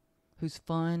who's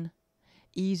fun,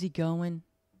 easygoing,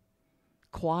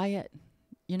 quiet,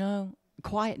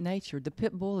 quiet nature. The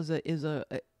pit bull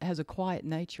has a quiet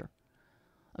nature.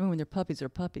 I mean, when they're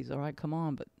puppies, all right, come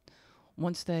on. But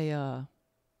once they,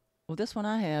 this one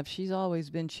I have, she's always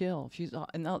been chill.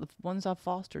 And the ones I've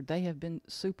fostered, they have been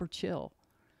super chill.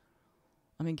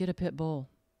 I mean, get a pit bull.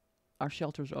 Our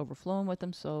shelters are overflowing with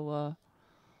them, so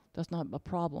that's not a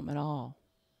problem at all.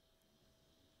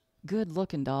 Good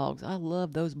looking dogs. I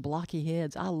love those blocky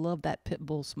heads. I love that pit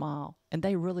bull smile. And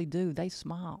they really do. They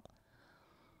smile.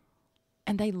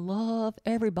 And they love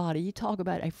everybody. You talk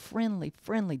about a friendly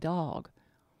dog.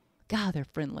 God, they're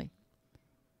friendly.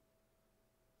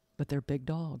 But they're big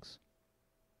dogs.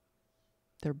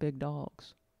 They're big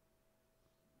dogs.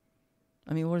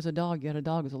 I mean, what is a dog? You got a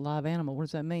dog as a live animal. What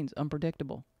does that mean? It's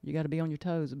unpredictable. You got to be on your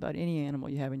toes about any animal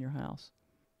you have in your house.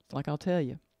 Like I'll tell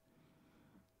you.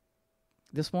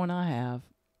 This one I have,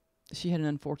 she had an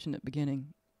unfortunate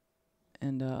beginning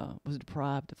and was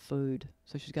deprived of food.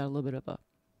 So she's got a little bit of a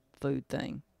food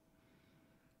thing.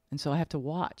 And so I have to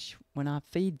watch when I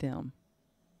feed them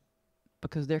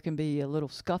because there can be a little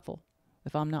scuffle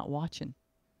if I'm not watching.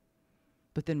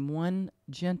 But then one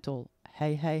gentle,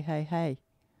 hey,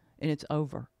 and it's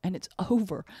over. And it's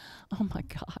over. Oh my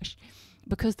gosh.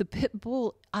 Because the pit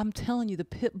bull, I'm telling you, the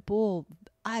pit bull,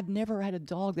 I've never had a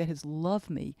dog that has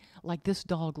loved me like this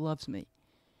dog loves me.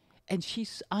 And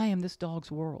I am this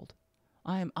dog's world.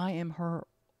 I am her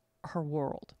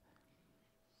world.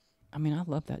 I mean, I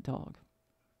love that dog.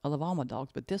 I love all my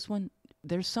dogs, but this one,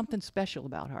 there's something special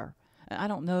about her. And I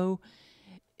don't know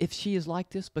if she is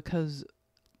like this because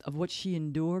of what she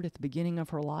endured at the beginning of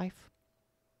her life.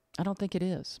 I don't think it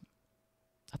is.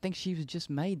 I think she was just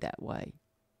made that way.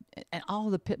 And all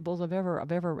the pit bulls I've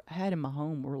ever had in my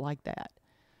home were like that.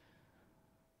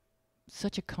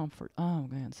 Such a comfort. Oh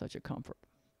man, such a comfort.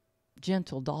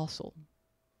 Gentle, docile.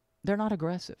 They're not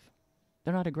aggressive.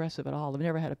 They're not aggressive at all. I've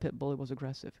never had a pit bull that was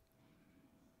aggressive.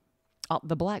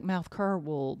 The black-mouthed cur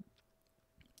will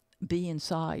be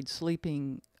inside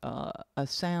sleeping a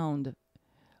sound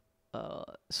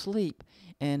sleep,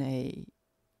 and a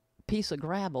piece of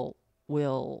gravel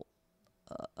will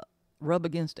rub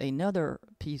against another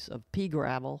piece of pea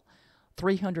gravel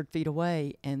 300 feet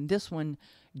away, and this one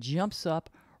jumps up,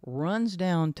 runs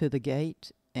down to the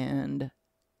gate, and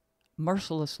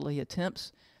mercilessly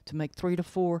attempts to make 3 to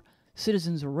 4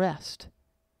 citizens arrest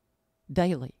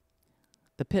daily.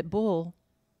 The pit bull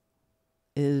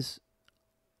is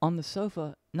on the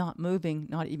sofa, not moving,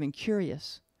 not even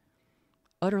curious,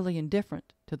 utterly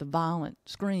indifferent to the violent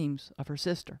screams of her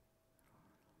sister.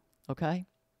 Okay?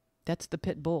 That's the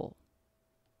pit bull.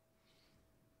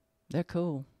 They're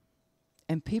cool.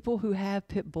 And people who have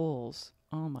pit bulls,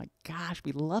 oh my gosh,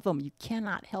 we love them. You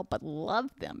cannot help but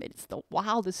love them. It's the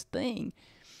wildest thing.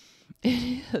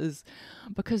 It is,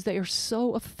 because they are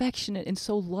so affectionate and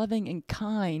so loving and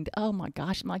kind. Oh my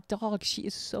gosh, my dog, she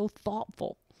is so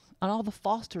thoughtful. And all the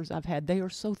fosters I've had, they are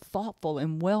so thoughtful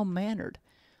and well-mannered.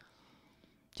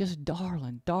 Just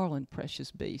darling,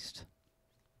 precious beast.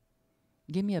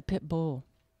 Give me a pit bull.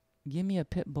 Give me a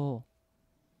pit bull.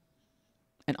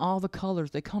 And all the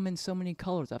colors, they come in so many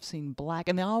colors. I've seen black,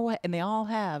 and they all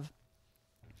have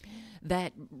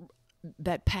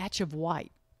that patch of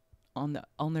white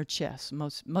on their chest.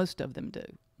 Most of them do.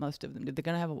 Most of them do. They're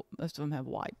gonna have most of them have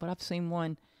white, but I've seen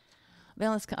one.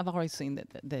 Well, I've already seen that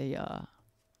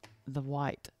the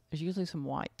white. There's usually some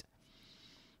white.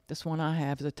 This one I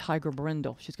have is a tiger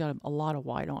brindle. She's got a lot of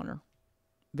white on her.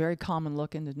 Very common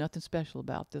looking. There's nothing special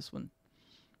about this one.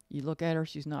 You look at her,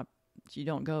 she's not. You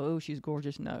don't go, oh, she's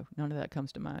gorgeous. No, none of that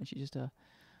comes to mind.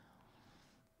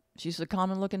 She's a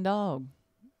common looking dog.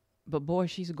 But boy,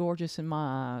 she's gorgeous in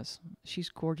my eyes. She's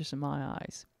gorgeous in my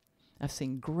eyes. I've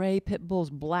seen gray pit bulls,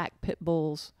 black pit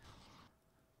bulls,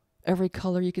 every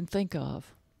color you can think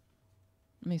of.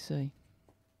 Let me see.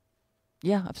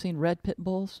 Yeah, I've seen red pit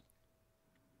bulls.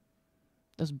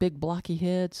 Those big blocky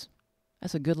heads.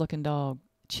 That's a good looking dog.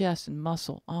 Chest and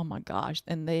muscle. Oh my gosh.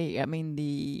 And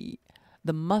the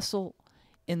muscle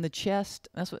in the chest,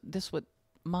 that's what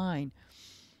mine,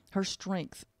 her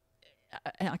strength.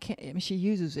 I can't, I mean, she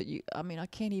uses it. I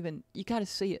can't even, you got to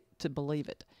see it to believe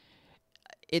it.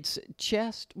 It's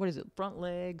chest, what is it? Front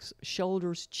legs,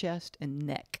 shoulders, chest, and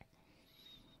neck.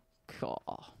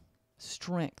 God,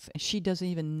 strength. And she doesn't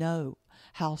even know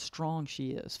how strong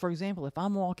she is. For example, if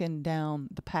I'm walking down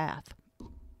the path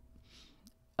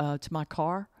to my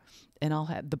car, and I'll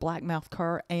have the blackmouth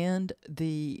cur and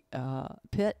the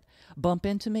pit bump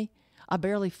into me, I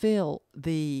barely feel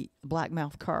the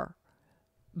blackmouth cur.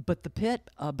 But the pit,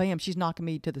 bam, she's knocking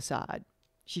me to the side.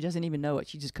 She doesn't even know it.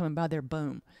 She's just coming by there,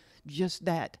 boom. Just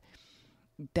that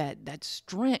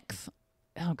strength.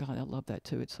 Oh, God, I love that,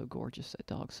 too. It's so gorgeous. That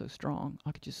dog's so strong.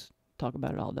 I could just talk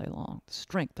about it all day long. The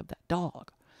strength of that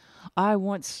dog. I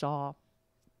once saw,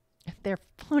 they're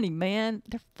funny, man.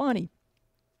 They're funny.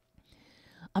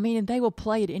 I mean, and they will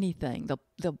play at anything.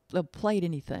 They'll play at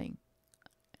anything.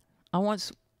 I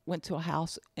once went to a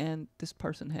house, and this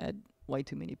person had way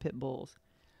too many pit bulls.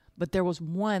 But there was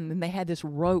one, and they had this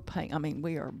rope hang. I mean,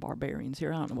 we are barbarians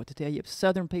here. I don't know what to tell you.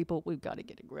 Southern people, we've got to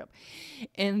get a grip.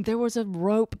 And there was a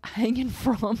rope hanging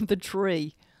from the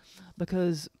tree,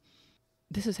 because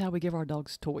this is how we give our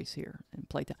dogs toys here and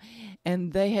playtime.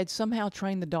 And they had somehow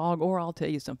trained the dog, or I'll tell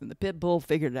you something, the pit bull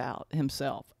figured it out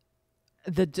himself.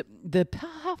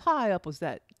 How high up was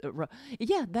that?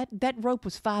 Yeah, that rope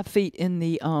was 5 feet in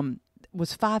the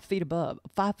was 5 feet above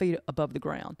the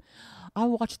ground. I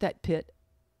watched that pit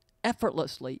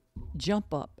effortlessly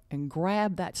jump up and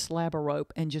grab that slab of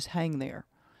rope and just hang there,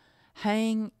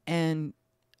 hang and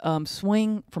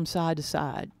swing from side to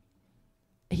side.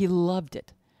 He loved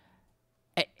it.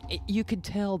 You could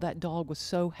tell that dog was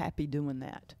so happy doing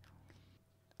that.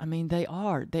 I mean,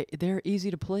 they're easy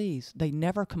to please. They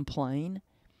never complain.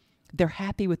 They're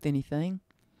happy with anything.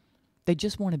 They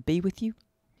just want to be with you.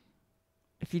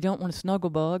 If you don't want a snuggle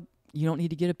bug, you don't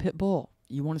need to get a pit bull.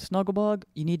 You want a snuggle bug,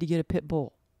 you need to get a pit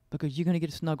bull, because you're going to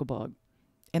get a snuggle bug.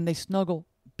 And they snuggle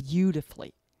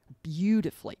beautifully,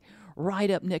 beautifully, right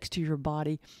up next to your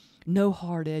body. No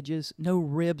hard edges, no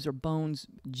ribs or bones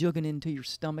jugging into your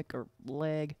stomach or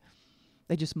leg.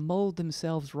 They just mold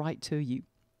themselves right to you.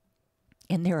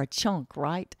 And they're a chunk,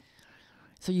 right?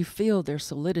 So you feel their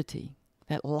solidity,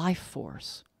 that life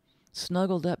force,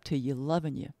 snuggled up to you,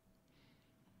 loving you.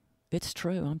 It's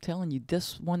true. I'm telling you,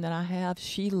 this one that I have,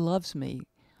 she loves me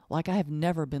like I have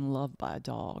never been loved by a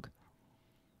dog.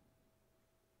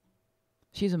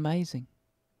 She's amazing.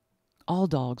 All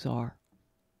dogs are.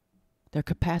 Their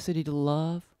capacity to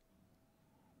love,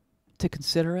 to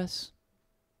consider us,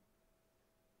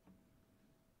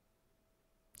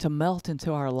 to melt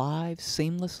into our lives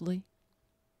seamlessly,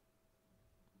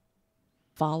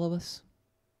 follow us,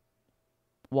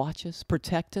 watch us,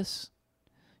 protect us.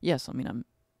 Yes, I mean,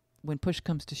 when push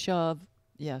comes to shove,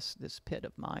 yes, this pit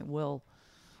of mine will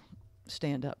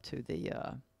stand up to the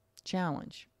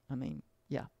challenge. I mean,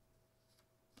 yeah,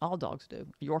 all dogs do.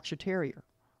 A Yorkshire Terrier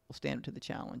will stand up to the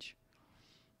challenge.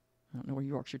 I don't know what a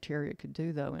Yorkshire Terrier could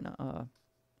do, though, in a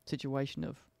situation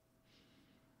of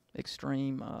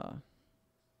extreme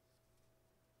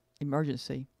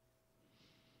emergency.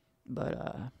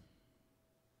 But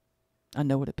I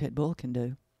know what a pit bull can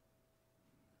do.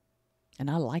 And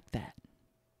I like that.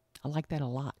 I like that a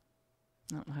lot.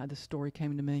 I don't know how this story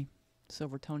came to me.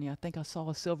 Silver Tony. I think I saw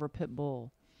a silver pit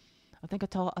bull. I think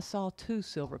I saw 2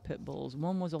 silver pit bulls.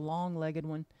 One was a long-legged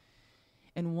one,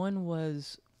 and one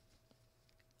was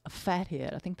a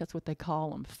fathead. I think that's what they call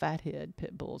them, fathead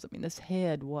pit bulls. I mean, this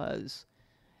head was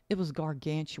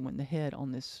gargantuan, the head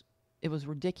on this. It was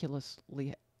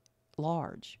ridiculously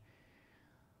large.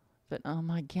 But oh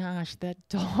my gosh, that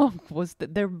dog was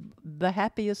they're the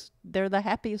happiest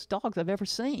dogs I've ever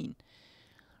seen.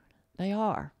 They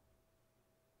are.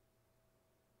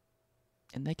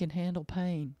 And they can handle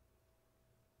pain.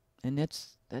 And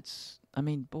that's I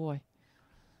mean, boy,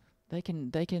 they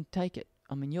can take it.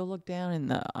 I mean, you'll look down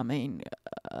and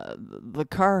the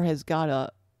car has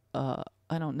got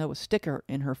I don't know, a sticker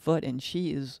in her foot, and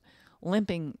she is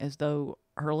limping as though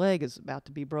her leg is about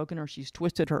to be broken, or she's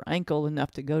twisted her ankle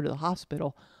enough to go to the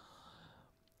hospital.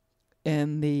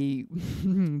 And the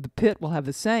the pit will have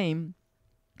the same,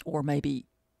 or maybe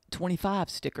 25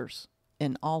 stickers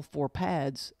in all 4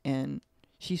 pads, and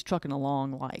she's trucking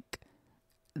along like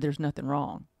there's nothing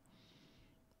wrong.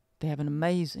 They have an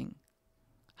amazing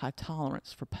high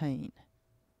tolerance for pain.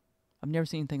 I've never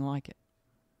seen anything like it.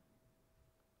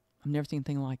 I've never seen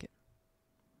anything like it.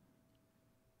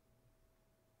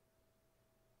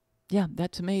 Yeah,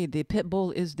 that to me, the pit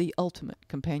bull is the ultimate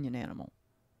companion animal.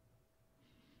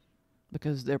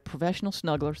 Because they're professional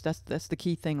snugglers. That's the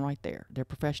key thing right there. They're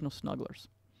professional snugglers.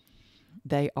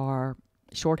 They are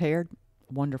short-haired,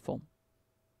 wonderful.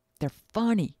 They're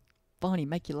funny,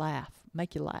 make you laugh.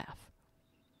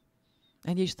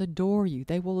 And they just adore you.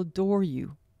 They will adore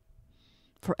you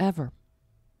forever.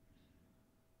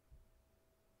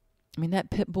 I mean, that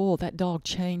pit bull, that dog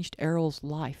changed Errol's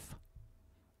life.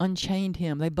 Unchained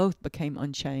him. They both became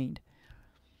unchained.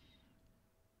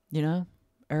 You know,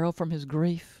 Errol from his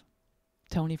grief,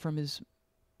 Tony from his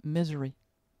misery.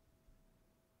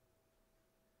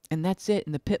 And that's it.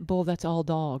 And the pit bull, that's all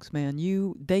dogs, man.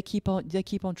 They keep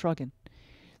on trucking.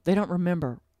 They don't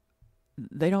remember.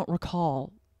 They don't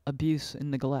recall abuse and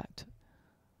neglect.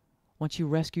 Once you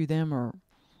rescue them or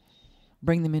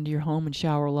bring them into your home and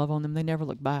shower love on them, they never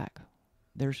look back.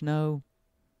 There's no,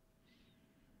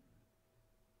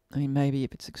 I mean, maybe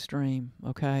if it's extreme,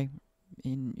 okay?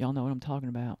 And y'all know what I'm talking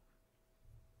about.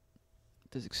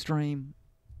 If it's extreme,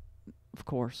 of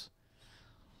course.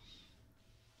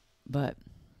 But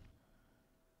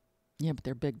yeah, but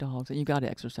they're big dogs, and you got to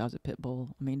exercise a pit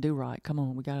bull. I mean, do right. Come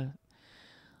on, we gotta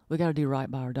do right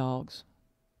by our dogs.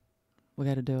 We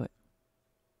got to do it,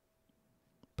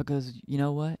 because you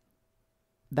know what?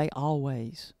 They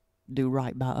always do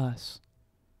right by us.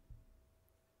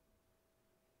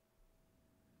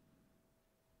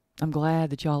 I'm glad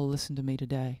that y'all listened to me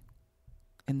today,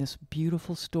 and this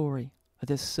beautiful story of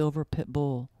this silver pit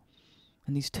bull,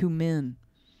 and these 2 men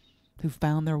who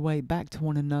found their way back to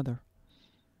one another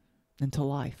and to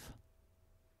life.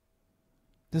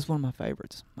 This is one of my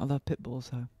favorites. I love pit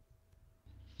bulls, though.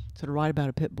 So to write about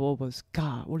a pit bull was,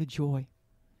 God, what a joy.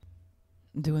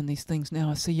 Doing these things now.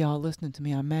 I see y'all listening to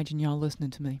me. I imagine y'all listening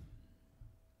to me.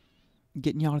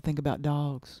 Getting y'all to think about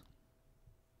dogs.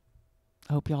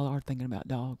 I hope y'all are thinking about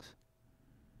dogs.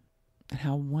 And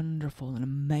how wonderful and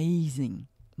amazing,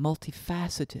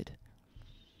 multifaceted,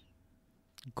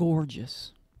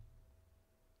 gorgeous,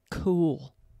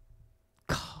 cool,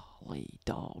 golly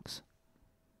dogs.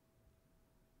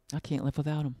 I can't live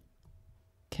without them.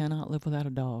 Cannot live without a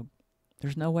dog.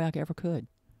 There's no way I ever could.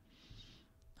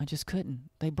 I just couldn't.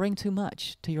 They bring too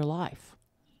much to your life.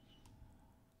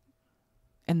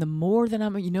 And the more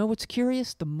that you know what's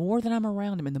curious? The more that I'm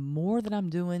around them, and the more that I'm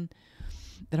doing,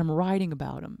 that I'm writing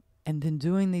about them, and then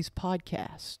doing these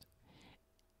podcasts.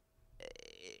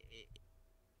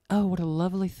 Oh, what a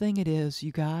lovely thing it is,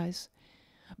 you guys.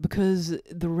 Because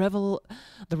the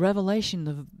revelation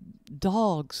of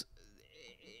dogs,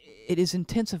 it is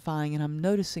intensifying, and I'm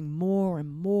noticing more and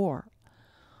more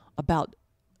about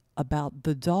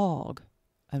the dog,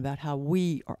 about how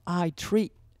we or I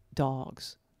treat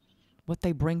dogs, what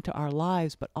they bring to our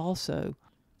lives, but also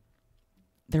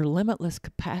their limitless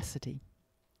capacity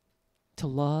to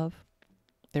love,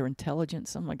 their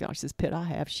intelligence. Oh my gosh, this pit I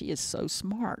have, she is so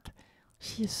smart.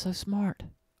 She is so smart.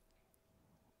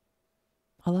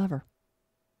 I love her.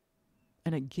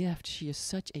 And a gift. She is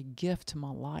such a gift to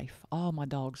my life. All my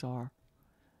dogs are.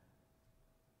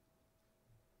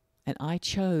 And I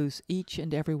chose each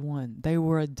and every one. They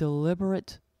were a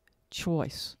deliberate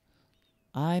choice.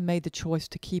 I made the choice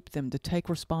to keep them, to take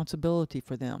responsibility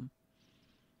for them.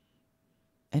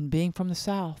 And being from the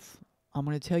South, I'm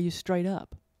going to tell you straight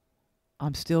up,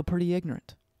 I'm still pretty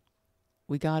ignorant.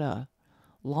 We got a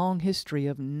long history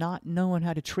of not knowing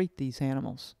how to treat these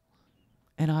animals.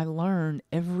 And I learn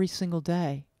every single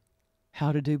day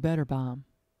how to do better by them.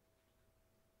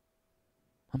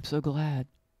 I'm so glad.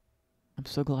 I'm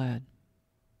so glad.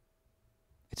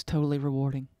 It's totally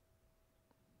rewarding.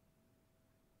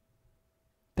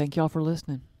 Thank y'all for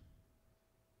listening.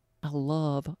 I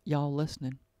love y'all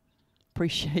listening.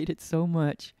 Appreciate it so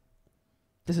much.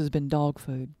 This has been Dog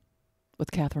Food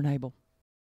with Katherine Abel.